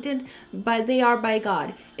appointed but they are by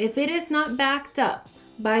God. If it is not backed up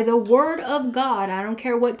by the word of God, I don't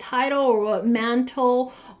care what title or what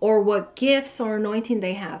mantle or what gifts or anointing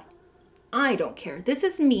they have. I don't care. This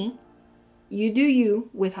is me. You do you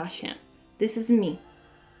with Hashem. This is me.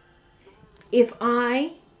 If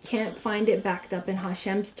I can't find it backed up in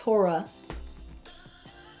Hashem's Torah,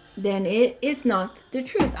 then it is not the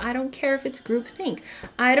truth. I don't care if it's groupthink.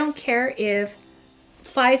 I don't care if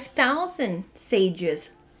 5,000 sages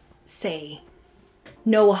say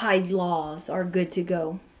Noahide laws are good to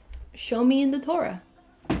go. Show me in the Torah.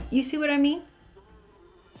 You see what I mean?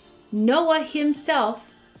 Noah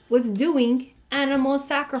himself was doing animal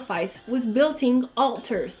sacrifice, was building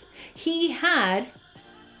altars. He had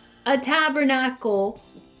a tabernacle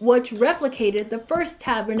which replicated the first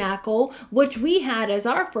tabernacle, which we had as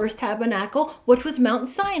our first tabernacle, which was Mount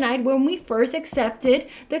Sinai when we first accepted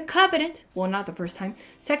the covenant. Well, not the first time.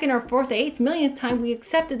 Second or fourth or eighth millionth time we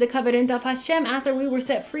accepted the covenant of Hashem after we were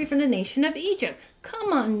set free from the nation of Egypt.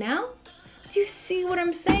 Come on now. Do you see what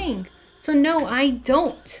I'm saying? So no, I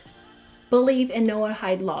don't believe in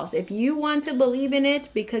Noahide laws. If you want to believe in it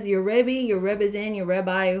because your Rebbe, your Rebbe'zin, your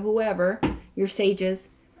Rabbi, whoever, your sages,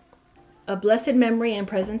 a blessed memory and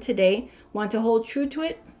present today, want to hold true to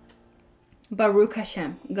it, Baruch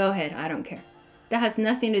Hashem. Go ahead. I don't care. That has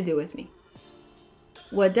nothing to do with me.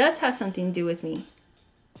 What does have something to do with me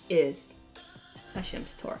is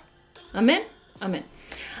Hashem's Torah. Amen? Amen.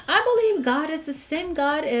 I believe God is the same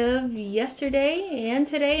God of yesterday and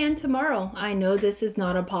today and tomorrow. I know this is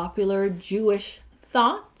not a popular Jewish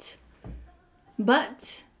thought,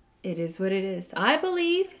 but it is what it is. I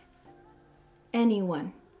believe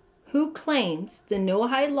anyone who claims the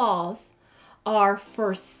Noahide laws are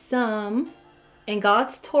for some and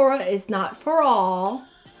God's Torah is not for all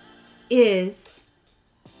is,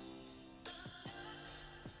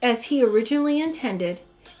 as he originally intended,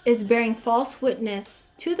 is bearing false witness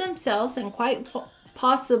to themselves and quite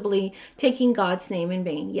possibly taking God's name in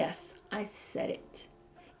vain. Yes, I said it.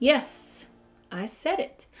 Yes, I said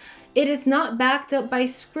it. It is not backed up by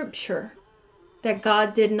scripture that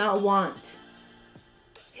God did not want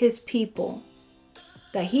his people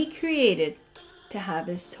that he created to have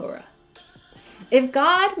his Torah. If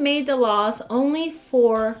God made the laws only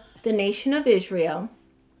for the nation of Israel,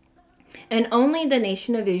 and only the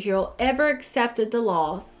nation of Israel ever accepted the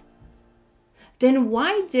laws, then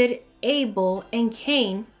why did Abel and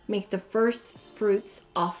Cain make the first fruits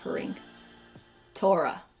offering?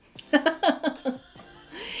 Torah.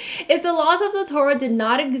 If the laws of the Torah did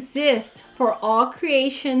not exist for all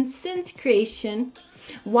creation since creation,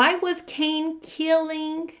 why was Cain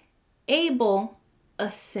killing Abel a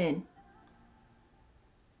sin?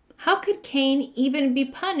 How could Cain even be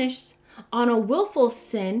punished on a willful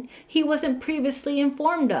sin he wasn't previously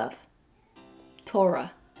informed of?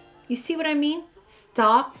 Torah. You see what I mean?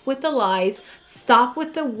 Stop with the lies. Stop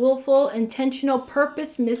with the willful, intentional,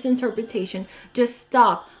 purpose misinterpretation. Just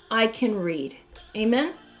stop. I can read.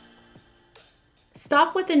 Amen?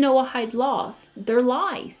 Stop with the Noahide laws. They're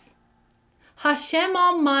lies. Hashem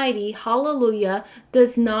Almighty, hallelujah,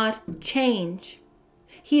 does not change.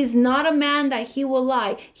 He is not a man that he will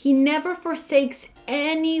lie. He never forsakes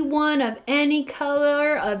anyone of any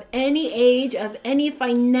color, of any age, of any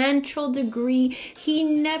financial degree. He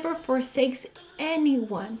never forsakes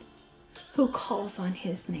anyone who calls on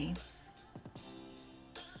his name.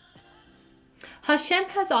 Hashem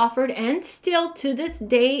has offered, and still to this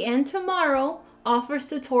day and tomorrow, offers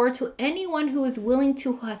the Torah to anyone who is willing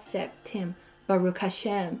to accept him. Baruch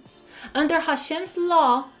Hashem. Under Hashem's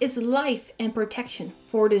law is life and protection,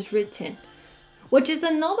 for it is written, which is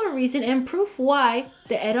another reason and proof why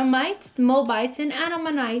the Edomites, Moabites, and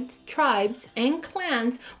Ammonites tribes and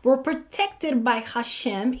clans were protected by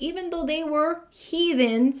Hashem, even though they were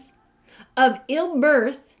heathens of ill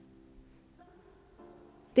birth.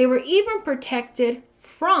 They were even protected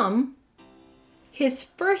from his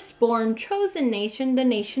firstborn chosen nation, the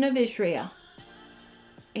nation of Israel.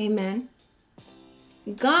 Amen.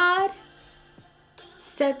 God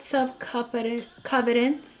sets up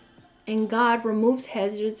covenants, and God removes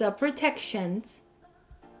hedges of protections.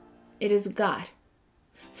 It is God.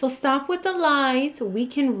 So stop with the lies. We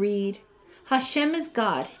can read. Hashem is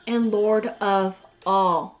God and Lord of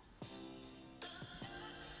all.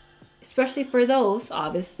 Especially for those,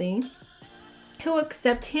 obviously, who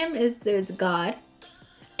accept him as their God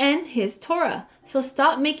and his Torah. So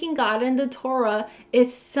stop making God and the Torah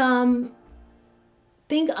is something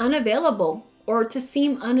unavailable or to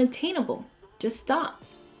seem unattainable. Just stop.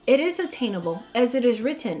 It is attainable, as it is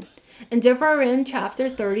written in Devarim chapter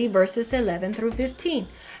 30, verses 11 through 15.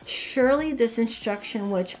 Surely this instruction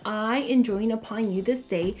which I enjoin upon you this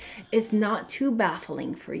day is not too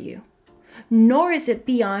baffling for you, nor is it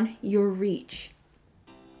beyond your reach.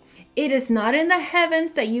 It is not in the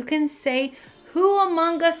heavens that you can say, who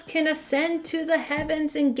among us can ascend to the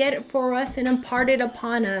heavens and get it for us and impart it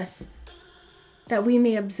upon us, that we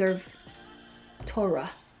may observe Torah.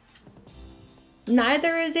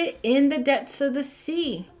 Neither is it in the depths of the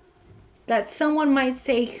sea, that someone might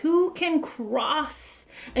say, who can cross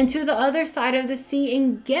into the other side of the sea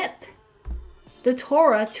and get the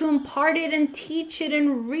Torah to impart it and teach it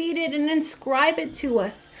and read it and inscribe it to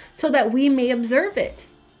us so that we may observe it?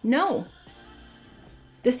 No.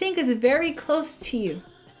 The thing is very close to you.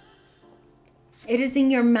 It is in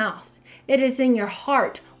your mouth. It is in your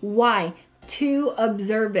heart. Why? To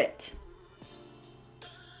observe it.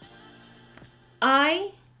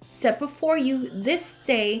 I set before you this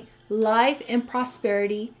day life and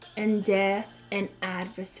prosperity and death and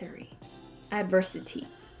adversity.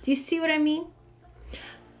 Do you see what I mean?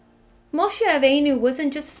 Moshe Rabbeinu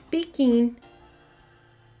wasn't just speaking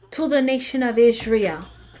to the nation of Israel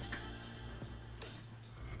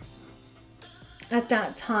at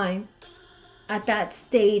that time, at that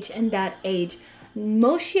stage and that age.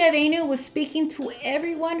 Moshe Rabbeinu was speaking to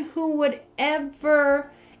everyone who would ever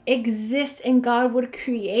exist and God would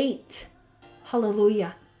create.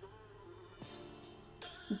 Hallelujah.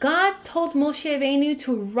 God told Moshe Rabbeinu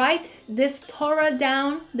to write this Torah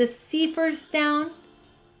down, the Sephers down,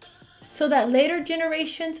 so that later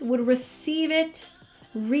generations would receive it,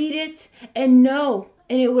 read it, and know.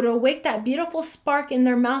 And it would awake that beautiful spark in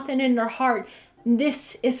their mouth and in their heart.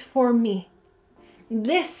 This is for me.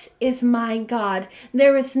 This is my God.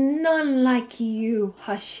 There is none like you,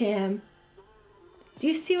 Hashem. Do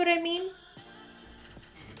you see what I mean?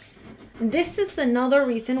 This is another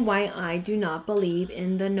reason why I do not believe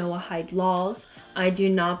in the Noahide laws. I do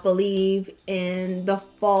not believe in the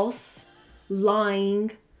false,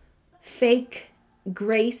 lying, fake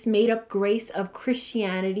grace, made up grace of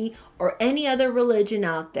Christianity or any other religion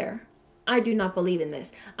out there. I do not believe in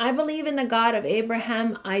this. I believe in the God of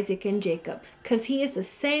Abraham, Isaac, and Jacob, because he is the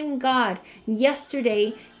same God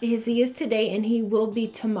yesterday as he is today, and he will be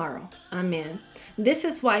tomorrow. Amen. This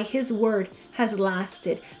is why his word has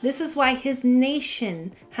lasted. This is why his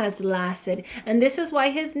nation has lasted. And this is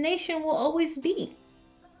why his nation will always be.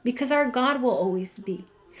 Because our God will always be.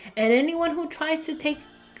 And anyone who tries to take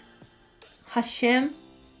Hashem,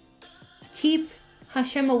 keep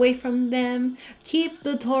Hashem away from them, keep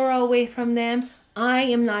the Torah away from them, I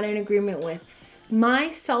am not in agreement with.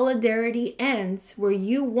 My solidarity ends where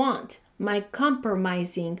you want my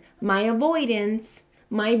compromising, my avoidance,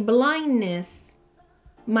 my blindness,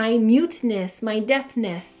 my muteness, my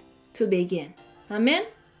deafness to begin. Amen?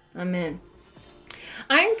 Amen.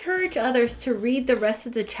 I encourage others to read the rest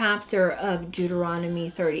of the chapter of Deuteronomy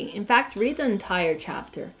 30. In fact, read the entire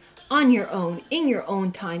chapter on your own, in your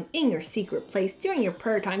own time, in your secret place, during your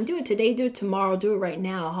prayer time. Do it today, do it tomorrow, do it right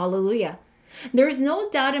now. Hallelujah. There's no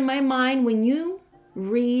doubt in my mind when you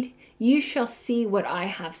read, you shall see what I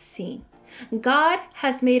have seen. God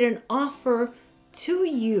has made an offer to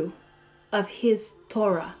you of his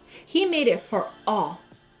Torah. He made it for all,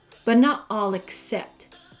 but not all accept.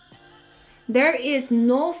 There is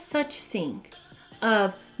no such thing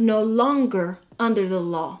of no longer under the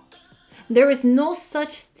law. There is no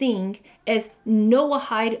such thing as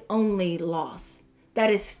Noahide only laws. That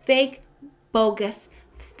is fake, bogus,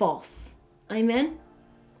 false. Amen?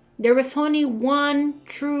 There is only one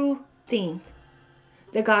true thing.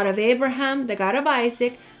 The God of Abraham, the God of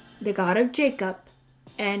Isaac, the God of Jacob,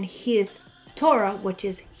 and his Torah, which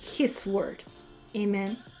is his word.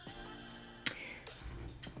 Amen.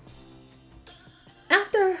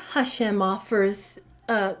 Hashem offers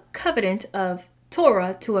a covenant of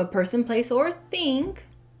Torah to a person, place, or thing,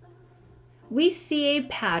 we see a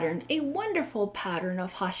pattern, a wonderful pattern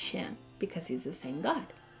of Hashem, because he's the same God.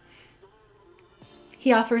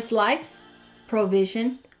 He offers life,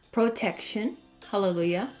 provision, protection,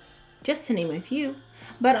 hallelujah, just to name a few.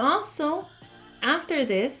 But also, after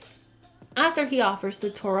this, after he offers the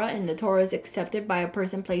Torah and the Torah is accepted by a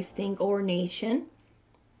person, place, thing, or nation,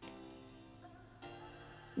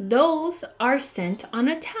 those are sent on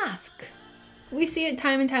a task. We see it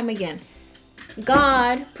time and time again.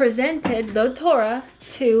 God presented the Torah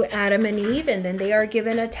to Adam and Eve, and then they are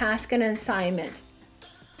given a task and an assignment.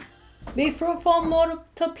 Be fruitful,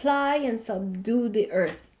 multiply, and subdue the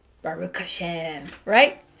earth. Baruch Hashem,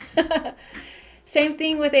 right? Same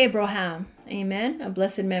thing with Abraham. Amen. A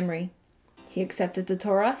blessed memory. He accepted the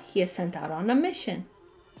Torah. He is sent out on a mission.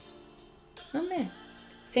 Amen.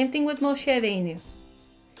 Same thing with Moshe Rabbeinu.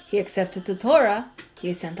 He accepted the Torah. He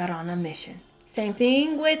is sent out on a mission. Same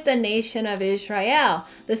thing with the nation of Israel.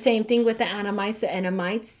 The same thing with the Anamites, the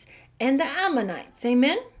Edomites, and the Ammonites.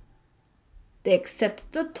 Amen? They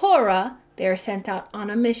accepted the Torah. They are sent out on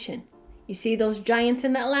a mission. You see those giants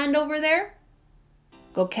in that land over there?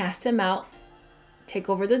 Go cast them out. Take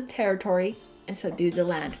over the territory and subdue the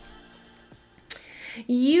land.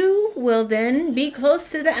 You will then be close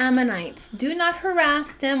to the Ammonites. Do not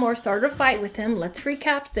harass them or start a fight with them. Let's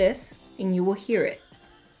recap this and you will hear it.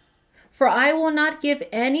 For I will not give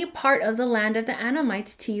any part of the land of the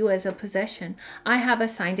Ammonites to you as a possession. I have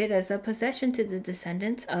assigned it as a possession to the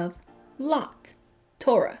descendants of Lot.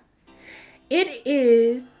 Torah. It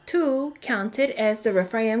is too counted as the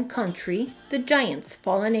Rephaim country, the giants,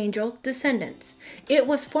 fallen angel descendants. It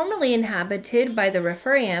was formerly inhabited by the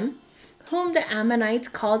Rephaim, whom the Ammonites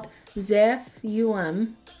called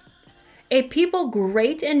Zephuim, a people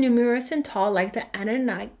great and numerous and tall like the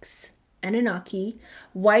Anunnaki,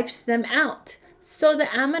 wiped them out. So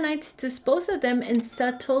the Ammonites disposed of them and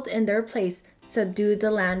settled in their place, subdued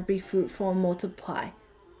the land, be fruitful, and multiply.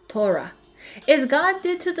 Torah. As God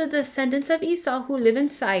did to the descendants of Esau who live in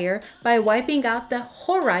Seir by wiping out the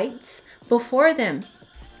Horites before them,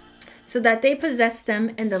 so that they possessed them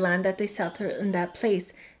in the land that they settled in that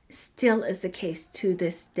place, still is the case to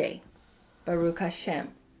this day. Baruch Hashem.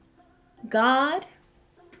 God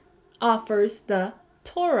offers the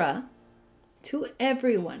Torah to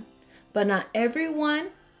everyone, but not everyone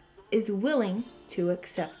is willing to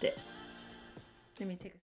accept it. Let me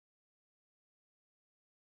take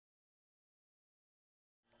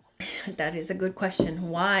That is a good question.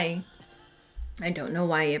 Why? I don't know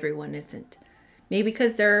why everyone isn't. Maybe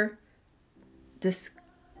because they're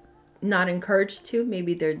not encouraged to.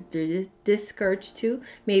 Maybe they're discouraged to.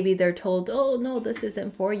 Maybe they're told, oh no, this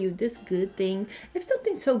isn't for you, this good thing. If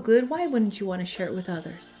something's so good, why wouldn't you want to share it with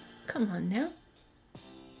others? Come on now.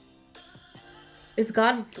 Is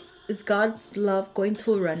God's love going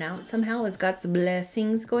to run out somehow? Is God's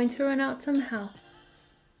blessings going to run out somehow?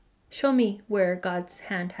 Show me where God's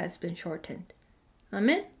hand has been shortened.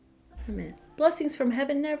 Amen? Amen. Blessings from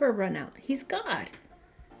heaven never run out. He's God.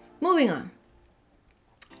 Moving on.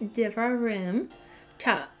 Devarim,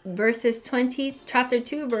 chapter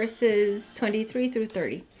 2, verses 23 through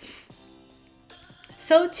 30.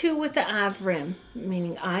 So too with the Avrim,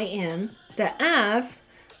 meaning I am. The Av,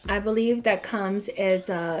 I believe that comes as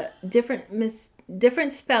a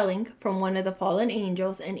different spelling from one of the fallen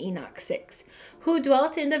angels in Enoch 6, who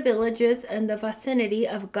dwelt in the villages in the vicinity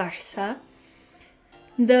of Garsa.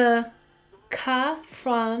 The Kaf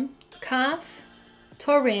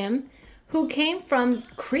Torim, who came from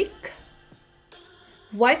Creek,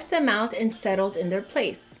 wiped them out and settled in their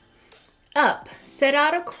place. Up, set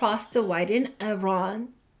out across the widened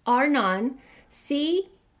Arnon. See,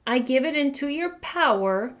 I give it into your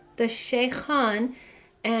power, the Shechan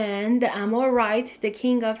and the Amorite, the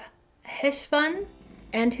king of Heshbon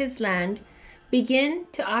and his land, begin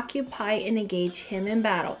to occupy and engage him in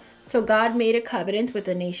battle. So God made a covenant with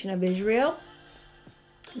the nation of Israel.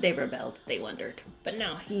 They rebelled, they wondered, but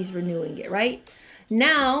now he's renewing it, right?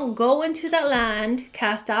 Now go into that land,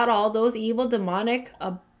 cast out all those evil, demonic,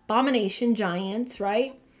 abomination giants,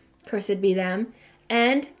 right? Cursed be them,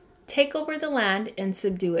 and take over the land and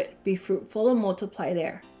subdue it. Be fruitful and multiply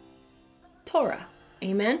there. Torah.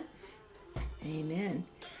 Amen. Amen.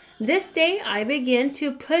 This day I begin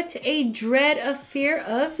to put a dread of fear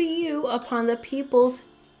of you upon the peoples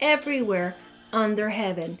everywhere under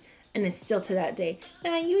heaven. And it's still to that day.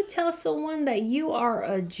 Now you tell someone that you are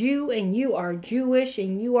a Jew and you are Jewish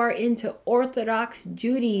and you are into Orthodox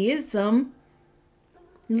Judaism.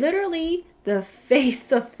 Literally, the face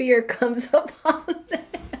of fear comes upon them.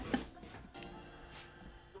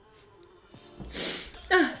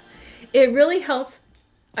 It really helps.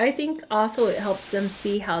 I think also it helps them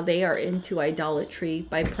see how they are into idolatry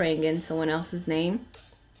by praying in someone else's name.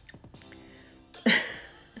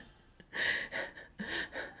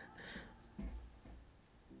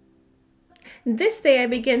 This day I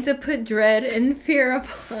began to put dread and fear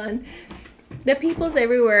upon the peoples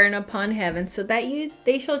everywhere and upon heaven, so that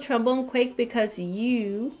they shall tremble and quake, because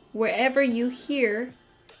you, wherever you hear,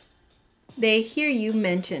 they hear you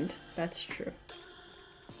mentioned. That's true.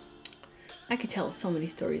 I could tell so many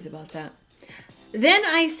stories about that. Then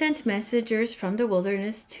I sent messengers from the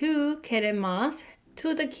wilderness to Kedemoth,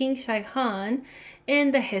 to the king Shaihan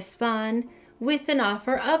in the Heshbon, with an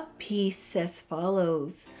offer of peace as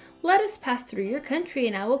follows. Let us pass through your country,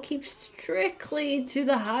 and I will keep strictly to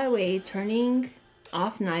the highway, turning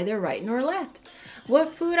off neither right nor left.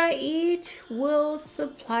 What food I eat will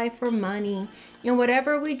supply for money, and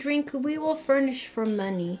whatever we drink we will furnish for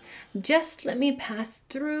money. Just let me pass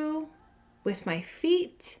through with my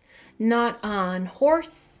feet, not on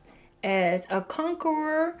horse as a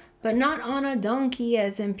conqueror, but not on a donkey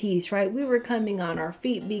as in peace, right? We were coming on our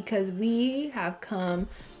feet because we have come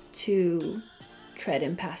to tread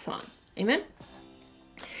and pass on. Amen.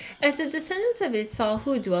 As the descendants of Esau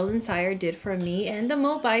who dwell in Seir did for me, and the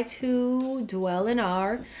Moabites who dwell in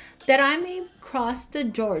Ar, that I may cross the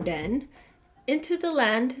Jordan into the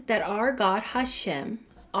land that our God Hashem,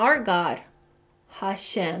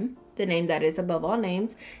 the name that is above all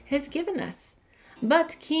names, has given us.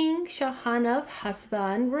 But King Shahan of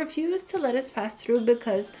Heshbon refused to let us pass through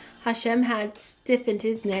because Hashem had stiffened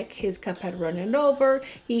his neck, his cup had run over,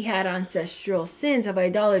 he had ancestral sins of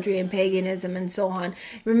idolatry and paganism and so on.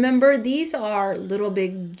 Remember, these are little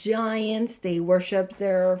big giants. They worship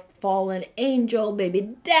their fallen angel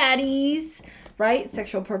baby daddies, right?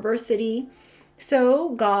 Sexual perversity. So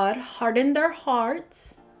God hardened their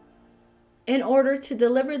hearts in order to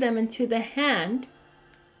deliver them into the hand.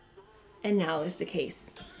 And now is the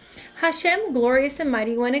case. Hashem, glorious and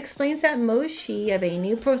mighty one, explains that Moshe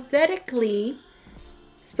Rabbeinu prophetically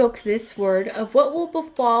spoke this word of what will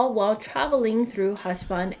befall while traveling through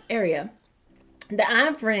Heshbon area. The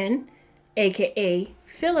Avrin, aka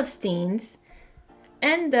Philistines,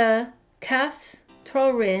 and the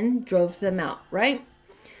Torin drove them out, right?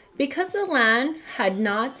 Because the land had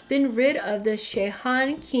not been rid of the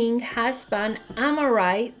Shehan king Heshbon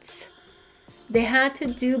Amorites, they had to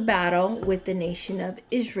do battle with the nation of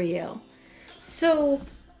Israel. So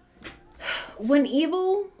when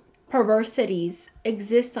evil perversities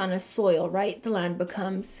exist on a soil, right, the land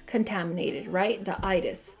becomes contaminated, right? The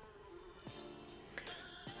itis.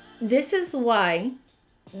 This is why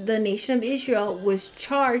the nation of Israel was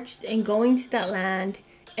charged in going to that land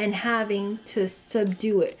and having to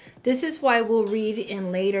subdue it. This is why we'll read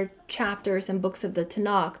in later chapters and books of the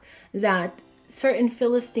Tanakh that certain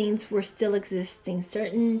Philistines were still existing.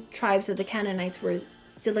 Certain tribes of the Canaanites were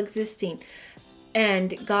still existing.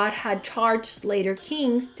 And God had charged later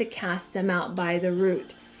kings to cast them out by the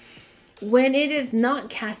root. When it is not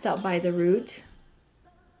cast out by the root,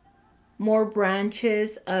 more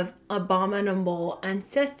branches of abominable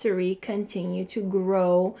ancestry continue to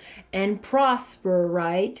grow and prosper,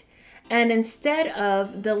 right? And instead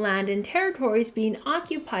of the land and territories being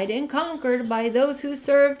occupied and conquered by those who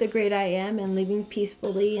serve the great I Am and living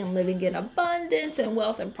peacefully and living in abundance and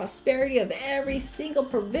wealth and prosperity of every single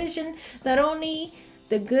provision that only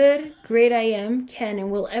the good great I Am can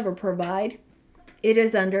and will ever provide, it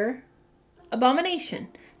is under abomination.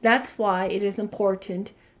 That's why it is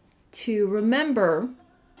important to remember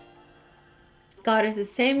God is the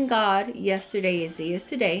same God yesterday as he is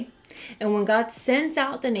today. And when God sends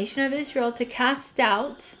out the nation of Israel to cast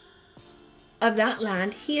out of that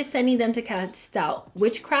land, he is sending them to cast out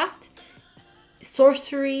witchcraft,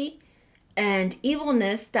 sorcery, and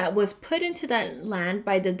evilness that was put into that land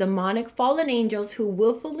by the demonic fallen angels who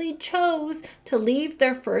willfully chose to leave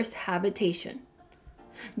their first habitation.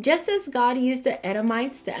 Just as God used the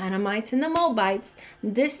Edomites, the Ammonites, and the Moabites,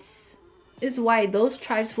 this is why those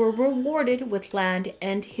tribes were rewarded with land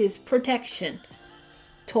and his protection.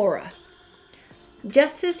 Torah.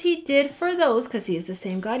 Just as he did for those, because he is the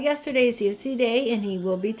same God yesterday as he is today, and he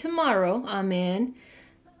will be tomorrow. Amen.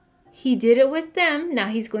 He did it with them. Now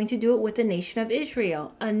he's going to do it with the nation of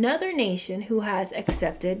Israel, another nation who has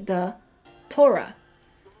accepted the Torah.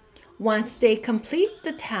 Once they complete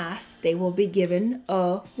the task, they will be given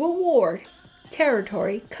a reward,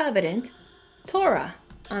 territory, covenant, Torah.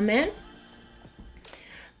 Amen.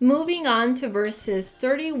 Moving on to verses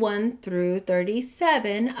 31 through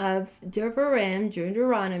 37 of Devarim,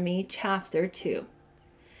 Deuteronomy chapter 2.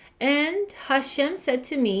 And Hashem said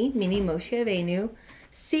to me, meaning Moshe Rabbeinu,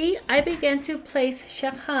 See, I began to place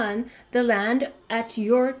Shechan, the land, at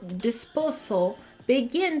your disposal.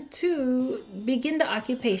 Begin the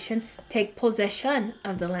occupation, take possession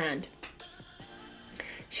of the land.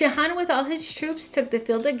 Shechan with all his troops took the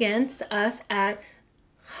field against us at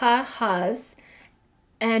Hahaz,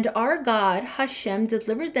 and our God Hashem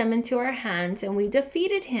delivered them into our hands, and we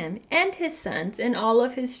defeated him and his sons and all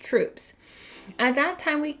of his troops. At that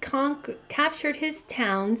time we captured his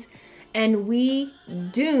towns, and we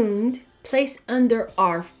placed under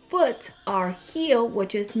our foot, our heel,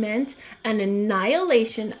 which is meant an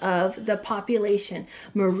annihilation of the population.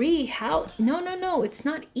 Marie, how? No, it's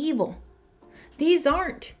not evil. These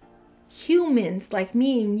aren't humans like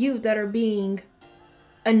me and you that are being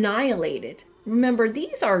annihilated. Remember,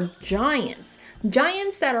 these are giants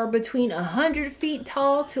that are between 100 feet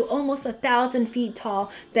tall to almost 1,000 feet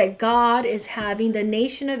tall, that God is having the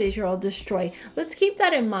nation of Israel destroy. Let's keep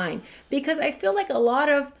that in mind, because I feel like a lot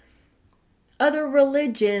of other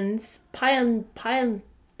religions,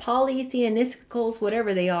 polytheisticals,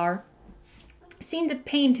 whatever they are, seem to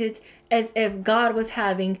paint it as if God was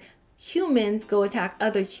having humans go attack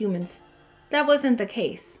other humans. That wasn't the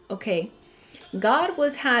case, okay? God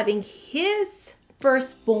was having his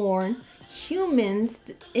firstborn humans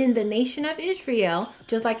in the nation of Israel,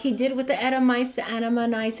 just like he did with the Edomites, the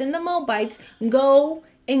Ammonites, and the Moabites, go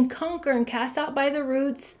and conquer and cast out by the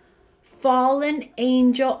roots fallen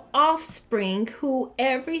angel offspring, who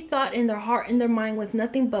every thought in their heart and their mind was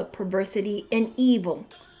nothing but perversity and evil.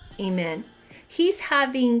 Amen. He's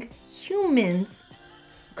having humans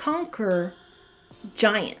conquer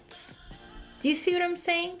giants. Do you see what I'm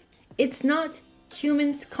saying? It's not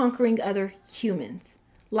humans conquering other humans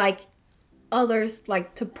like others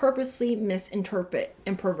like to purposely misinterpret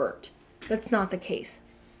and pervert. That's not the case.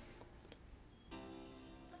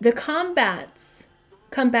 The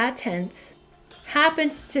combatants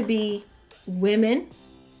happens to be women,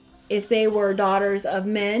 if they were daughters of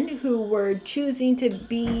men who were choosing to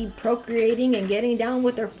be procreating and getting down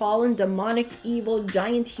with their fallen demonic evil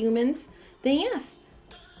giant humans, then yes.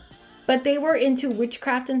 But they were into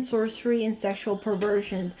witchcraft and sorcery and sexual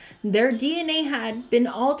perversion. Their DNA had been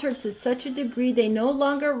altered to such a degree they no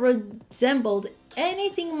longer resembled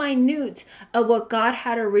anything minute of what God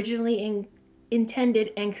had originally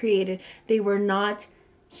intended and created. They were not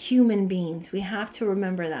human beings. We have to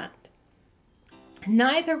remember that.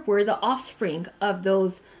 Neither were the offspring of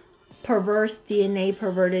those perverse DNA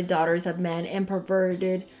perverted daughters of men and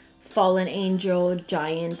perverted fallen angel,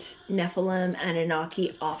 giant, Nephilim,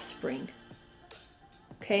 Anunnaki offspring.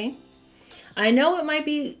 Okay? I know it might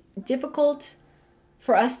be difficult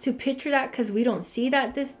for us to picture that because we don't see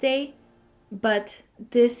that this day, but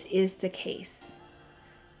this is the case.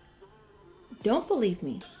 Don't believe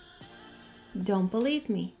me. Don't believe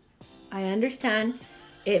me. I understand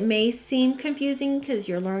it may seem confusing because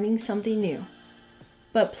you're learning something new.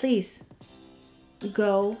 But please,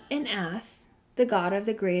 go and ask the God of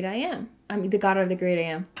the great I am. The God of the great I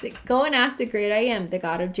am. Go and ask the great I am, the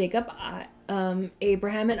God of Jacob,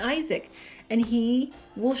 Abraham, and Isaac. And he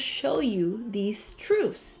will show you these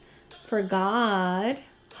truths. For God,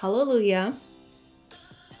 hallelujah,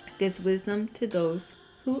 gives wisdom to those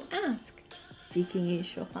who ask. Seeking ye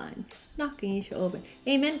shall find. Knocking ye shall open.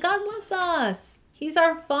 Amen. God loves us. He's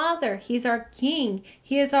our Father. He's our King.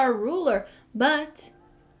 He is our ruler. But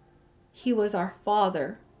he was our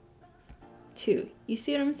Father too. You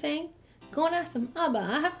see what I'm saying? Go and ask him, Abba,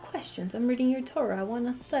 I have questions. I'm reading your Torah. I want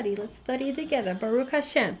to study. Let's study together. Baruch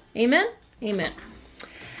Hashem. Amen? Amen.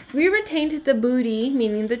 We retained the booty,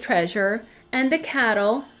 meaning the treasure, and the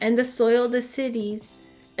cattle, and the spoil of the cities,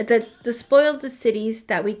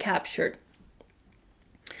 that we captured.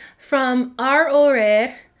 From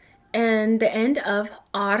Ar-Orer and the end of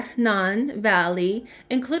Arnon Valley,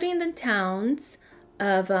 including the towns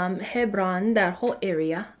of Hebron, that whole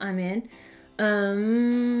area I'm in,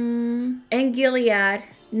 and Gilead,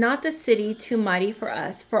 not the city too mighty for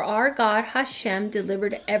us. For our God Hashem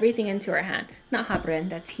delivered everything into our hand. Not Hebron,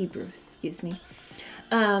 that's Hebrew, excuse me.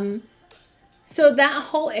 So that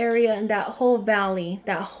whole area and that whole valley,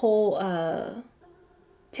 that whole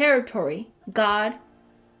territory, God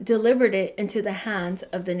delivered it into the hands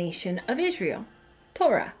of the nation of Israel.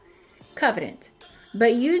 Torah, covenant.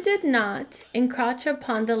 But you did not encroach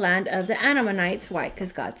upon the land of the Ammonites. Why?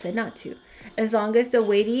 Because God said not to. As long as the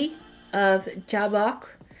weighty of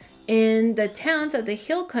Jabbok in the towns of the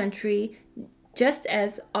hill country, just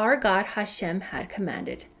as our God Hashem had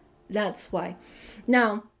commanded. That's why.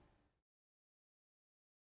 Now,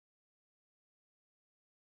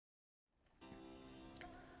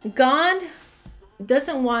 God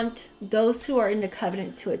doesn't want those who are in the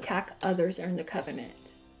covenant to attack others who are in the covenant.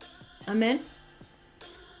 Amen.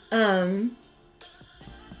 How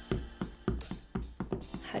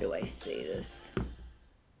do I say this?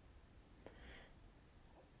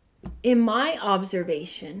 In my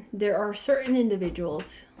observation, there are certain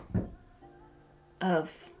individuals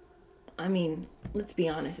let's be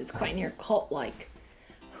honest, it's quite near cult-like,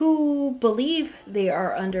 who believe they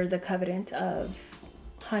are under the covenant of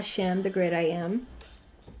Hashem, the great I am.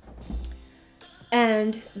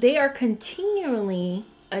 And they are continually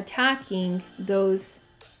attacking those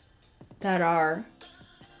that are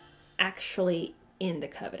actually in the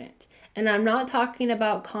covenant. And I'm not talking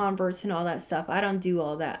about converts and all that stuff. I don't do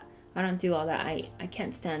all that. I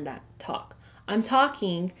can't stand that talk. I'm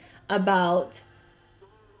talking about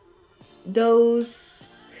those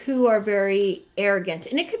who are very arrogant.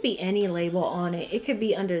 And it could be any label on it. It could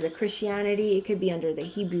be under the Christianity. It could be under the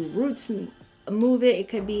Hebrew roots movement. It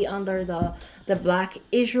could be under the Black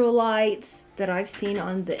Israelites that I've seen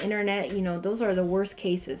on the internet. You know, those are the worst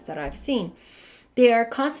cases that I've seen. They are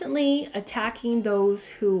constantly attacking those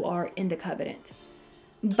who are in the covenant.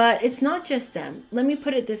 But it's not just them. Let me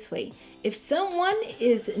put it this way. If someone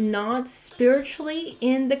is not spiritually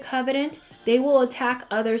in the covenant, they will attack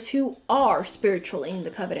others who are spiritually in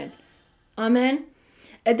the covenant. Amen.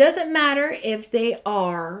 It doesn't matter if they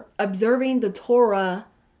are observing the Torah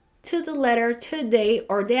to the letter, to the day,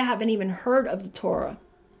 or they haven't even heard of the Torah.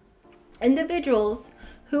 Individuals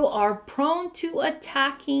who are prone to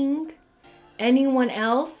attacking anyone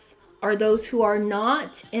else are those who are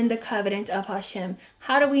not in the covenant of Hashem.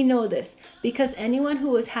 How do we know this? Because anyone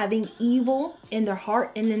who is having evil in their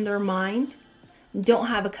heart and in their mind don't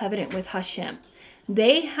have a covenant with Hashem.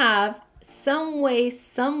 They have some way,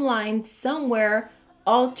 some line, somewhere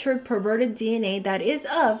altered, perverted DNA that is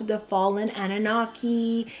of the fallen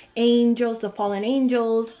Anunnaki, angels, the fallen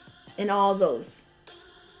angels, and all those.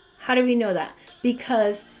 How do we know that?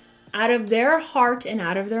 Because out of their heart and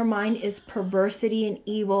out of their mind is perversity and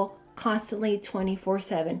evil constantly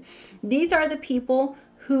 24/7. These are the people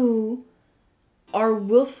who are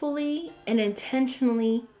willfully and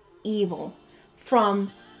intentionally evil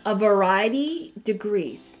from a variety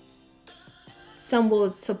degrees. Some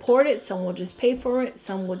will support it, some will just pay for it,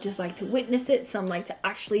 some will just like to witness it, some like to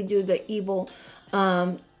actually do the evil,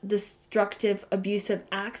 destructive, abusive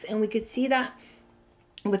acts. And we could see that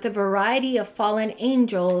with a variety of fallen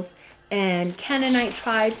angels and Canaanite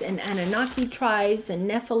tribes and Anunnaki tribes and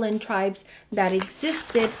Nephilim tribes that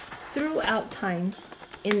existed throughout times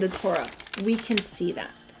in the Torah. We can see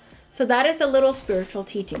that. So that is a little spiritual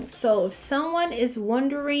teaching. So if someone is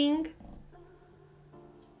wondering,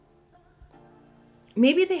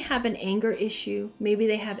 maybe they have an anger issue, maybe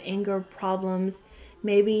they have anger problems,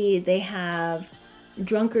 maybe they have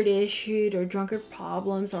drunkard issues or drunkard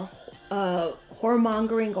problems or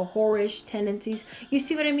whoremongering or whorish tendencies. You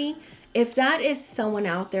see what I mean? If that is someone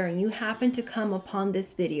out there and you happen to come upon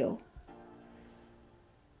this video,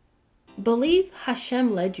 believe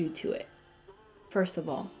Hashem led you to it, first of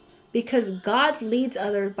all. Because God leads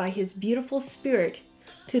others by his beautiful spirit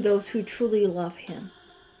to those who truly love him.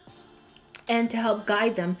 And to help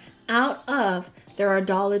guide them out of their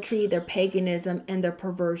idolatry, their paganism, and their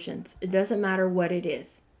perversions. It doesn't matter what it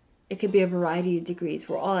is. It could be a variety of degrees.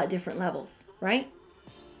 We're all at different levels, right?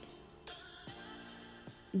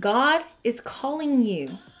 God is calling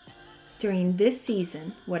you during this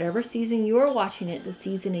season, whatever season you are watching it, the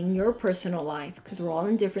season in your personal life, because we're all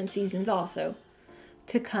in different seasons also,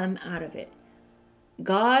 to come out of it.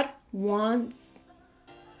 God wants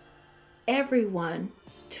everyone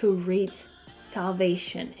to reach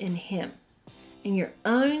salvation in him. And you're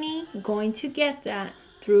only going to get that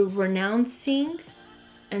through renouncing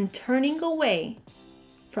and turning away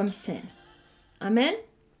from sin. Amen?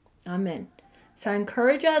 Amen. So I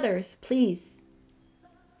encourage others, please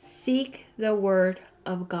seek the word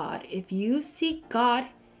of God. If you seek God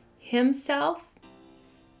himself,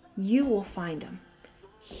 you will find him.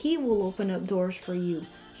 He will open up doors for you.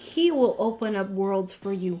 He will open up worlds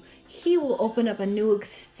for you. He will open up a new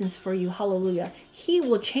existence for you. Hallelujah. He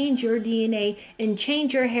will change your DNA and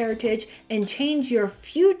change your heritage and change your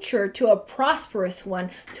future to a prosperous one,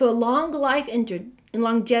 to a long life and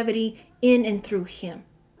longevity in and through him.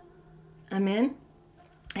 Amen.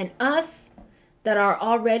 And us that are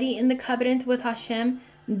already in the covenant with Hashem,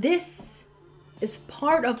 this is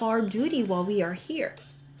part of our duty while we are here,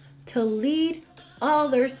 to lead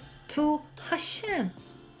others to Hashem.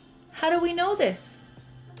 How do we know this?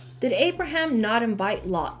 Did Abraham not invite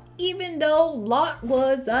Lot, even though Lot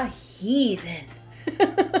was a heathen?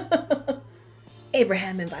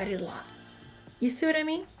 Abraham invited Lot. You see what I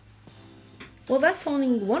mean? Well, that's only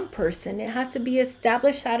one person. It has to be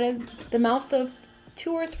established out of the mouth of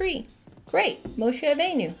 2 or 3. Great, Moshe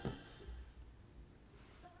Rabbeinu.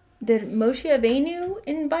 Did Moshe Rabbeinu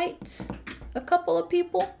invite a couple of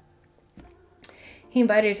people? He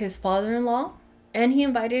invited his father-in-law and he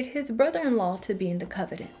invited his brother-in-law to be in the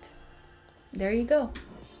covenant. There you go.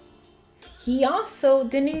 He also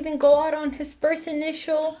didn't even go out on his first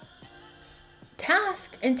initial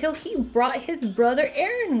task until he brought his brother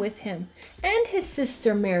Aaron with him and his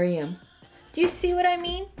sister Miriam. Do you see what I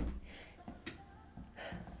mean?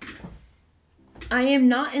 I am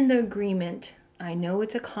not in the agreement. I know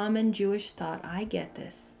it's a common Jewish thought. I get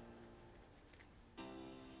this.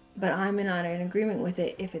 But I'm not in agreement with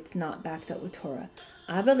it if it's not backed up with Torah.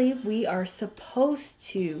 I believe we are supposed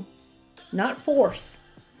to, not force.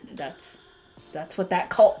 That's what that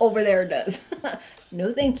cult over there does.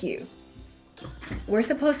 No, thank you. We're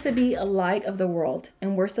supposed to be a light of the world,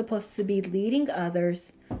 and we're supposed to be leading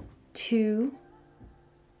others to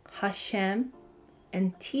Hashem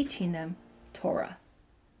and teaching them Torah.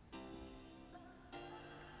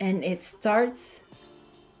 And it starts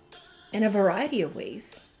in a variety of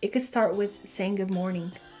ways. It could start with saying good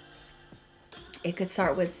morning. It could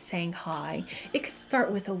start with saying hi. It could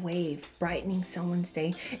start with a wave, brightening someone's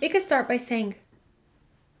day. It could start by saying,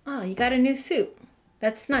 "Oh, you got a new suit.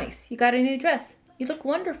 That's nice. You got a new dress. You look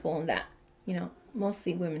wonderful in that." You know,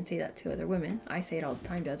 mostly women say that to other women. I say it all the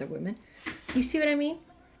time to other women. You see what I mean?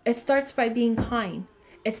 It starts by being kind.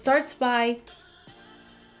 It starts by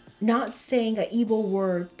not saying an evil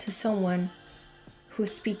word to someone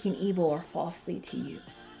who's speaking evil or falsely to you.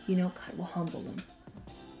 You know, God will humble them.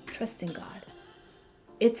 Trust in God.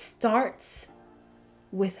 It starts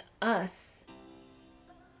with us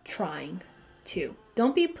trying to.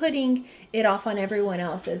 Don't be putting it off on everyone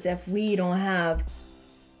else as if we don't have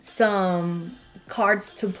some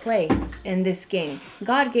cards to play in this game.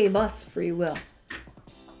 God gave us free will.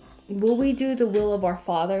 Will we do the will of our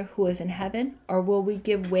Father who is in heaven, or will we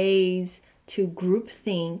give ways to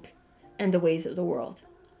groupthink and the ways of the world?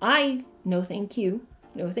 No thank you.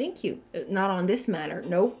 No thank you. Not on this matter.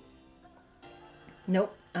 Nope.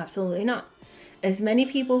 Nope, absolutely not. As many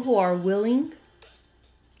people who are willing,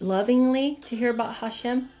 lovingly to hear about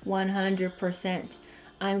Hashem, 100%.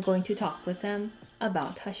 I'm going to talk with them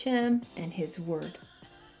about Hashem and His Word.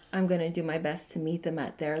 I'm going to do my best to meet them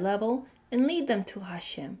at their level and lead them to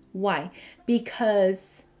Hashem. Why?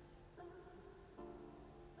 Because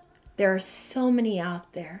there are so many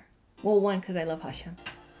out there. Well, one, because I love Hashem.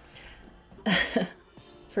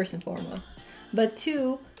 First and foremost. But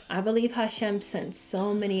two, I believe Hashem sent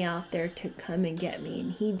so many out there to come and get me.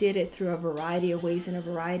 And He did it through a variety of ways in a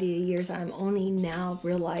variety of years. I'm only now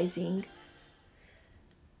realizing.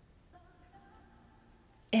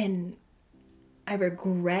 And I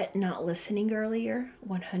regret not listening earlier.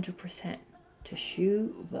 100%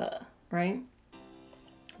 Teshuvah, right?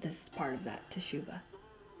 This is part of that Teshuvah.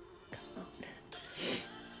 Come on.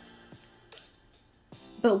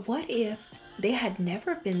 But what if they had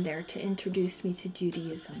never been there to introduce me to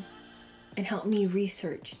Judaism and help me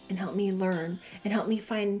research and help me learn and help me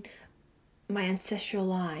find my ancestral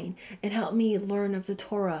line and help me learn of the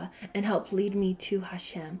Torah and help lead me to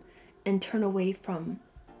Hashem and turn away from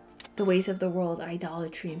the ways of the world,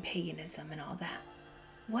 idolatry and paganism and all that?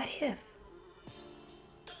 What if?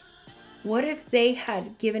 What if they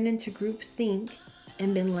had given into groupthink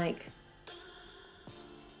and been like,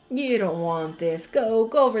 you don't want this. Go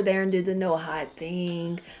over there and do the Noahide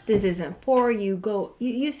thing. This isn't for you. Go.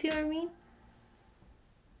 You see what I mean?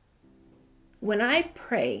 When I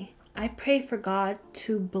pray for God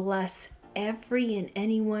to bless every and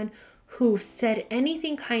anyone who said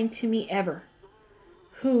anything kind to me ever,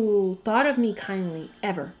 who thought of me kindly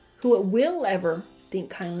ever, who will ever think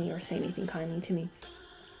kindly or say anything kindly to me.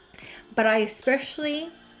 But I especially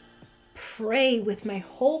pray with my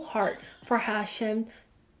whole heart for Hashem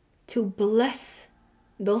to bless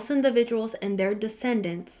those individuals and their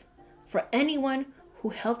descendants, for anyone who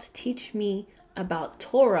helped teach me about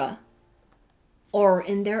Torah or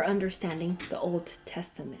in their understanding the Old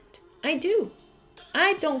Testament. I do.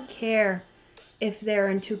 I don't care if they're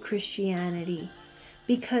into Christianity,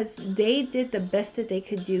 because they did the best that they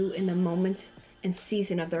could do in the moment and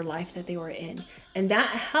season of their life that they were in. And that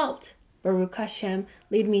helped, Baruch Hashem,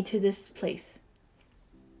 lead me to this place.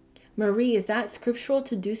 Marie, is that scriptural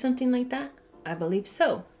to do something like that? I believe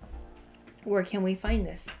so. Where can we find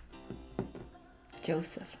this?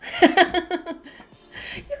 Joseph. You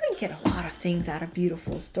can get a lot of things out of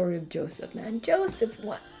beautiful story of Joseph, man. Joseph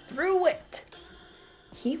went through it.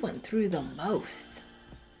 He went through the most.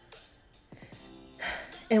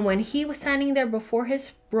 And when he was standing there before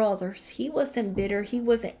his brothers, he wasn't bitter, he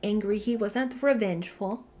wasn't angry, he wasn't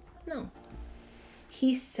revengeful. No.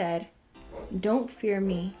 He said, Don't fear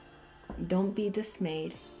me. Don't be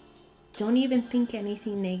dismayed. Don't even think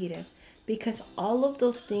anything negative, because all of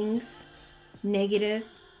those things, negative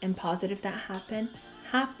and positive, that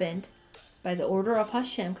happened by the order of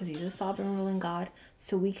Hashem, because he's a sovereign ruling God,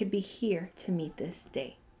 so we could be here to meet this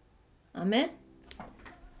day. Amen.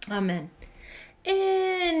 Amen.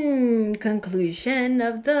 In conclusion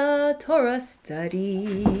of the Torah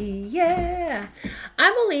study, I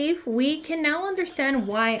believe we can now understand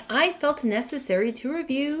why I felt necessary to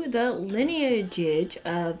review the lineage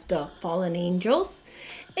of the fallen angels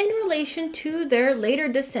in relation to their later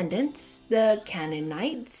descendants, the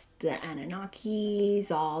Canaanites, the Anunnakis,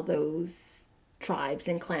 all those tribes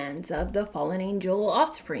and clans of the fallen angel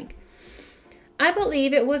offspring. I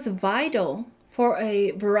believe it was vital for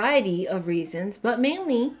a variety of reasons, but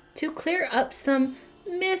mainly to clear up some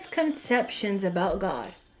misconceptions about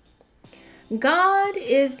God. God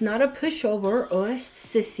is not a pushover or a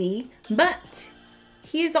sissy, but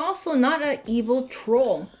he is also not an evil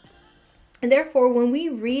troll. And therefore, when we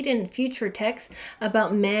read in future texts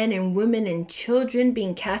about men and women and children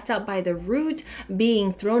being cast out by the root,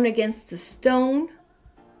 being thrown against the stone,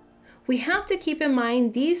 we have to keep in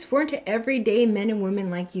mind these weren't everyday men and women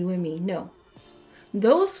like you and me. No.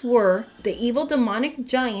 Those were the evil demonic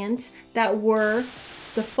giants that were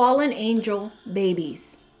the fallen angel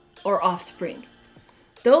babies or offspring.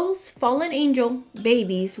 Those fallen angel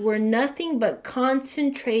babies were nothing but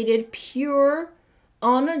concentrated, pure,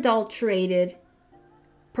 unadulterated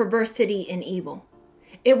perversity and evil.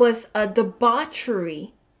 It was a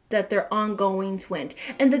debauchery that their ongoings went.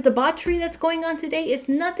 And the debauchery that's going on today is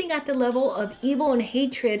nothing at the level of evil and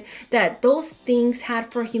hatred that those things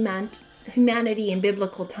had for humanity in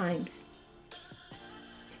biblical times.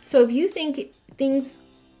 So if you think things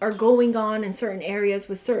are going on in certain areas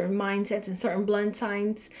with certain mindsets and certain blood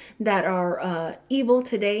signs that are evil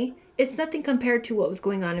today, it's nothing compared to what was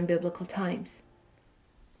going on in biblical times.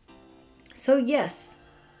 So yes,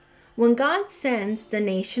 when God sends the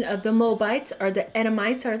nation of the Moabites or the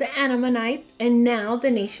Edomites or the Ammonites, and now the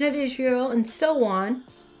nation of Israel and so on,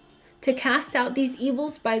 to cast out these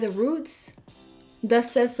evils by the roots,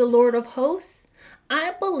 thus says the Lord of hosts,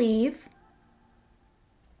 I believe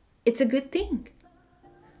it's a good thing.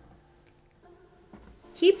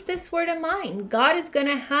 Keep this word in mind. God is going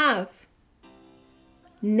to have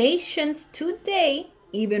nations today,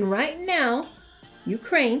 even right now,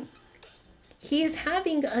 Ukraine, he is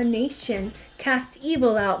having a nation cast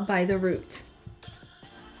evil out by the root.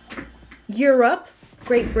 Europe,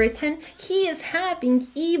 Great Britain, he is having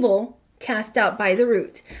evil cast out by the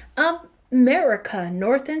root. America,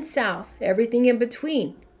 north and south, everything in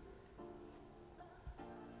between.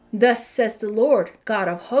 Thus says the Lord, God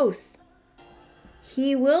of hosts,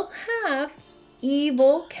 he will have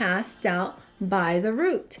evil cast out by the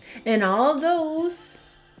root. And all those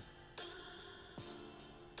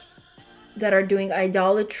that are doing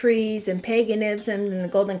idolatries and paganism and the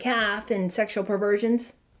golden calf and sexual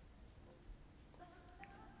perversions,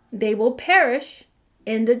 they will perish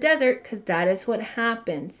in the desert, because that is what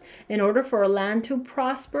happens. In order for a land to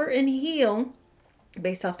prosper and heal,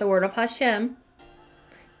 based off the word of Hashem,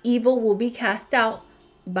 evil will be cast out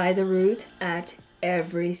by the root at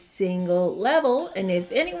every single level. And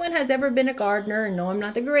if anyone has ever been a gardener, and no, I'm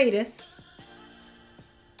not the greatest,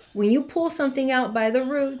 when you pull something out by the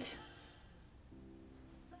root,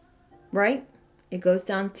 right, it goes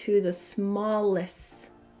down to the smallest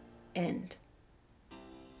end.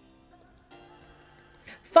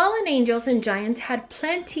 Fallen angels and giants had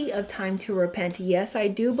plenty of time to repent. Yes, I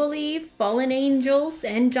do believe fallen angels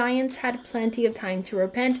and giants had plenty of time to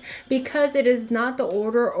repent, because it is not the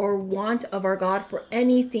order or want of our God for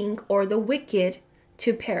anything or the wicked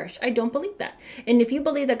to perish. I don't believe that. And if you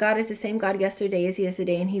believe that God is the same God yesterday as he is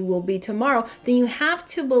today and he will be tomorrow, then you have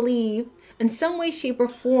to believe in some way, shape, or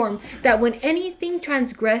form that when anything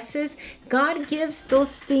transgresses, God gives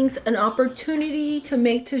those things an opportunity to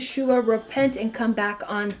make teshuvah, repent, and come back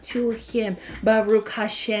onto him. Baruch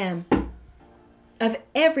Hashem. Of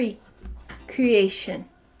every creation,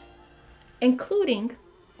 including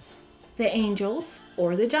the angels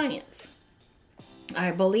or the giants. I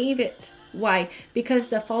believe it. Why? Because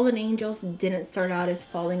the fallen angels didn't start out as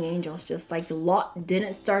fallen angels, just like Lot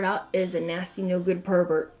didn't start out as a nasty, no good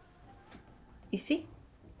pervert. You see?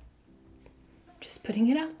 Just putting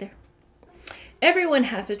it out there. Everyone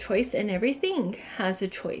has a choice and everything has a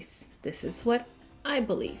choice. This is what I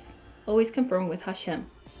believe. Always confirm with Hashem.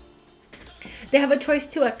 They have a choice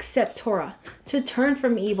to accept Torah, to turn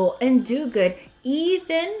from evil and do good,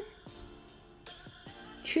 even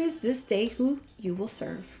choose this day who you will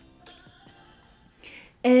serve.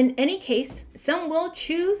 In any case, some will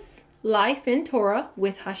choose life in Torah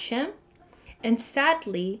with Hashem, and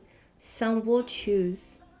sadly, some will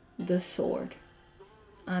choose the sword.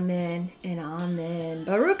 Amen and amen.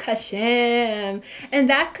 Baruch Hashem. And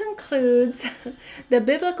that concludes the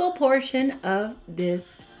biblical portion of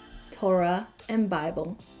this Torah and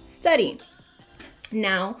Bible study.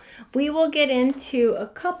 Now, we will get into a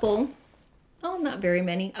couple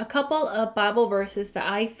of Bible verses that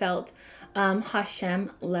I felt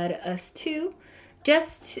Hashem led us to,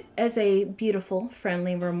 just as a beautiful,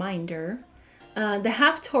 friendly reminder. The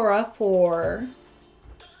Haftorah for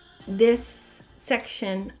this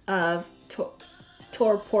section of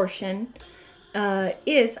Torah portion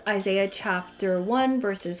is Isaiah chapter 1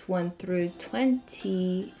 verses 1 through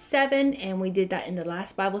 27, and we did that in the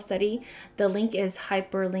last Bible study. The link is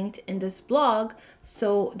hyperlinked in this blog,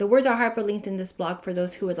 so the words are hyperlinked in this blog for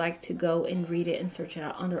those who would like to go and read it and search it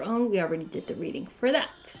out on their own. We already did the reading for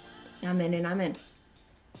that. Amen and amen.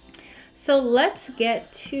 So let's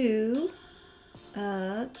get to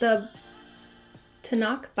the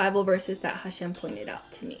Tanakh Bible verses that Hashem pointed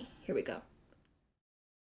out to me. Here we go.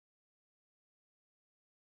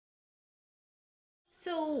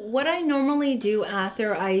 So what I normally do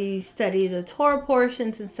after I study the Torah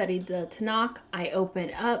portions and study the Tanakh, I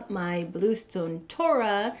open up my Bluestone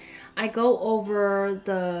Torah, I go over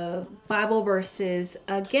the Bible verses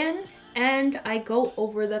again, and I go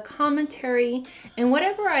over the commentary, and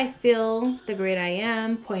whatever I feel the great I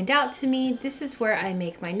am point out to me, this is where I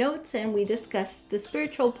make my notes, and we discuss the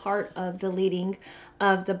spiritual part of the leading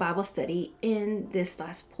of the Bible study in this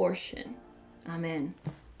last portion. Amen.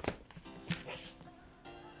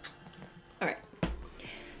 All right.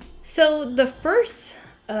 So the first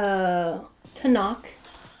Tanakh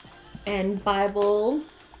and Bible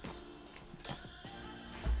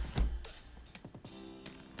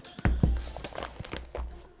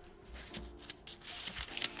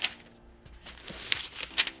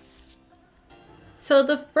So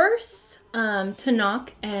the first Tanakh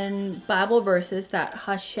and Bible verses that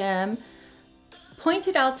Hashem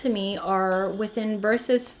pointed out to me are within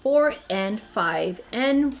verses 4 and 5.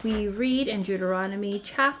 And we read in Deuteronomy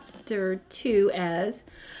chapter 2 as,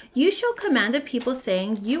 "You shall command the people,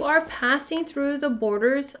 saying, You are passing through the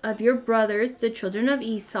borders of your brothers, the children of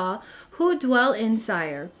Esau, who dwell in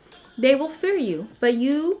Seir. They will fear you, but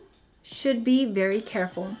you should be very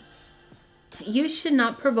careful. You should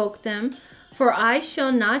not provoke them, for I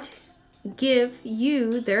shall not give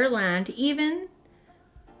you their land, even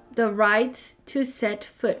the right to set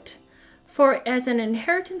foot. For as an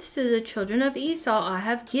inheritance to the children of Esau, I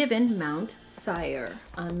have given Mount Seir."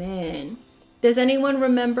 Amen. Does anyone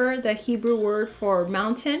remember the Hebrew word for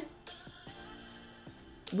mountain?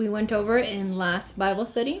 We went over it in last Bible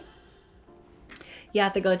study. You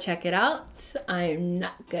have to go check it out. I'm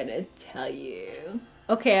not gonna tell you.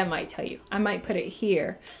 Okay, I might tell you. I might put it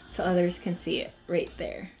here so others can see it right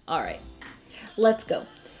there. All right, let's go.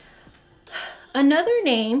 Another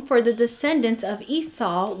name for the descendants of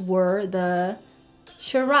Esau were the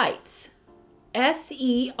Sherites.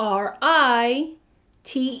 Serite.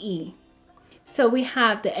 So we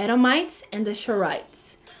have the Edomites and the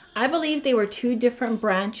Sherites. I believe they were two different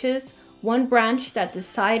branches. One branch that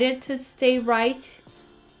decided to stay right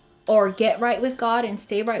or get right with God and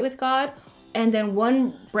stay right with God. And then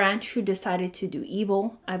one branch who decided to do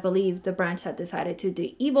evil. I believe the branch that decided to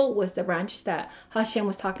do evil was the branch that Hashem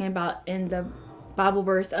was talking about in the Bible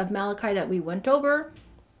verse of Malachi that we went over,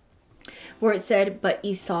 where it said, "But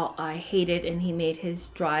Esau I hated, and he made his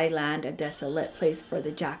dry land a desolate place for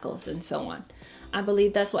the jackals," and so on. I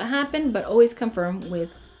believe that's what happened, but always confirm with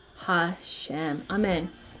Hashem.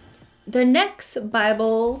 Amen. The next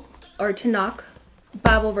Bible or Tanakh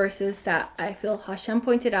Bible verses that I feel Hashem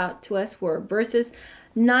pointed out to us were verses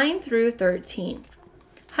 9 through 13.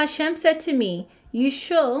 Hashem said to me, "You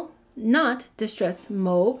shall not distress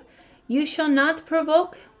Moab. You shall not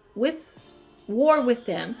provoke with war with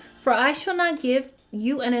them, for I shall not give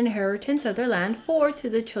you an inheritance of their land, for to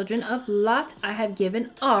the children of Lot I have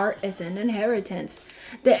given Ar as an inheritance.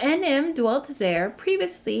 The Enim dwelt there,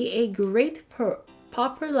 previously a great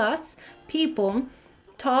populous people,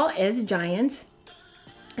 tall as giants.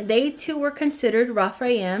 They too were considered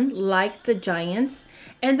Rephaim, like the giants,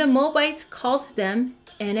 and the Moabites called them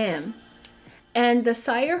Enim. And the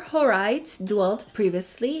Seir-Horites dwelt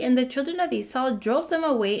previously, and the children of Esau drove them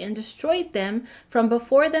away and destroyed them from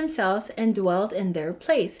before themselves and dwelt in their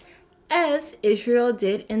place, as Israel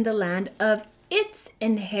did in the land of its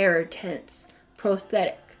inheritance."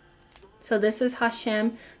 Prosthetic. So this is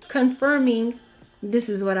Hashem confirming, this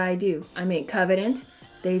is what I do. I make covenant.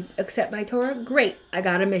 They accept my Torah. Great. I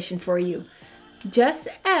got a mission for you. just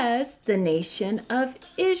as the nation of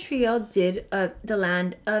Israel did of the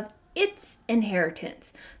land of its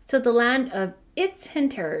inheritance. So the land of its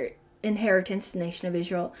inheritance, the nation of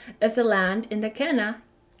Israel, is the land in the Canaan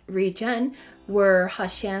region where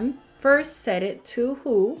Hashem first said it to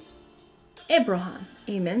who? Abraham,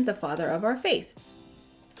 amen, the father of our faith,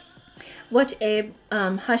 which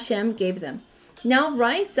Hashem gave them. Now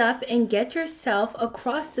rise up and get yourself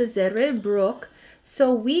across the Zered Brook.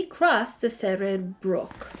 So we cross the Zered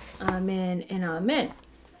Brook. Amen and amen.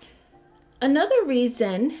 Another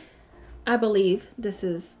reason, I believe, this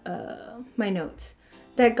is my notes,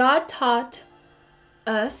 that God taught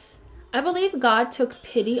us, I believe God took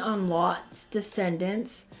pity on Lot's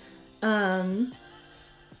descendants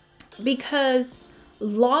because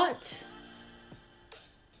Lot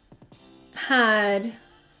had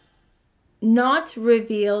not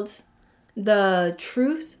revealed the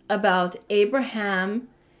truth about Abraham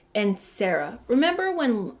and Sarah. Remember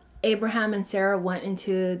when Abraham and Sarah went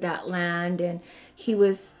into that land and he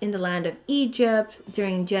was in the land of Egypt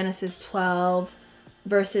during Genesis 12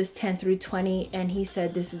 verses 10 through 20, and he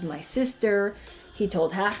said, this is my sister. He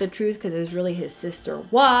told half the truth because it was really his sister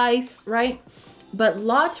wife, right? But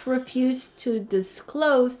Lot refused to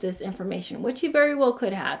disclose this information, which he very well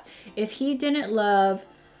could have. If he didn't love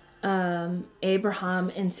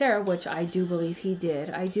Abraham and Sarah, which I do believe he did,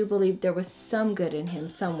 I do believe there was some good in him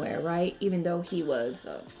somewhere, right? Even though he was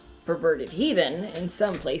a perverted heathen in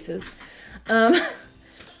some places.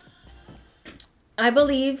 I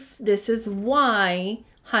believe this is why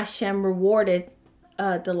Hashem rewarded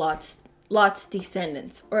the Lot's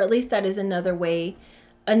descendants, or at least that is another way,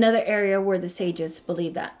 another area where the sages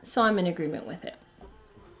believe that. So I'm in agreement with it.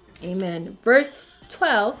 Amen. Verse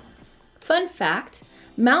 12, fun fact,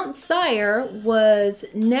 Mount Seir was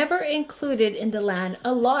never included in the land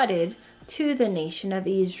allotted to the nation of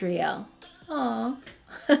Israel. Aww.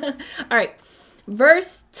 All right.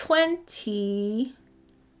 Verse 25.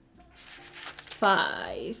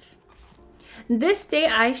 This day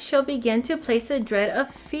I shall begin to place a dread of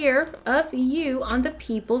fear of you on the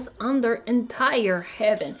peoples under entire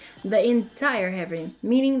heaven. The entire heaven,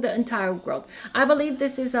 meaning the entire world. I believe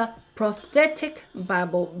this is a prophetic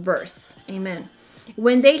Bible verse. Amen.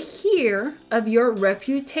 When they hear of your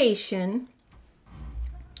reputation,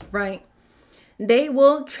 right, they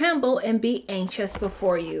will tremble and be anxious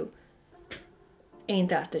before you. Ain't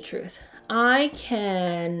that the truth? I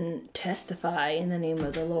can testify in the name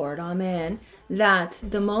of the Lord, amen, that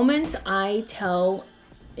the moment I tell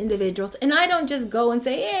individuals, and I don't just go and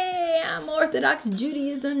say, hey, I'm Orthodox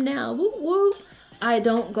Judaism now, woo woo. I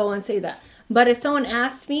don't go and say that. But if someone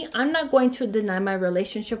asks me, I'm not going to deny my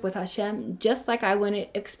relationship with Hashem, just like I wouldn't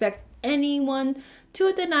expect anyone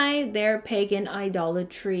to deny their pagan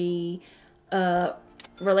idolatry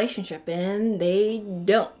relationship. And they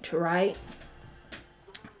don't, right?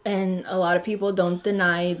 And a lot of people don't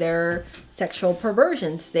deny their sexual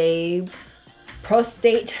perversions. They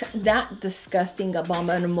prostate that disgusting,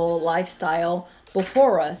 abominable lifestyle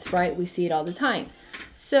before us, right? We see it all the time.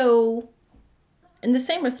 So, in the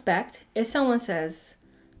same respect, if someone says,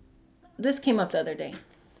 this came up the other day,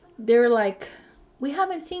 they're like, we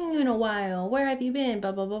haven't seen you in a while. Where have you been?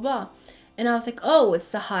 Blah, blah, blah, blah. And I was like, oh, it's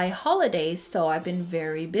the high holidays. So I've been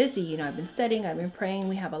very busy. You know, I've been studying, I've been praying.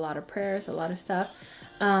 We have a lot of prayers, a lot of stuff.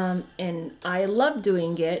 And I love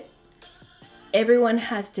doing it. Everyone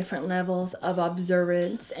has different levels of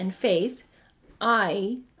observance and faith.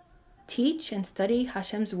 I teach and study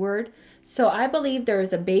Hashem's word. So I believe there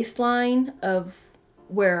is a baseline of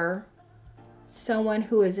where someone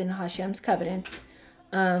who is in Hashem's covenant,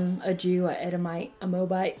 a Jew, a Edomite, a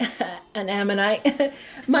Moabite, an Ammonite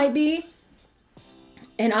might be.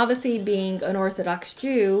 And obviously being an Orthodox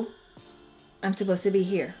Jew, I'm supposed to be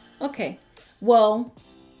here. Okay. Well,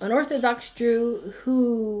 an Orthodox Jew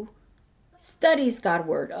who studies God's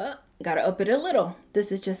word, gotta up it a little.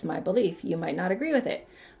 This is just my belief. You might not agree with it.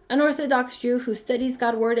 An Orthodox Jew who studies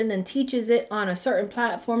God's word and then teaches it on a certain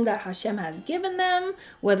platform that Hashem has given them,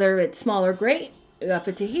 whether it's small or great, up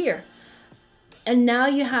it to here. And now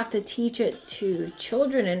you have to teach it to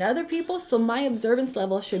children and other people, so my observance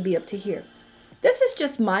level should be up to here. This is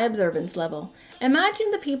just my observance level. Imagine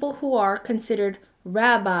the people who are considered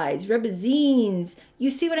rabbis, rebbetzins. You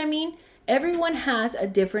see what I mean? Everyone has a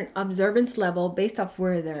different observance level based off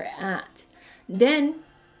where they're at. Then,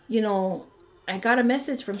 you know, I got a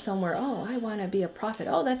message from somewhere. Oh, I want to be a prophet.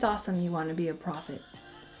 Oh, that's awesome. You want to be a prophet.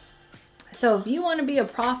 So if you want to be a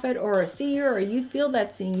prophet or a seer, or you feel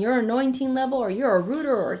that's in your anointing level, or you're a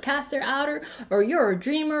rooter or a caster outer, or you're a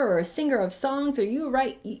dreamer or a singer of songs, or you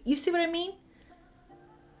write, you see what I mean?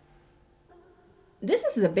 this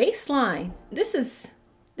is the baseline. This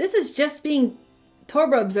is just being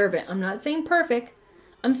Torah observant. I'm not saying perfect.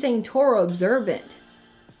 I'm saying Torah observant.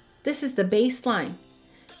 This is the baseline.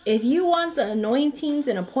 If you want the anointings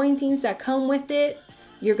and appointings that come with it,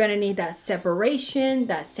 you're going to need that separation,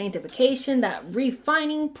 that sanctification, that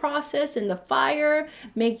refining process in the fire,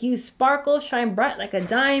 make you sparkle, shine bright like a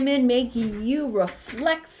diamond, make you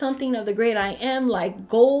reflect something of the great I am like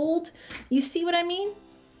gold. You see what I mean?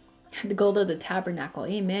 The gold of the tabernacle.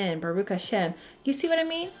 Amen. Baruch Hashem. You see what I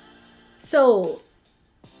mean? So,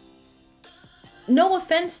 no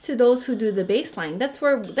offense to those who do the baseline. That's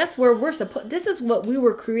where we're supposed. This is what we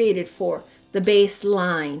were created for. The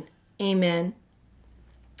baseline. Amen.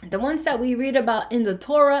 The ones that we read about in the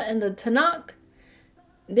Torah and the Tanakh,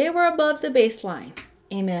 they were above the baseline.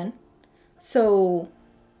 Amen. So,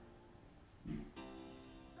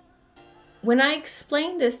 when I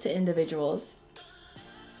explain this to individuals,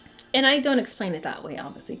 and I don't explain it that way,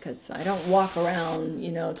 obviously, because I don't walk around,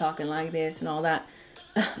 talking like this and all that.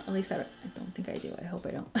 At least I don't think I do. I hope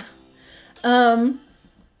I don't.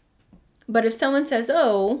 But if someone says,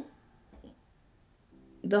 oh,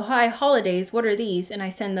 the high holidays, what are these? And I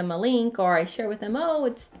send them a link, or I share with them, oh,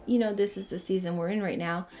 it's, this is the season we're in right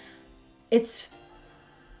now. It's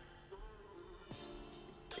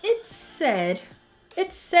said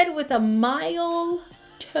with a mild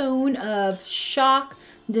tone of shock,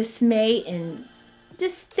 dismay, and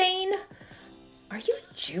disdain. Are you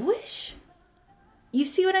Jewish? You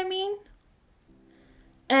see what I mean?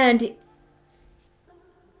 And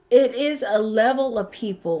it is a level of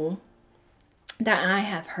people that I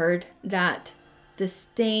have heard that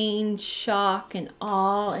disdain, shock, and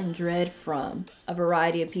awe and dread from a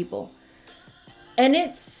variety of people. And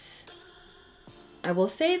I will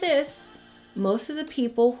say this, most of the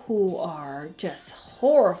people who are just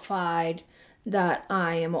horrified that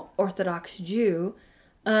I am an Orthodox Jew,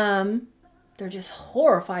 they're just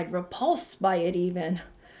horrified, repulsed by it even,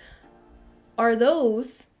 are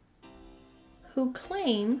those who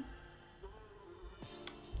claim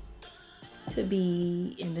to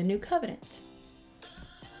be in the new covenant.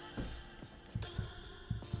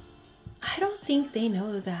 I don't think they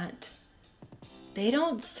know that. They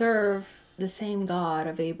don't serve the same God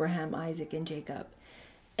of Abraham, Isaac, and Jacob.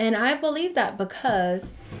 And I believe that because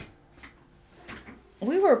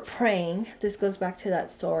we were praying. This goes back to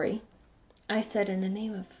that story. I said, in the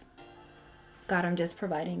name of God, I'm just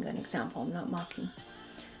providing an example. I'm not mocking.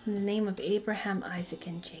 In the name of Abraham, Isaac,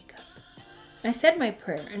 and Jacob. I said my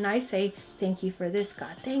prayer, and I say, thank you for this,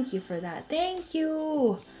 God. Thank you for that. Thank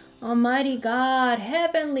you, Almighty God,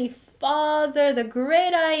 Heavenly Father, the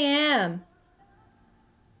great I am.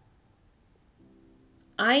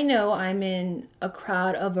 I know I'm in a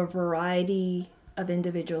crowd of a variety of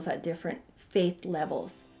individuals at different faith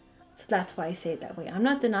levels. So that's why I say it that way. I'm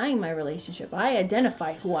not denying my relationship. I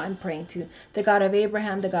identify who I'm praying to. The God of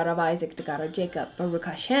Abraham, the God of Isaac, the God of Jacob, Baruch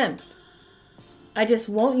Hashem. I just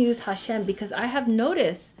won't use Hashem because I have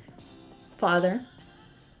noticed, Father,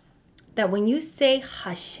 that when you say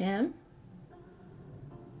Hashem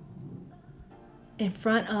in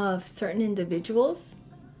front of certain individuals,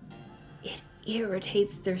 it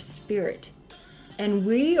irritates their spirit. And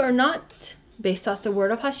we are not, based off the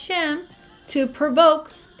word of Hashem, to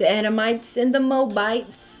provoke the Edomites and the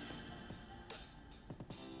Moabites.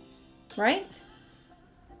 Right?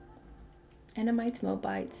 Edomites,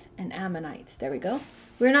 Moabites, and Ammonites. There we go.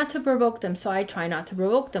 We're not to provoke them, so I try not to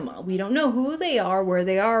provoke them. We don't know who they are, where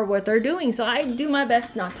they are, what they're doing, so I do my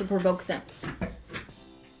best not to provoke them.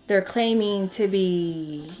 They're claiming to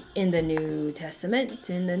be in the New Testament,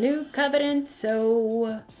 in the New Covenant,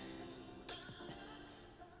 so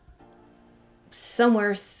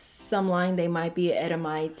somewhere, some line, they might be an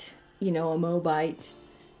Edomite, a Moabite,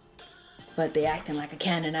 but they acting like a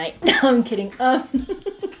Canaanite. No, I'm kidding.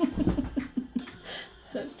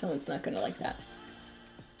 Someone's not going to like that.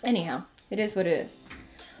 Anyhow, it is what it is.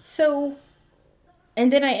 So,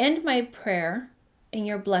 and then I end my prayer in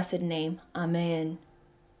your blessed name. Amen.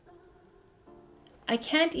 I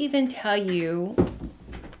can't even tell you,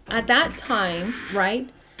 at that time, right,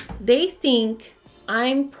 they think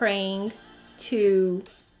I'm praying to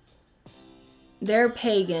their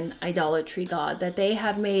pagan idolatry god that they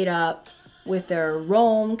have made up with their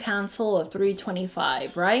Rome Council of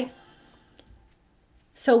 325, right?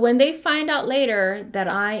 So when they find out later that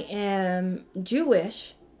I am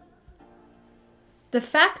Jewish, the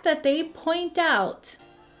fact that they point out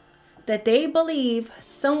that they believe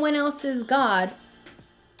someone else's God,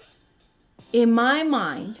 in my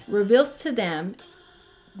mind, reveals to them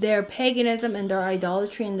their paganism and their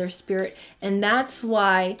idolatry and their spirit. And that's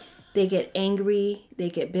why They get angry, they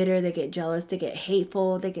get bitter, they get jealous, they get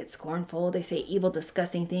hateful, they get scornful, they say evil,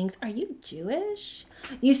 disgusting things. Are you Jewish?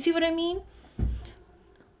 You see what I mean?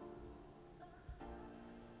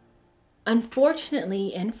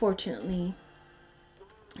 Unfortunately,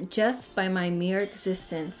 just by my mere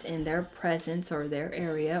existence in their presence or their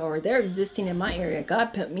area, or their existing in my area,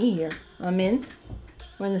 God put me here. Amen.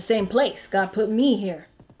 We're in the same place. God put me here.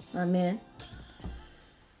 Amen.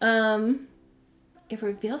 It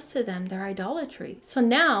reveals to them their idolatry. So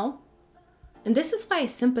now, and this is why I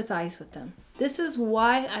sympathize with them. This is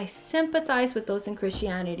why I sympathize with those in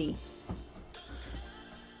Christianity.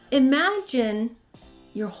 Imagine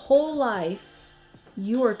your whole life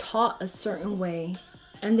you are taught a certain way,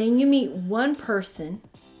 and then you meet one person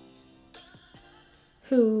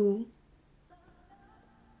who,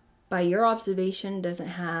 by your observation, doesn't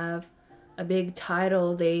have a big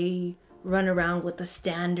title. They run around with a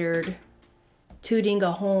standard, tooting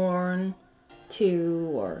a horn,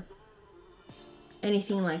 or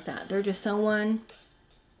anything like that. They're just someone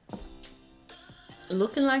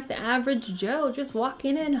looking like the average Joe, just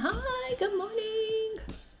walking in. Hi, good morning.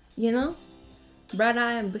 You know, bright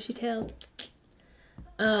eye and bushy tail.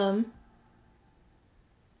 And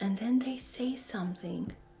then they say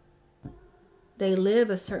something. They live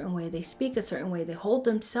a certain way. They speak a certain way. They hold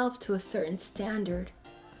themselves to a certain standard.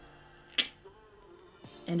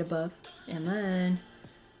 And above. Amen.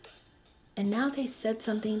 And now they said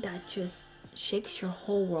something that just shakes your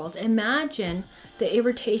whole world. Imagine the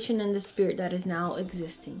irritation in the spirit that is now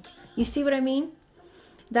existing. You see what I mean?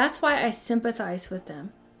 That's why I sympathize with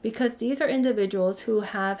them. Because these are individuals who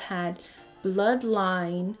have had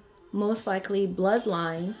bloodline, most likely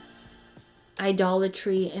bloodline,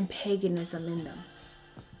 idolatry and paganism in them.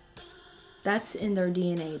 That's in their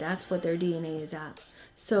DNA. That's what their DNA is at.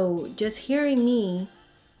 So just hearing me,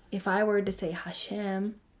 if I were to say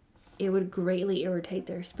Hashem, it would greatly irritate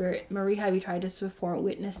their spirit. Marie, have you tried this before and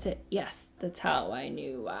witnessed it? Yes, that's how I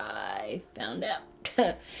knew. I found out.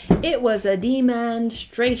 It was a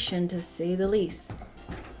demonstration, to say the least.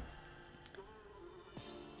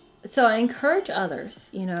 So I encourage others,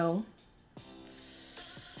 you know,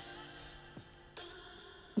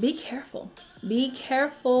 be careful. Be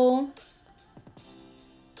careful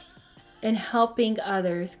in helping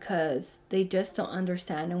others, because they just don't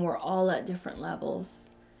understand, and we're all at different levels.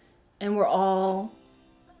 And we're all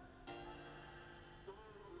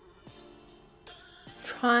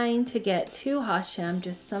trying to get to Hashem,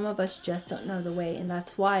 just some of us just don't know the way. And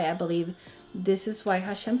that's why I believe this is why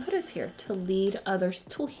Hashem put us here, to lead others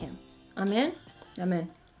to Him. Amen? Amen.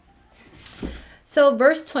 So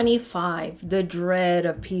verse 25, the dread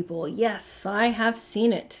of people. Yes, I have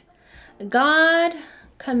seen it. God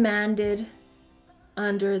commanded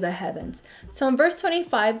under the heavens. So in verse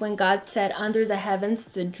 25, when God said under the heavens,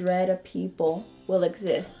 the dread of people will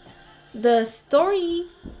exist. The story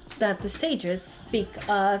that the sages speak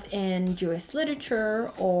of in Jewish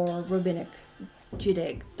literature or rabbinic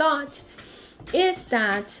Judaic thought is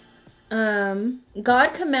that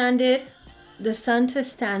God commanded the sun to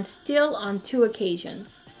stand still on 2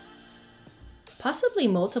 occasions. Possibly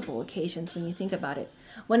multiple occasions when you think about it.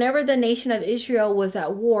 Whenever the nation of Israel was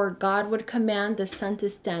at war, God would command the sun to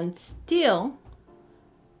stand still,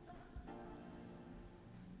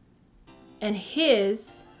 and His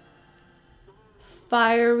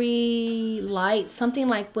fiery light, something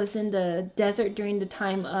like was in the desert during the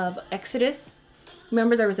time of Exodus.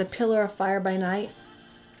 Remember, there was a pillar of fire by night.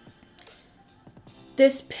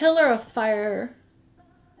 This pillar of fire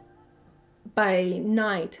by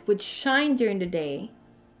night would shine during the day,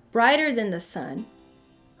 brighter than the sun,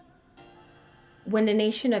 when the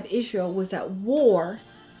nation of Israel was at war,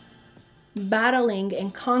 battling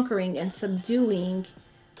and conquering and subduing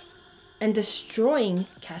and destroying,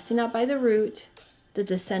 casting out by the root, the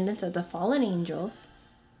descendants of the fallen angels,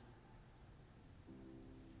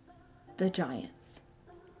 the giants.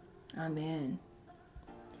 Amen.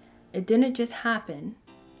 It didn't just happen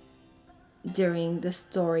during the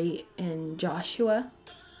story in Joshua.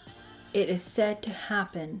 It is said to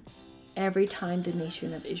happen every time the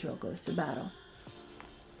nation of Israel goes to battle.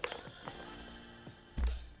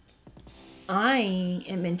 I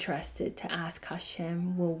am interested to ask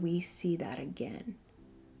Hashem, will we see that again?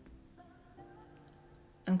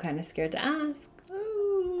 I'm kind of scared to ask.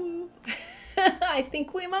 Ooh. I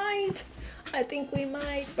think we might.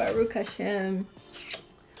 Baruch Hashem.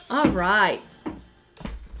 All right.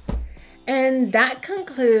 And that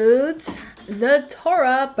concludes the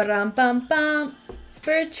Torah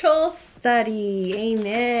spiritual study.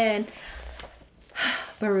 Amen.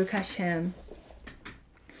 Baruch Hashem.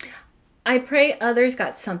 I pray others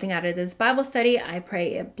got something out of this Bible study. I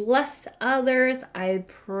pray it blessed others. I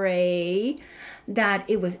pray that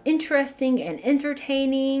it was interesting and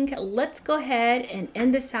entertaining. Let's go ahead and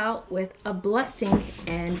end this out with a blessing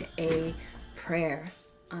and a prayer.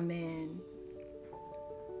 Amen.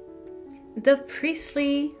 The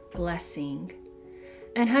priestly blessing.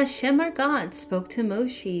 And Hashem our God spoke to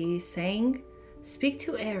Moshe, saying, Speak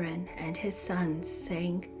to Aaron and his sons,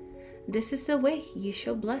 saying, This is the way you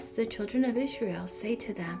shall bless the children of Israel. Say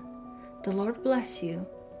to them, The Lord bless you,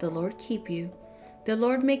 the Lord keep you. The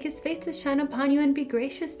Lord make his face to shine upon you and be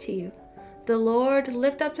gracious to you. The Lord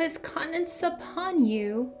lift up his countenance upon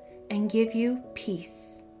you and give you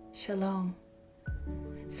peace. Shalom.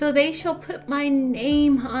 So they shall put my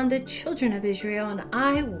name on the children of Israel, and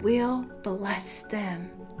I will bless them.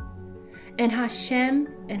 And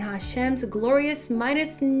Hashem's glorious,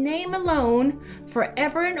 mightiest name alone,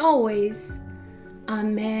 forever and always.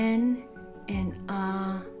 Amen and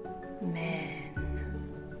amen.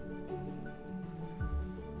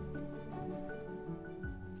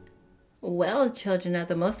 Well, children of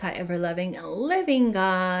the Most High, ever-loving, living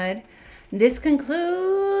God, this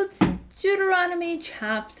concludes Deuteronomy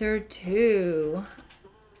chapter 2.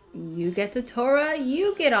 You get the Torah,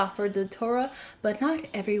 you get offered the Torah, but not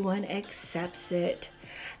everyone accepts it.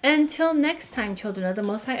 Until next time, children of the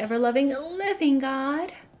Most High, ever-loving, living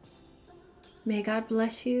God, may God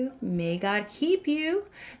bless you. May God keep you.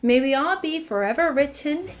 May we all be forever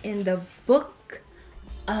written in the book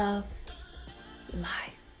of life.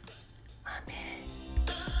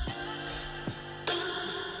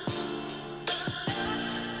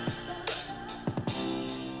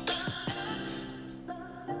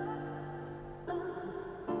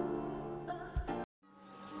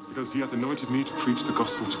 Because he hath anointed me to preach the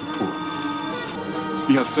gospel to the poor.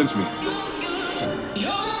 He hath sent me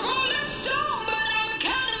You're